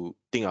have to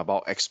think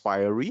about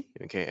expiry,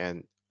 okay,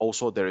 and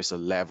also there is a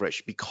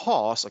leverage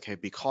because, okay,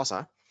 because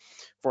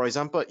for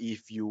example,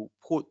 if you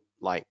put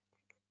like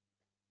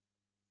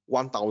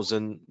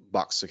 1,000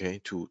 bucks,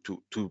 okay, to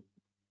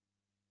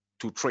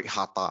trade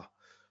Hata,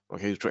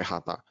 okay, to trade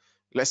Hata.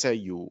 Let's say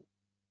you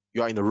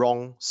are in the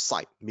wrong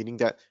side, meaning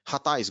that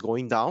Hata is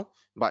going down,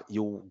 but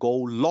you go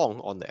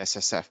long on the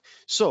SSF.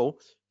 So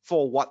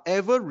for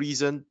whatever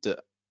reason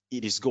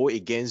it is going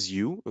against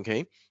you,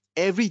 okay,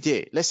 every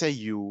day, let's say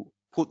you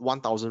put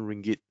 1,000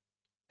 ringgit,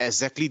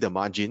 exactly the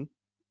margin,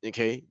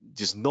 okay,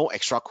 there's no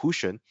extra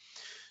cushion.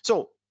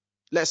 So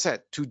let's say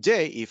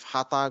today, if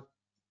Hata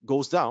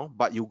goes down,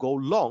 but you go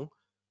long,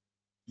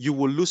 you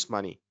will lose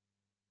money.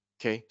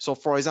 Okay, so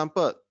for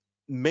example,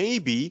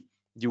 maybe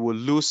you will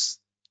lose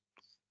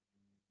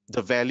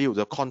the value,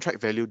 the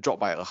contract value drop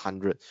by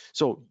 100.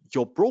 So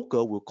your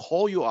broker will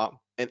call you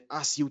up and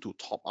ask you to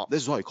top up.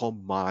 This is what I call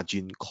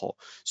margin call.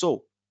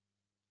 So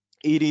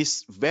it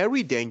is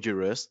very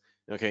dangerous,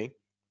 okay,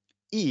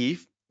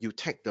 if you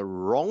take the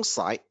wrong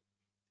side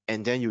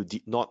and then you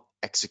did not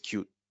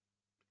execute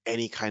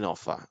any kind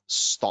of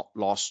stop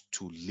loss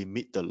to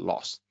limit the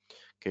loss.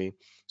 Okay,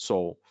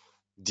 so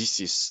this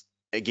is,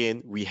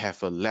 again, we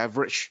have a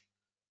leverage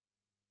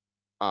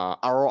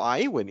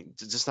ROI. When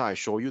just now I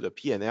show you the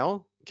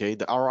P&L, okay,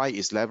 the ROI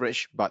is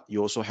leverage, but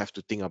you also have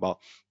to think about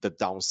the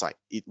downside.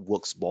 It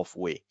works both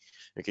way.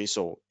 Okay,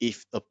 so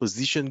if a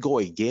position go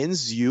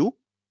against you,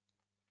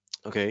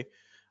 okay,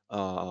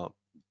 uh,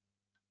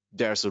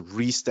 there's a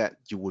risk that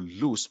you will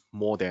lose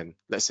more than,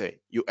 let's say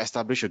you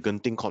establish a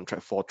Genting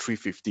contract for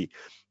 350.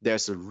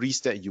 There's a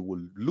risk that you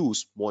will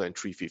lose more than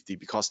 350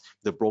 because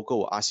the broker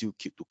will ask you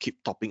to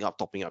keep topping up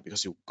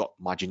because you got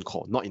margin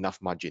call, not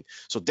enough margin.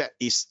 So that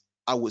is,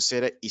 I would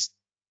say, that is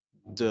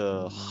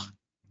the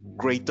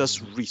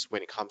greatest risk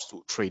when it comes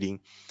to trading,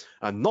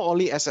 not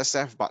only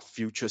SSF but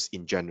futures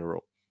in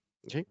general.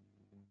 Okay.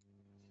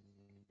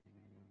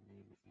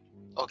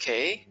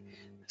 Okay.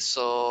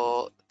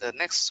 So the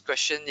next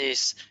question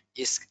is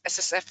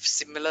SSF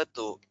similar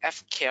to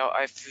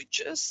FKLI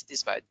futures? This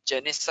is by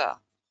Janissa.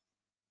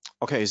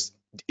 Okay,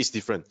 it's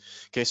different.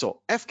 Okay,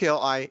 so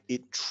FKLI,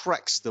 it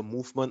tracks the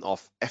movement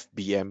of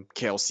FBM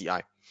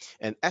KLCI,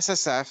 and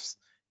SSF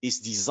is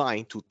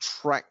designed to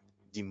track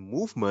the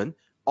movement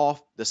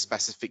of the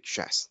specific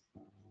shares.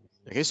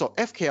 Okay, so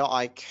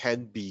FKLI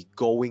can be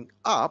going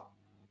up.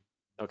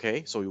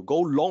 Okay, so you go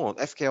long on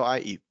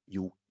FKLI,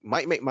 you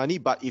might make money,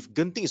 but if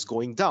Genting is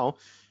going down,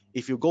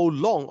 if you go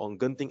long on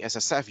Genting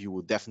SSF, you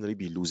will definitely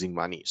be losing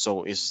money.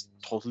 So it's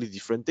totally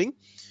different thing.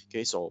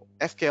 Okay, so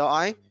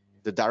FKLI,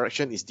 the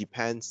direction is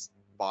determined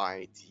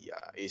by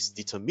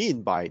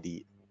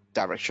the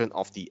direction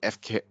of the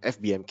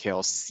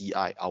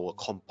FBMKLCI, our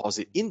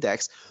composite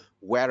index,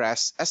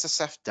 whereas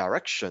SSF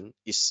direction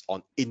is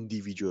on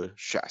individual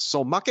shares.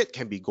 So market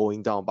can be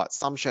going down, but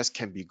some shares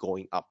can be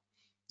going up.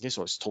 Okay,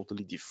 so it's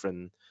totally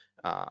different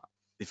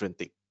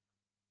thing.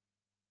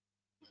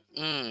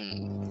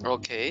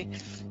 Okay.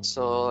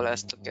 So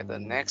let's look at the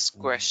next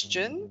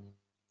question.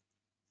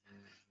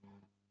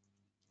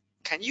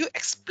 Can you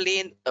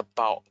explain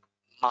about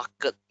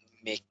market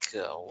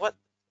maker? What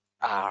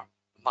are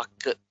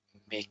market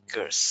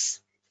makers?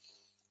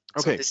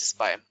 So Okay, this is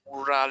by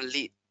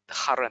Murali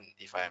Haran,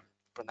 if I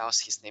pronounce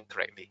his name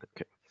correctly.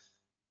 okay.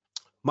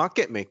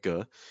 Market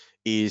maker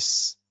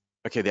is,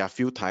 okay, there are a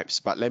few types,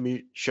 but let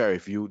me share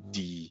with you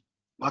the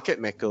market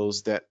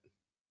makers that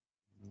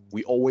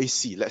we always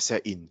see, let's say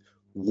in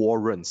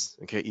warrants,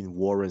 okay, in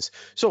warrants.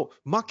 So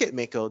market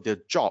maker, their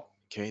job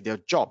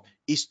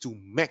is to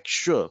make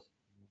sure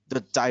the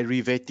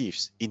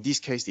derivatives, in this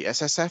case the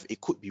SSF, it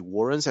could be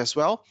warrants as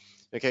well,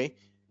 okay,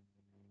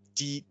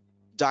 the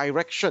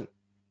direction,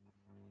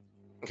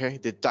 okay,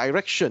 the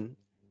direction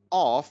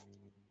of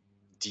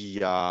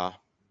the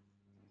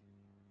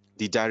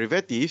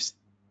derivatives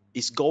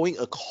is going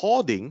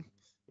according,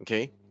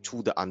 okay,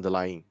 to the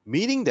underlying,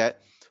 meaning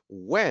that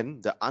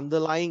when the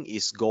underlying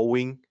is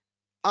going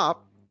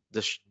up,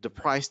 the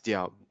price, they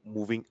are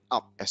moving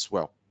up as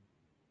well.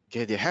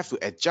 Okay, they have to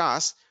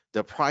adjust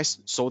the price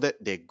so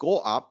that they go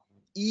up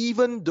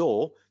even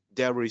though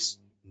there is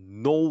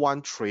no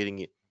one trading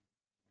it.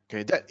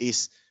 Okay, that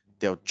is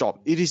their job.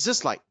 It is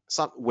just like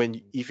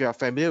if you are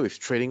familiar with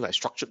trading like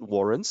structured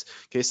warrants,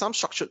 okay, some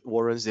structured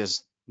warrants,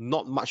 there's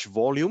not much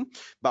volume,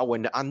 but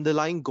when the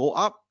underlying go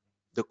up,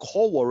 the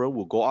call warrant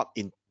will go up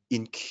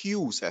in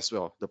queues as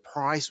well. The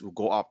price will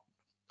go up,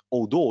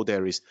 although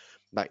there is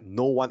like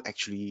no one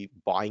actually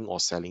buying or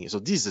selling it. So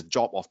this is the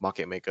job of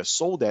market makers,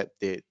 so that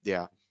they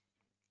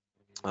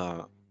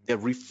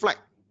reflect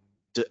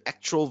the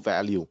actual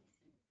value,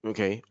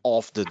 okay,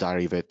 of the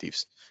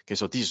derivatives. Okay,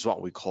 so this is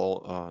what we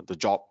call the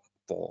job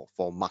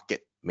for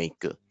market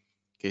maker.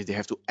 Okay, they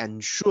have to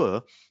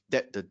ensure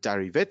that the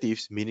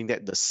derivatives, meaning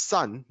that the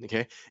son,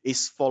 okay,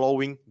 is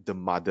following the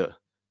mother.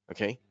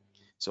 Okay,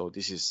 so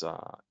this is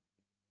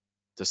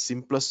the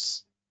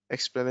simplest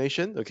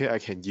explanation, okay, I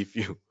can give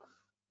you.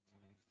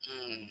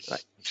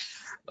 Right.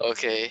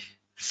 Okay.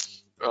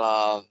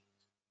 Um,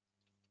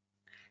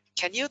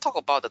 can you talk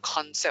about the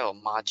concept of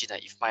margin?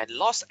 If my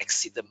loss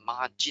exceed the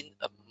margin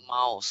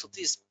amount, so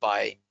this is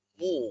by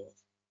move.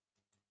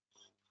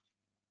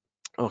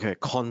 Okay,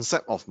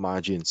 concept of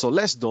margin. So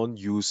let's don't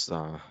use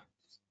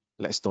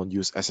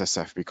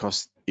SSF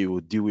because it will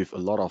deal with a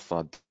lot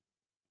of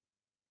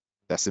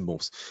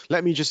decimals.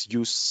 Let me just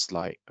use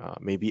like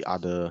maybe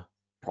other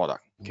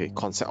product. Okay,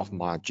 concept of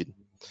margin.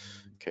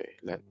 Okay,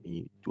 let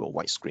me do a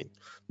white screen.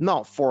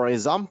 Now, for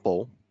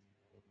example,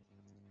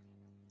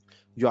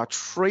 you are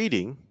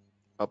trading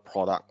a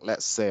product.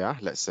 Let's say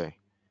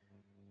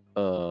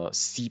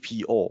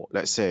CPO.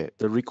 Let's say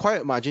the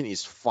required margin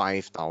is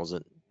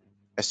 5,000,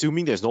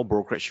 assuming there's no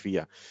brokerage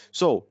fee.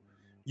 So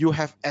you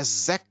have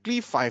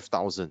exactly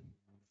 5,000,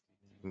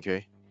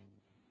 okay,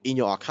 in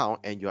your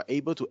account, and you're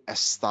able to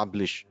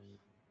establish,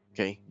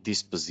 okay,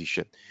 this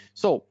position.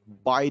 So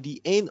by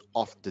the end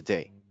of the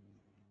day,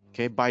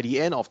 okay,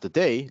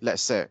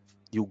 let's say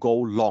you go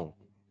long.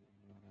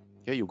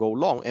 Okay, you go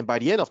long, and by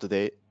the end of the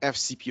day,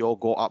 FCPO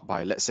go up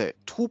by, let's say,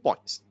 2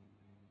 points.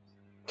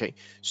 Okay,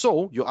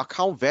 so your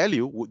account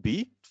value would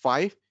be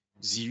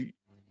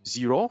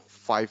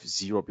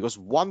 5050, because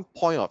 1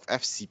 point of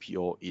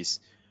FCPO is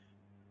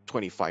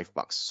 25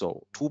 bucks.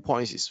 So 2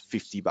 points is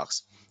 50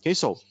 bucks. Okay,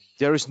 so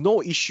there is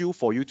no issue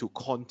for you to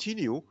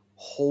continue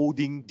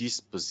holding this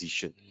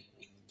position.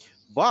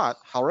 But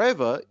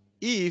however,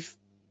 if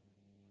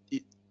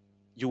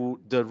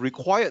the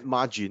required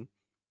margin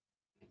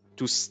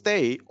to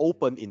stay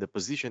open in the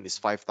position is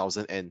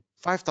 5,000, and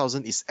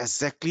 5,000 is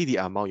exactly the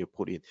amount you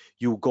put in,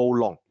 you go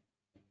long.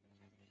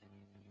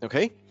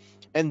 Okay,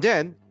 and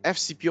then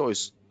FCPO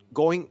is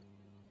going,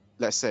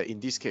 let's say in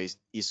this case,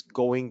 is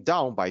going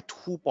down by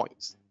 2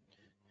 points.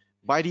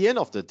 By the end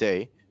of the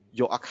day,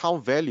 your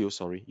account value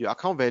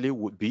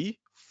would be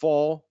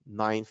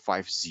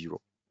 4950.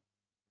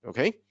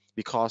 Okay,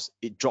 because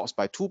it drops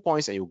by 2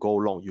 points and you go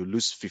long, you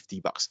lose 50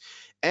 bucks.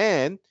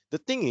 And the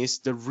thing is,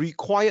 the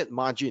required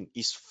margin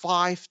is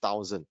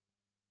 5,000.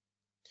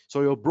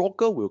 So your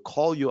broker will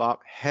call you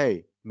up,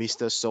 hey,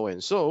 Mr. So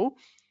and so,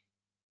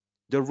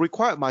 the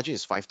required margin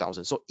is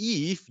 5,000. So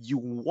if you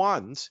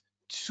want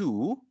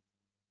to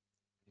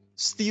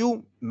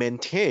still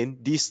maintain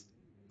this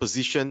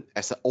position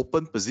as an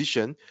open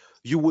position,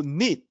 you would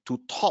need to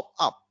top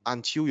up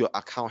until your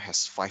account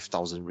has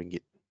 5,000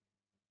 ringgit.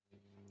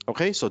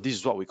 Okay, so this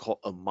is what we call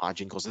a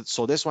margin cost.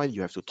 So that's why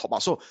you have to top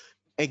up. So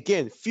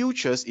again,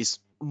 futures is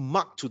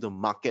marked to the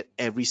market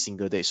every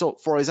single day. So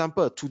for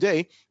example,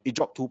 today it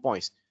dropped 2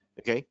 points.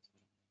 Okay,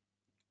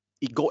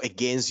 it go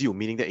against you,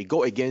 meaning that it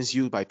go against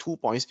you by 2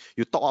 points,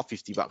 you top up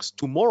 50 bucks.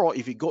 Tomorrow,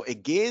 if it go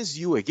against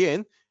you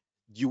again,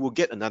 you will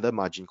get another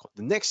margin call.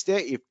 The next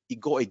day, if it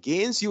go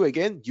against you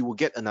again, you will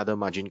get another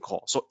margin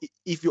call. So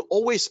if you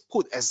always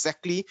put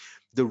exactly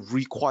the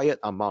required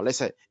amount, let's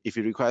say if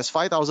it requires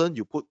 5,000,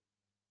 you put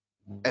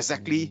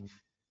exactly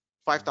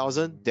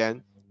 5,000,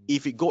 then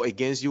if it go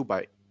against you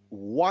by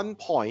 1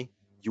 point,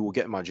 you will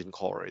get margin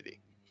call already.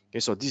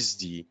 Okay, so this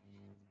is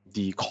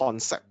the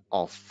concept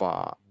of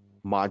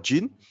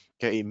margin.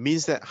 Okay, it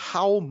means that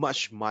how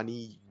much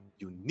money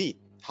you need,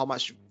 how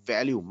much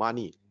value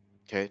money,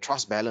 okay,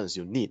 trust balance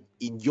you need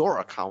in your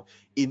account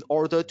in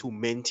order to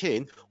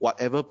maintain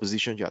whatever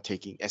position you are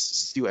taking as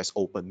still as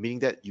open, meaning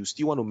that you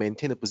still want to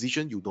maintain a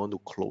position, you don't want to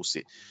close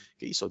it.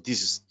 Okay, so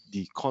this is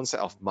the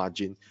concept of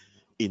margin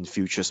in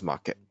futures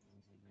market.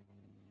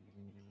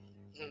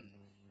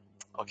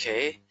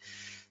 Okay.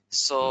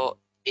 So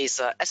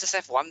is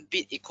SSF 1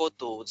 bit equal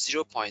to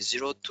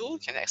 0.02?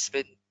 Can I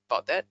explain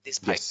about that? This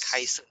by Yes.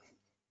 KayHian.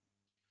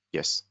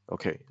 Yes.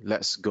 Okay.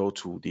 Let's go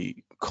to the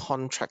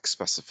contract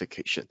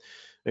specification.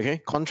 Okay.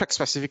 Contract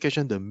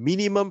specification, the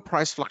minimum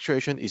price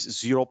fluctuation is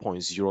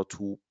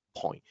 0.02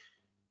 point.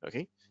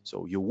 Okay,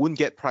 so you won't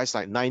get price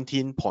like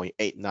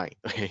 19.89,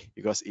 okay,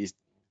 because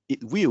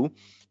it will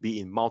be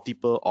in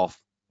multiple of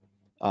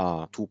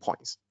 2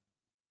 points,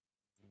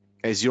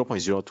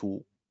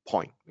 0.02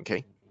 point.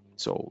 Okay,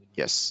 so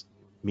yes,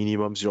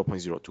 minimum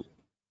 0.02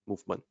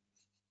 movement.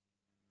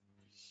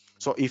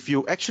 So if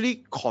you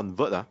actually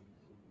convert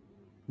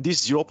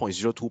this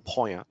 0.02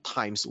 point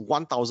times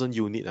 1,000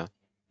 unit,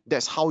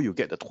 that's how you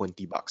get the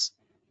 $20.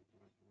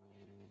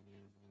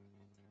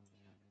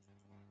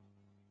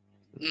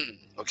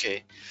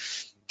 Okay.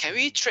 Can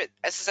we trade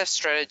SSF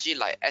strategy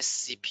like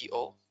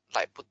SCPO,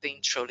 like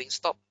putting trailing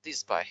stop? This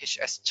is by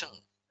HS Cheng.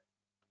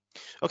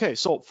 Okay,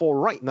 so for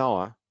right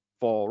now,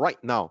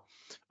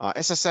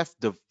 SSF,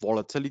 the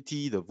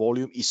volatility, the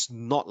volume is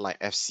not like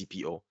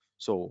FCPO.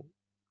 So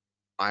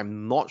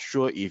I'm not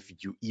sure if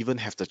you even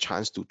have the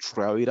chance to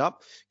trail it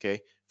up.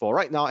 Okay, for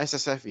right now,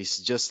 SSF is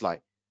just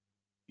like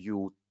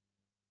you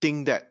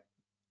think that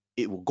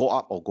it will go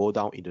up or go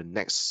down in the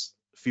next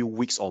few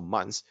weeks or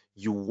months.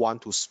 You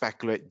want to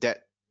speculate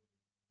that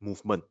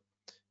movement.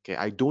 Okay,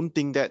 I don't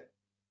think that,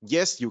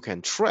 yes, you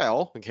can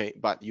trail, okay,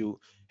 but you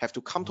have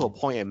to come to a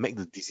point and make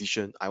the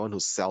decision. I want to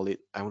sell it.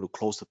 I want to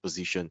close the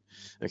position.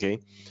 Okay,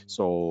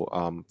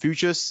 so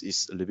futures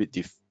is a little bit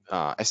different.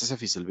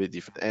 SSF is a little bit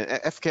different,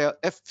 and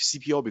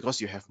FCPO,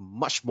 because you have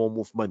much more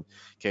movement,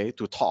 okay,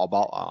 to talk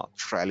about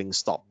trailing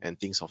stop and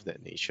things of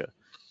that nature.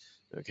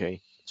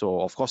 Okay,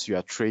 so of course you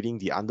are trading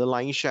the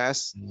underlying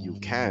shares, you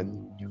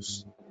can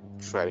use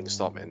trailing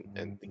stop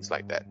and things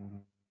like that.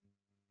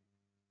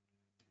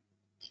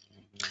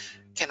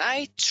 Can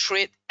I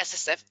trade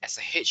SSF as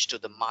a hedge to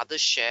the mother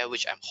share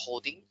which I'm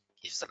holding?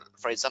 If,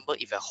 for example,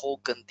 if I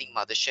hold Genting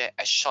mother share,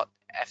 I short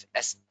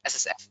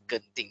SSF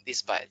Genting.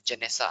 This by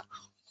Janessa.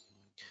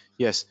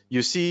 Yes,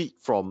 you see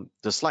from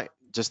the slide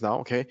just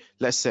now, okay,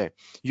 let's say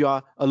you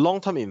are a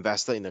long-term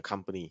investor in a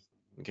company.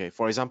 Okay,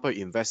 for example,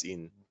 you invest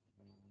in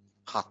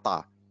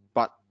Hata,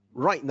 but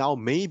right now,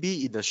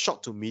 maybe in the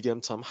short to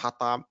medium term,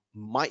 Hata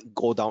might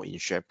go down in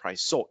share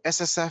price. So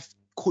SSF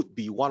could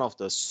be one of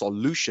the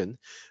solution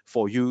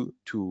for you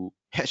to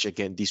hedge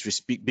against this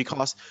risk,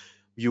 because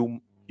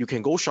you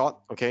can go short,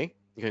 okay,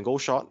 you can go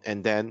short,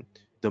 and then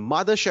the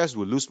mother shares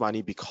will lose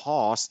money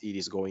because it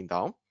is going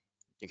down.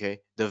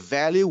 Okay, the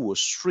value will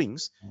shrink,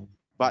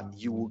 but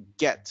you will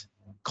get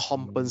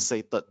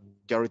compensated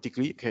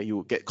theoretically. Okay, you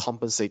will get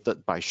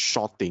compensated by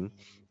shorting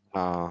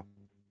the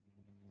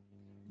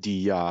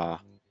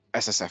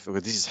SSF. Okay,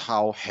 this is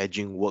how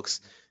hedging works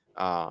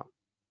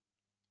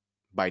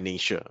by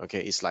nature.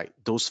 Okay, it's like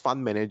those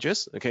fund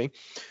managers. Okay,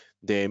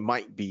 they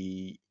might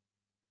be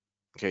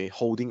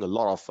holding a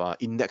lot of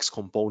index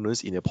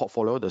components in their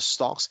portfolio, the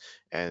stocks,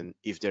 and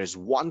if there's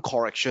one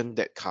correction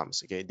that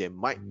comes, okay, they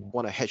might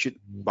want to hedge it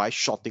by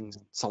shorting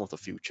some of the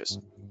futures.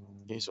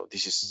 Okay, so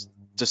this is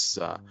just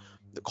the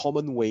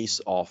common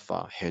ways of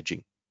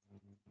hedging.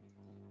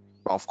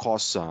 But of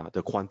course,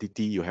 the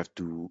quantity you have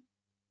to,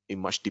 it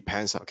much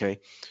depends.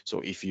 Okay, so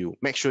if you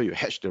make sure you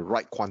hedge the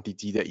right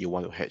quantity that you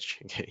want to hedge,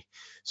 okay,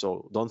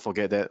 so don't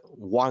forget that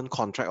one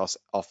contract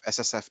of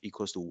SSF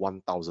equals to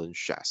 1,000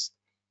 shares.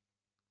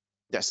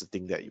 That's the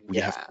thing that you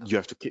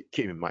have to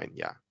keep in mind.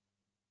 Yeah.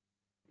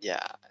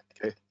 Yeah.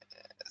 Okay.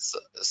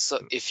 So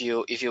if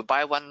you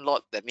buy one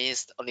lot, that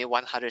means only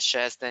 100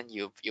 shares. Then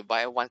you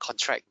buy one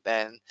contract,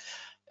 then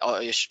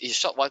or you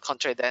short one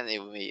contract, then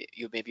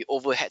you may be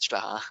over hedged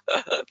lah,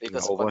 huh?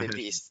 Because the Overhead.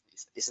 quantity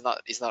is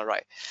not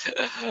right.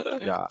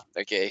 Yeah.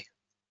 Okay.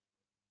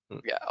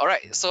 Yeah. All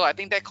right. So I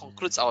think that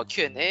concludes our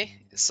Q&A.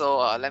 So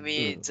let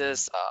me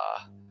just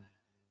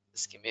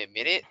give me a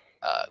minute.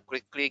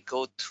 Quickly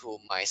go to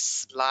my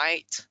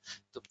slide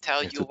to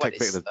tell You have you to what take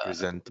back is the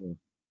presenter.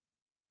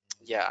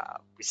 yeah,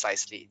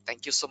 precisely.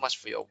 Thank you so much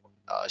for your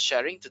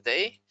sharing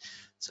today.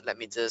 So let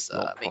me just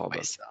No make problem.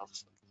 myself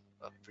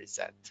a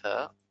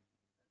presenter.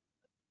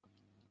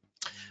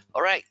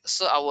 All right,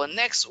 so our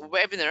next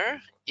webinar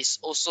is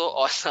also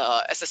on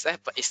SSF,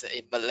 but it's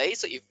in Malay.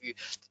 So if you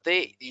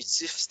today you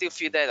still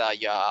feel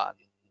that you are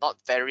not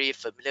very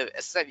familiar with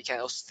SSF, you can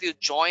also still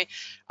join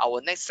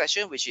our next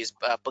session, which is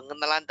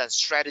pengenalan dan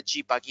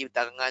strategi bagi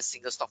dagangan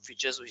single stock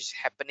futures, which is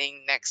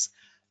happening next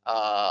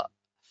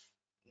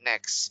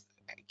next.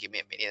 Give me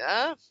a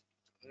minute.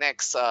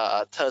 Next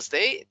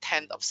Thursday,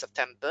 10th of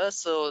September.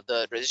 So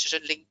the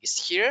registration link is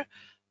here.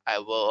 I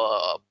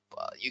will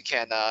you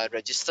can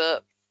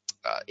register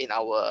in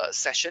our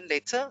session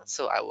later.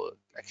 So I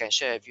can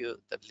share with you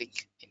the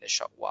link in a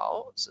short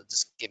while. So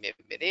just give me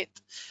a minute.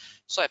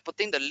 So I'm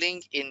putting the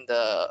link in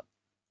the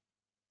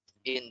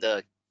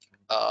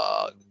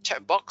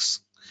chat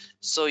box,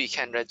 so you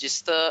can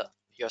register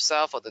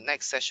yourself for the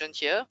next session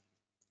here.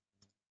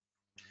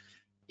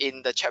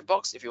 In the chat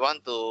box, if you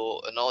want to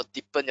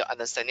deepen your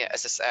understanding of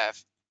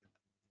SSF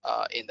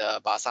in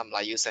the Bahasa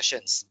Melayu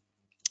sessions.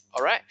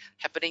 All right,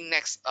 happening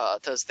next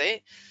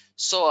Thursday.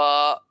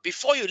 So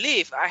before you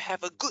leave, I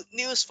have a good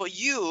news for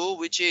you,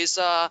 which is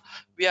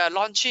we are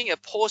launching a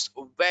post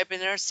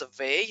webinar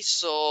survey.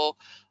 So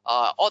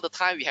All the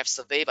time we have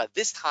survey, but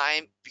this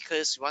time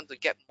because we want to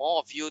get more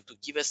of you to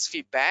give us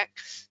feedback.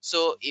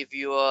 So if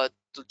you are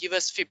to give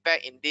us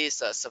feedback in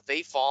this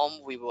survey form,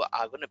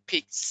 are going to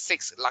pick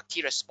 6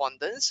 lucky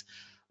respondents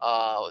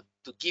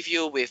to give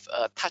you with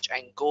a touch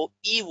and go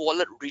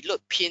e-wallet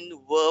reload pin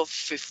worth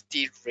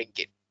 50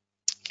 ringgit.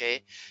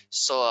 Okay,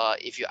 so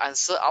if you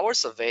answer our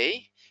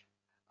survey,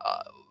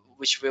 uh,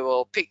 which we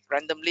will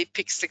randomly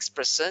pick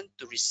 6%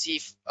 to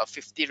receive a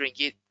 50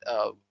 ringgit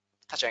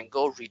touch and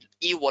go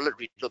e-wallet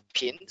reload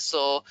pin.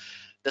 So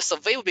the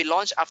survey will be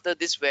launched after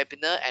this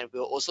webinar and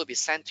will also be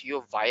sent to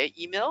you via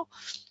email.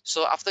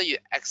 So after you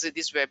exit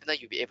this webinar,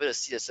 you'll be able to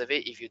see the survey.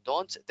 If you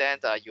don't, then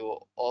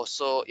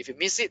if you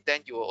miss it,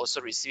 then you will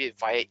also receive it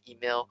via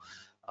email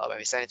when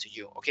we send it to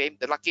you. Okay,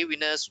 the lucky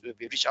winners will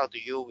be reached out to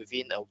you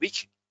within a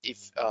week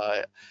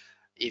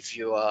if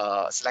you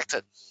are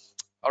selected.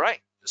 All right,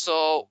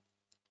 so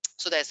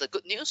that's the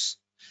good news.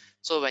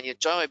 So when you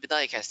join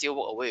webinar, you can still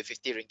walk away with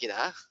 50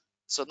 ringgit.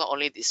 So not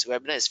only this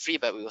webinar is free,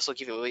 but we also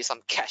give away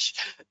some cash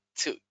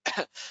to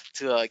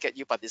get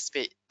you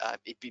participate. To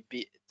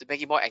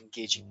make it more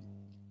engaging.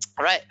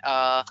 All right.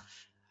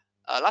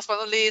 Last but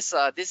not least,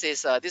 this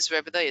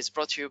webinar is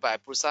brought to you by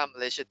Bursa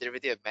Malaysia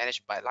Derivative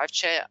managed by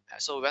LifeChamp.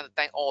 So we want to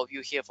thank all of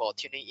you here for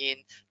tuning in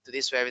to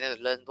this webinar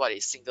to learn what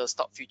is single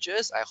stock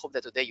futures. I hope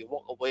that today you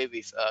walk away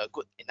with a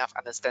good enough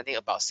understanding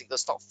about single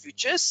stock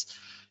futures.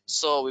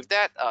 So with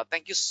that,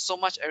 thank you so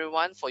much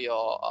everyone for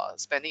your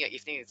spending your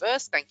evening with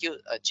us. Thank you,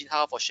 Jin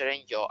Hao, for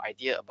sharing your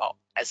idea about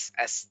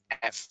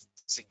SSF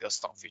single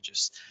stock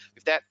futures.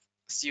 With that,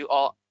 see you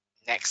all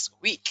next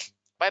week.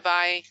 Bye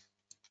bye.